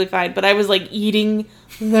 perfectly fine. But I was like eating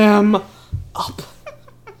them up.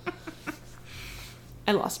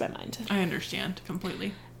 I lost my mind. I understand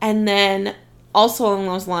completely. And then also along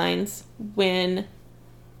those lines, when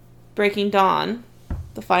Breaking Dawn,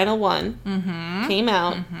 the final one, came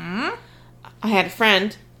out, I had a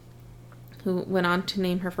friend who went on to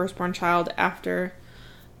name her firstborn child after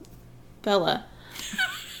Bella.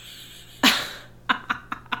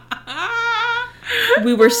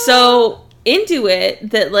 We were so into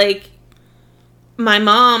it that like my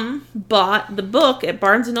mom bought the book at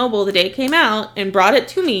Barnes & Noble the day it came out and brought it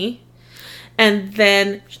to me. And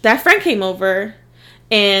then that friend came over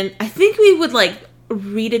and I think we would like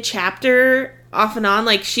read a chapter off and on.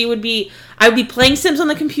 Like, I would be playing Sims on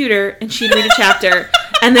the computer, and she'd read a chapter,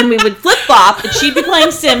 and then we would flip-flop, and she'd be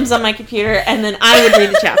playing Sims on my computer, and then I would read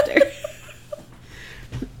a chapter.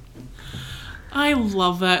 I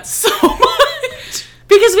love that so much.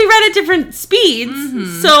 Because we read at different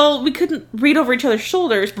speeds, so we couldn't read over each other's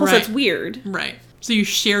shoulders, plus that's weird. Right. So you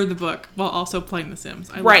share the book while also playing The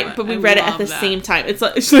Sims. Right, but we read it at the same time. It's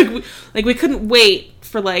like we couldn't wait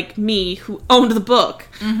for like me, who owned the book,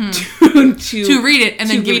 to read it and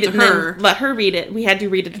then give it to her. Let her read it. We had to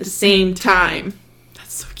read it at the same time.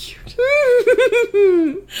 That's so cute.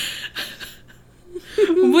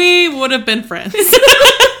 We would have been friends.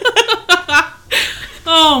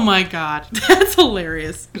 Oh my god, that's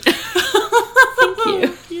hilarious. Thank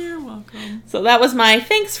you. You're welcome. So that was my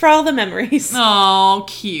thanks for all the memories. Oh,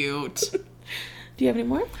 cute. Do you have any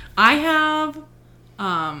more? I have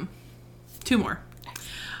 2 more.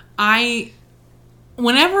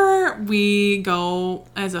 Whenever we go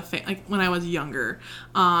as a like when I was younger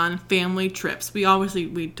on family trips, we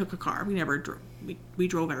took a car. We never drove. We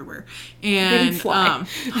drove everywhere. And didn't fly.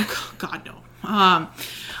 Oh god no.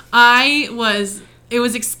 It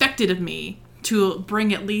was expected of me to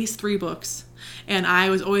bring at least 3 books, and I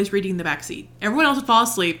was always reading in the back seat. Everyone else would fall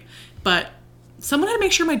asleep, but someone had to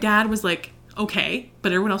make sure my dad was like okay,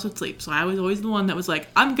 but everyone else would sleep. So I was always the one that was like,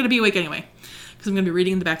 I'm gonna be awake anyway because I'm gonna be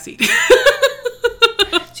reading in the back seat.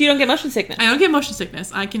 So you don't get motion sickness? I don't get motion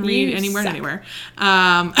sickness. I can read anywhere and anywhere.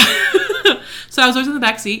 So I was always in the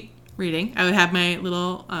back seat reading. I would have my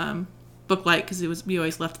little book light because we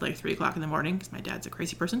always left at like 3 o'clock in the morning because my dad's a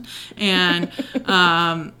crazy person, and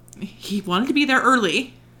he wanted to be there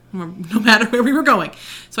early no matter where we were going.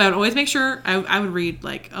 So I would always make sure I would read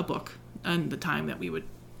like a book on the time that we would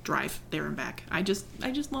drive there and back. I just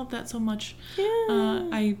love that so much.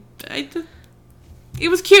 Yeah. It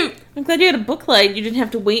was cute. I'm glad you had a book light. You didn't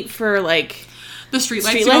have to wait for like the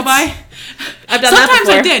streetlights to go by. I've done Sometimes that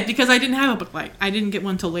before. I did because I didn't have a book light. I didn't get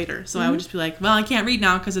one till later, so I would just be like, "Well, I can't read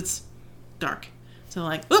now because it's dark." So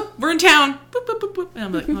like, "Oop, we're in town." Boop, boop, boop, boop. And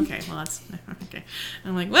I'm like, "Okay, well that's okay."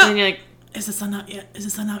 And I'm like, "Well, and you're like, is the sun out yet? Is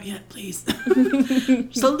the sun out yet? Please,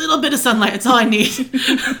 just a little bit of sunlight. That's all I need."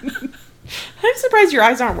 I'm surprised your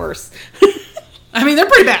eyes aren't worse. I mean, they're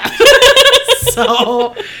pretty bad.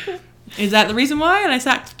 So, is that the reason why? And I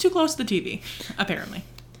sat too close to the TV, apparently.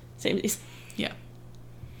 Same. Yeah.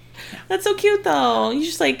 That's so cute, though. You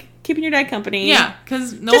just like keeping your dad company. Yeah,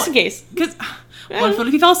 because just in case. Because what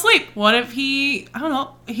if he fell asleep? What if I don't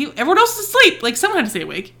know. Everyone else is asleep. Like someone had to stay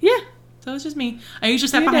awake. Yeah. So it's just me. I usually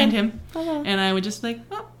sat behind him, and I would just like,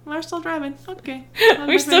 oh, we're still driving. Okay,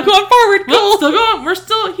 we're still going forward. Cool. Still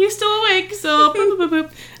going. He's still awake. So boop, boop, boop,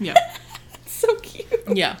 boop. Yeah. That's so cute.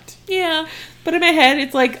 Yeah. Yeah. But in my head,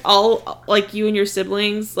 it's like all like you and your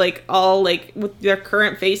siblings, like all like with their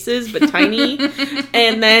current faces but tiny,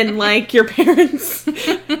 and then like your parents,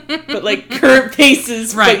 but like current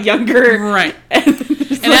faces but younger. Right.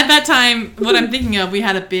 And at that time, what I'm thinking of, we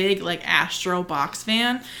had a big like Astro box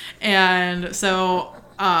van, and so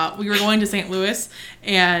we were going to St. Louis,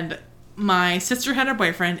 and my sister had a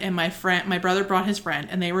boyfriend, and my brother brought his friend,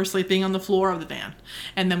 and they were sleeping on the floor of the van.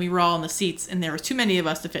 And then we were all in the seats, and there was too many of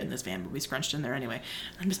us to fit in this van, but we scrunched in there anyway.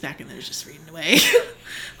 I'm just back in there just reading away.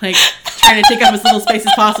 Like, trying to take up as little space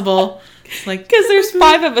as possible. Like, because there's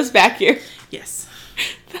 5 of us back here. Yes.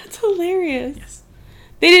 That's hilarious. Yes.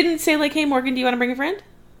 They didn't say like, hey, Morgan, do you want to bring a friend?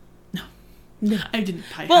 No. I didn't.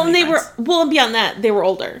 Well, and and beyond that, they were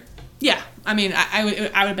older. Yeah. I mean, I would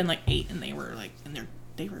have been like 8, and they were like,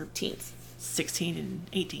 they were teens, 16 and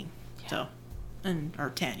 18, so,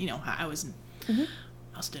 or 10. You know, I was. I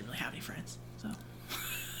also didn't really have any friends, so.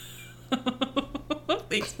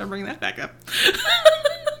 Thanks for bringing that back up.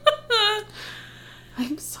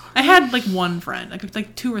 I'm sorry. I had like one friend,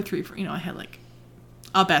 like 2 or 3. I had like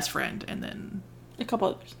a best friend, and then a couple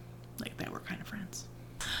others, like that were kind of friends.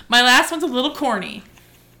 My last one's a little corny.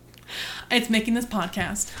 It's making this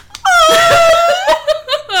podcast.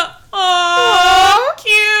 Oh,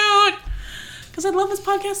 cute! Because I love this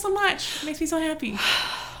podcast so much. It makes me so happy.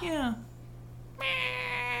 Yeah.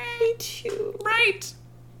 Me too. Right.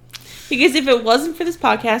 Because if it wasn't for this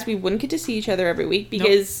podcast, we wouldn't get to see each other every week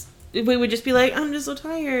because we would just be like, I'm just so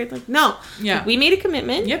tired. Like, no. Yeah. Like, we made a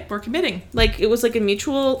commitment. Yep, we're committing. Like, it was like a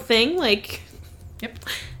mutual thing. Like, yep.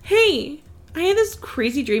 Hey, I had this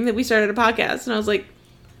crazy dream that we started a podcast. And I was like,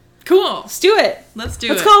 cool. Let's do it. Let's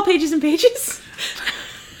call it Pages and Pages.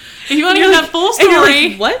 If you want to hear that full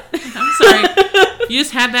story. Like, what? I'm sorry. You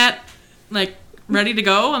just had that, like, ready to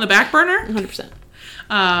go on the back burner? 100%.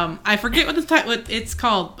 I forget what it's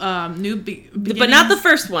called. New Beginnings. But not the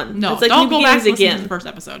first one. No, it's like don't New go back Beginnings and listen again. to the first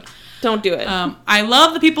episode. Don't do it. I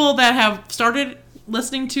love the people that have started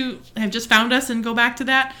listening to, have just found us and go back to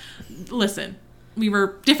that. Listen, we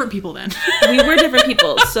were different people then. We were different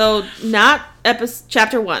people. So not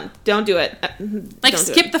chapter 1. Don't do it. Like, Don't do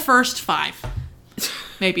skip it. the first 5.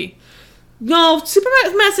 Maybe. No,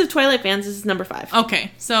 Supermassive Twilight fans is number 5.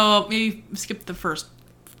 Okay, so maybe skip the first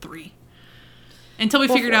 3. Until we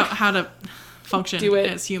figured out how to function Do it.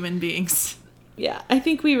 as human beings. Yeah, I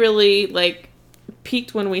think we really, like,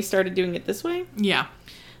 peaked when we started doing it this way. Yeah.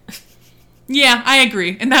 Yeah, I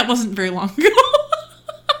agree. And that wasn't very long ago.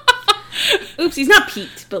 Oops, he's not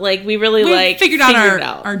peaked, but, like, we really, We figured out it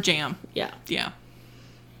our jam. Yeah. Yeah.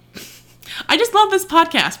 I just love this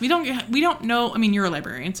podcast. We don't know. I mean, you're a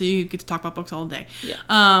librarian, so you get to talk about books all day.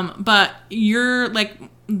 Yeah. But you're like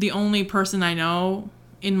the only person I know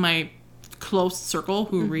in my close circle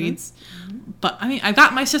who reads. But I mean, I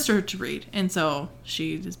got my sister to read, and so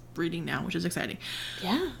she is reading now, which is exciting.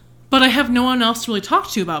 Yeah. But I have no one else to really talk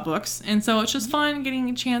to about books, and so it's just fun getting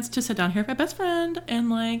a chance to sit down here with my best friend and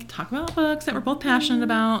like talk about books that we're both passionate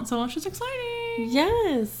about. So it's just exciting.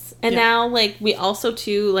 Yes. And Yeah. now, like, we also,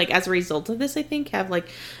 too, like, as a result of this, I think, have, like,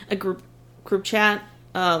 a group chat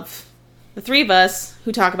of the 3 of us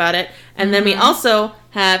who talk about it. And then we also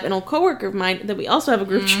have an old coworker of mine that we also have a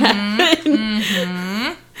group chat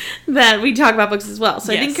that we talk about books as well.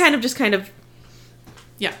 So I think kind of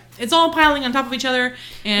Yeah, it's all piling on top of each other,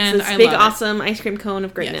 and it's this I big, love awesome ice cream cone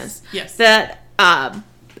of greatness. Yes. That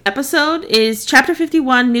episode is Chapter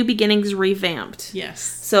 51, New Beginnings Revamped. Yes.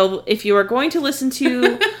 So if you are going to listen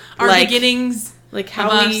to Our like, beginnings, like of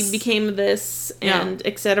how we us. became this Yeah. and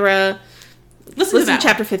etc. listen to that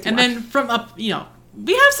Chapter one. 51. And then from up, we have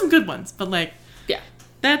some good ones, but like Yeah.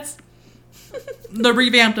 that's the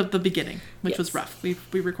revamped of the beginning, which was Yes. rough. We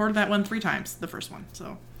recorded that one 3 times, the first one.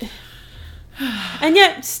 So And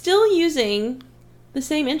yet still using the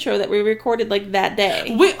same intro that we recorded like that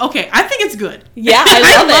day. okay, I think it's good. Yeah,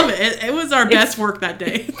 I love it. It was our best work that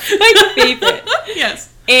day. My favorite. Yes.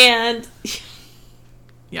 And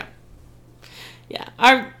Yeah. yeah,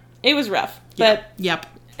 it was rough. But Yep.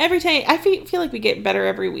 every time I feel like we get better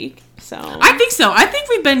every week. So I think so. I think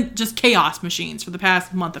we've been just chaos machines for the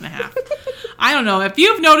past month and a half. I don't know if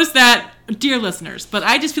you've noticed that, dear listeners, but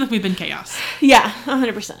I just feel like we've been chaos. yeah,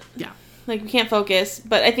 100%. Yeah. Like we can't focus,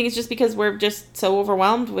 but I think it's just because we're just so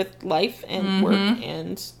overwhelmed with life and work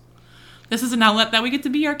and This is an outlet that we get to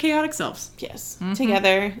be our chaotic selves. yes,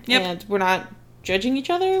 together. Yep. And we're not judging each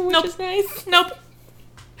other, which Nope. is nice. Nope.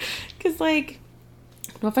 Because, like,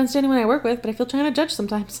 no offense to anyone I work with, but I feel trying to judge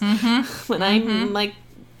sometimes. When I'm, like,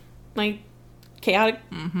 my chaotic,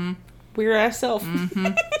 weird ass self.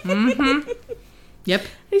 Yep.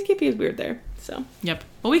 I just can't be as weird there. So, Yep.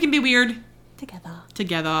 But we can be weird together.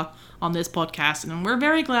 together on this podcast, and we're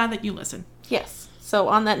very glad that you listen. Yes. So,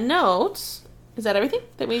 on that note, is that everything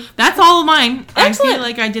that we... That's all of mine. I Excellent. feel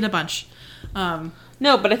like I did a bunch.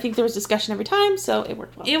 No, but I think there was discussion every time, so it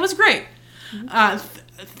worked well. It was great.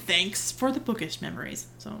 Thanks for the bookish memories.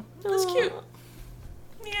 So that's cute.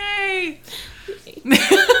 Yay!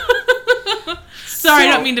 Sorry,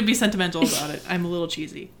 I don't mean to be sentimental about it. I'm a little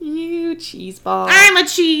cheesy. You cheese ball. I'm a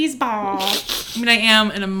cheese ball. I mean, I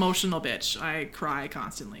am an emotional bitch. I cry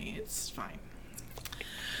constantly. It's fine.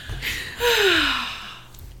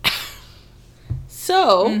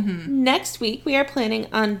 So, next week we are planning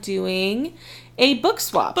on doing a book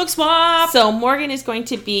swap. Book swap. So, Morgan is going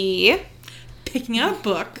to be... Picking out a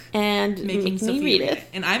book, and making making Sophie me read it.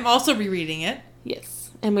 and I'm also rereading it. Yes.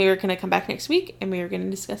 And we are going to come back next week and we are going to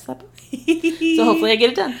discuss that book. So hopefully I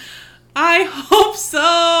get it done. I hope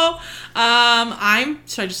so.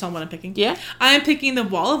 Should I just tell them what I'm picking? Yeah. I'm picking The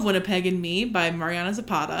Wall of Winnipeg and Me by Mariana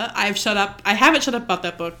Zapata. I haven't shut up about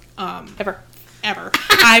that book ever.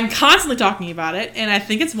 I'm constantly talking about it, and I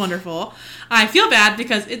think it's wonderful. I feel bad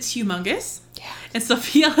because it's humongous. Yeah. And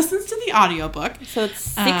Sophia listens to the audiobook. So it's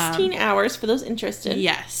 16 hours for those interested.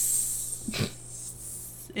 Yes.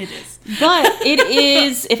 It is. But it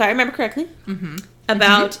is, if I remember correctly,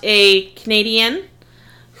 about a Canadian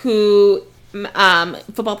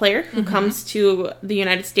football player who comes to the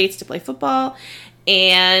United States to play football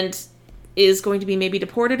and is going to be maybe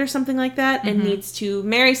deported or something like that and needs to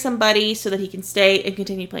marry somebody so that he can stay and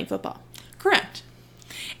continue playing football. Correct.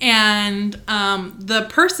 And the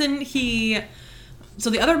person so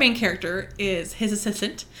the other main character is his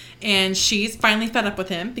assistant, and she's finally fed up with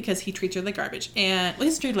him because he treats her like garbage. And, well, he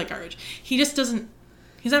doesn't treat her like garbage. He just doesn't,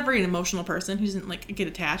 He's not very an emotional person. He doesn't like get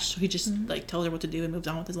attached. So he just like tells her what to do and moves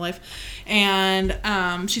on with his life. And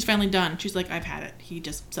she's finally done. She's like, I've had it. He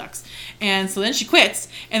just sucks. And so then she quits.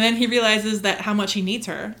 And then he realizes that how much he needs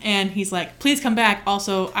her. And he's like, please come back.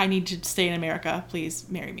 Also, I need to stay in America. Please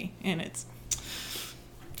marry me. And it's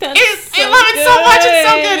I love it so much. It's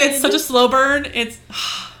so good. It's such a slow burn. It's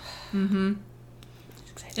and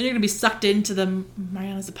you're gonna be sucked into the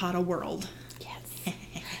Mariana Zapata world. Yes,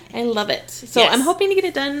 I love it. So Yes. I'm hoping to get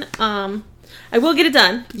it done. I will get it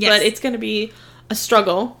done, Yes. but it's gonna be a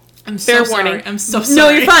struggle. I'm Fair so warning. sorry. I'm so sorry. No,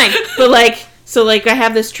 you're fine. But like I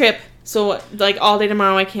have this trip, so like all day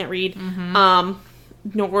tomorrow I can't read.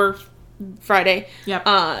 Nor Friday. Yep.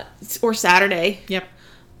 Or Saturday. Yep.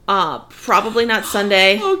 Probably not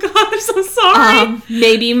Sunday. Oh God, I'm so sorry.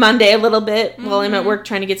 Maybe Monday a little bit while I'm at work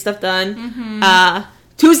trying to get stuff done.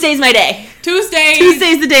 Tuesday's my day.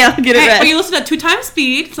 Tuesday's the day I'll get it Hey, read. but you listen at 2 times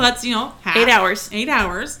speed, so that's half. 8 hours. 8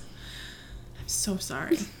 hours. I'm so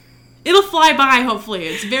sorry. It'll fly by. Hopefully,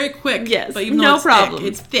 it's very quick. Yes, but even though no it's problem.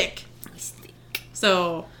 thick, it's thick.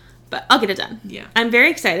 So But I'll get it done. Yeah. I'm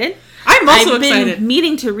very excited. I'm also I've excited. been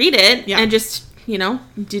meaning to read it Yeah. and just,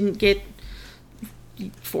 didn't get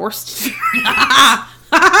forced.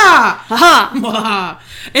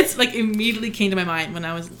 It's like immediately came to my mind when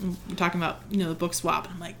I was talking about the book swap.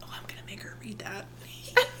 I'm like, oh, I'm gonna make her read that.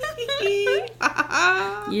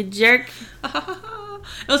 You jerk.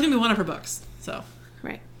 It was gonna be one of her books. So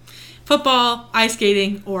Right. football, ice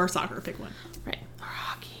skating, or soccer. Pick one. Right. Or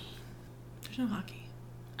hockey. There's no hockey.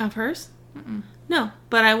 Of hers? No,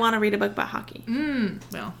 but I want to read a book about hockey.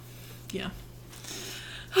 Well, yeah.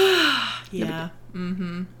 Yeah.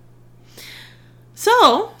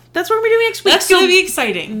 So, that's what we're doing next week. That's So gonna be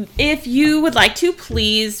exciting. if you would like to,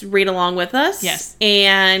 please read along with us. Yes.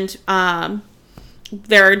 And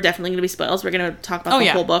there are definitely going to be spoilers. We're going to talk about the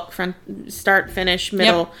yeah. whole book from start, finish,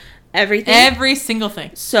 middle, everything. Every single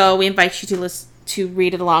thing. So we invite you to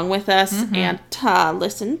read it along with us and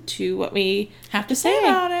listen to what we Have to say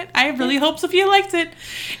about it. I really hope Sophia likes it.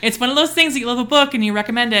 It's one of those things that you love a book and you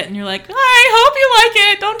recommend it and you're like, I hope you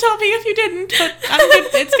like it. Don't tell me if you didn't, but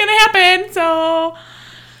it's gonna happen. So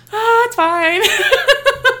it's fine.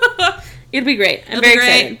 It'll be great. I'm It'll very be great.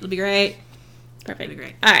 excited. It'll be great. Perfect. It'll be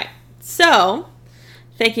great. All right. So,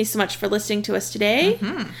 thank you so much for listening to us today.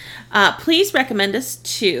 Please recommend us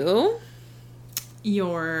to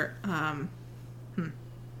Your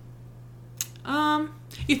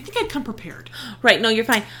you think I'd come prepared? Right, no, you're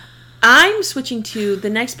fine. I'm switching to the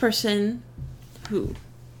next person who?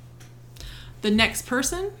 The next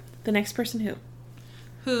person The next person who?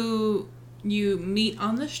 who you meet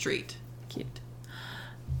on the street. Cute.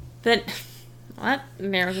 Then, what?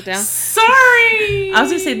 Narrows it down. Sorry. I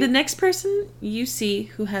was going to say, the next person you see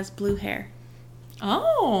who has blue hair.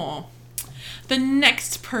 Oh. The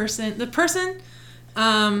next person, there's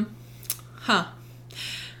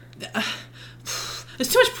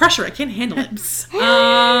too much pressure. I can't handle it.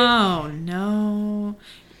 Oh, no.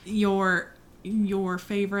 Your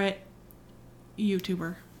favorite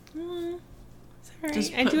YouTuber. Sorry,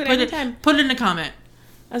 Just I do it every time. Put it in a comment.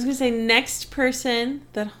 I was going to say, next person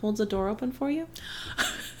that holds a door open for you.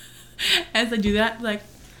 As I do that, like,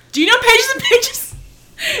 do you know Pages and Pages?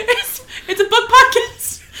 It's a book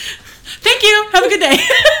podcast. Thank you. Have a good day.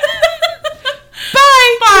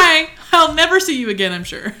 Bye. Bye. I'll never see you again, I'm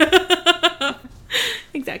sure.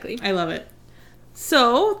 Exactly. I love it.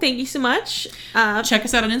 So, thank you so much. Check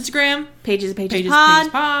us out on Instagram. Pages and Pages, Pages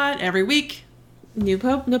Pod. Pod every week. New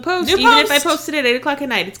post. New Even if I post. post it at 8 o'clock at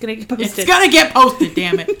night, it's going to get posted. It's gonna get posted,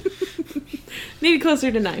 damn it. Maybe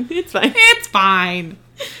closer to 9. It's fine. It's fine.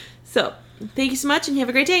 So, thank you so much and have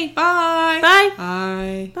a great day. Bye. Bye.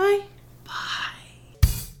 Bye. Bye.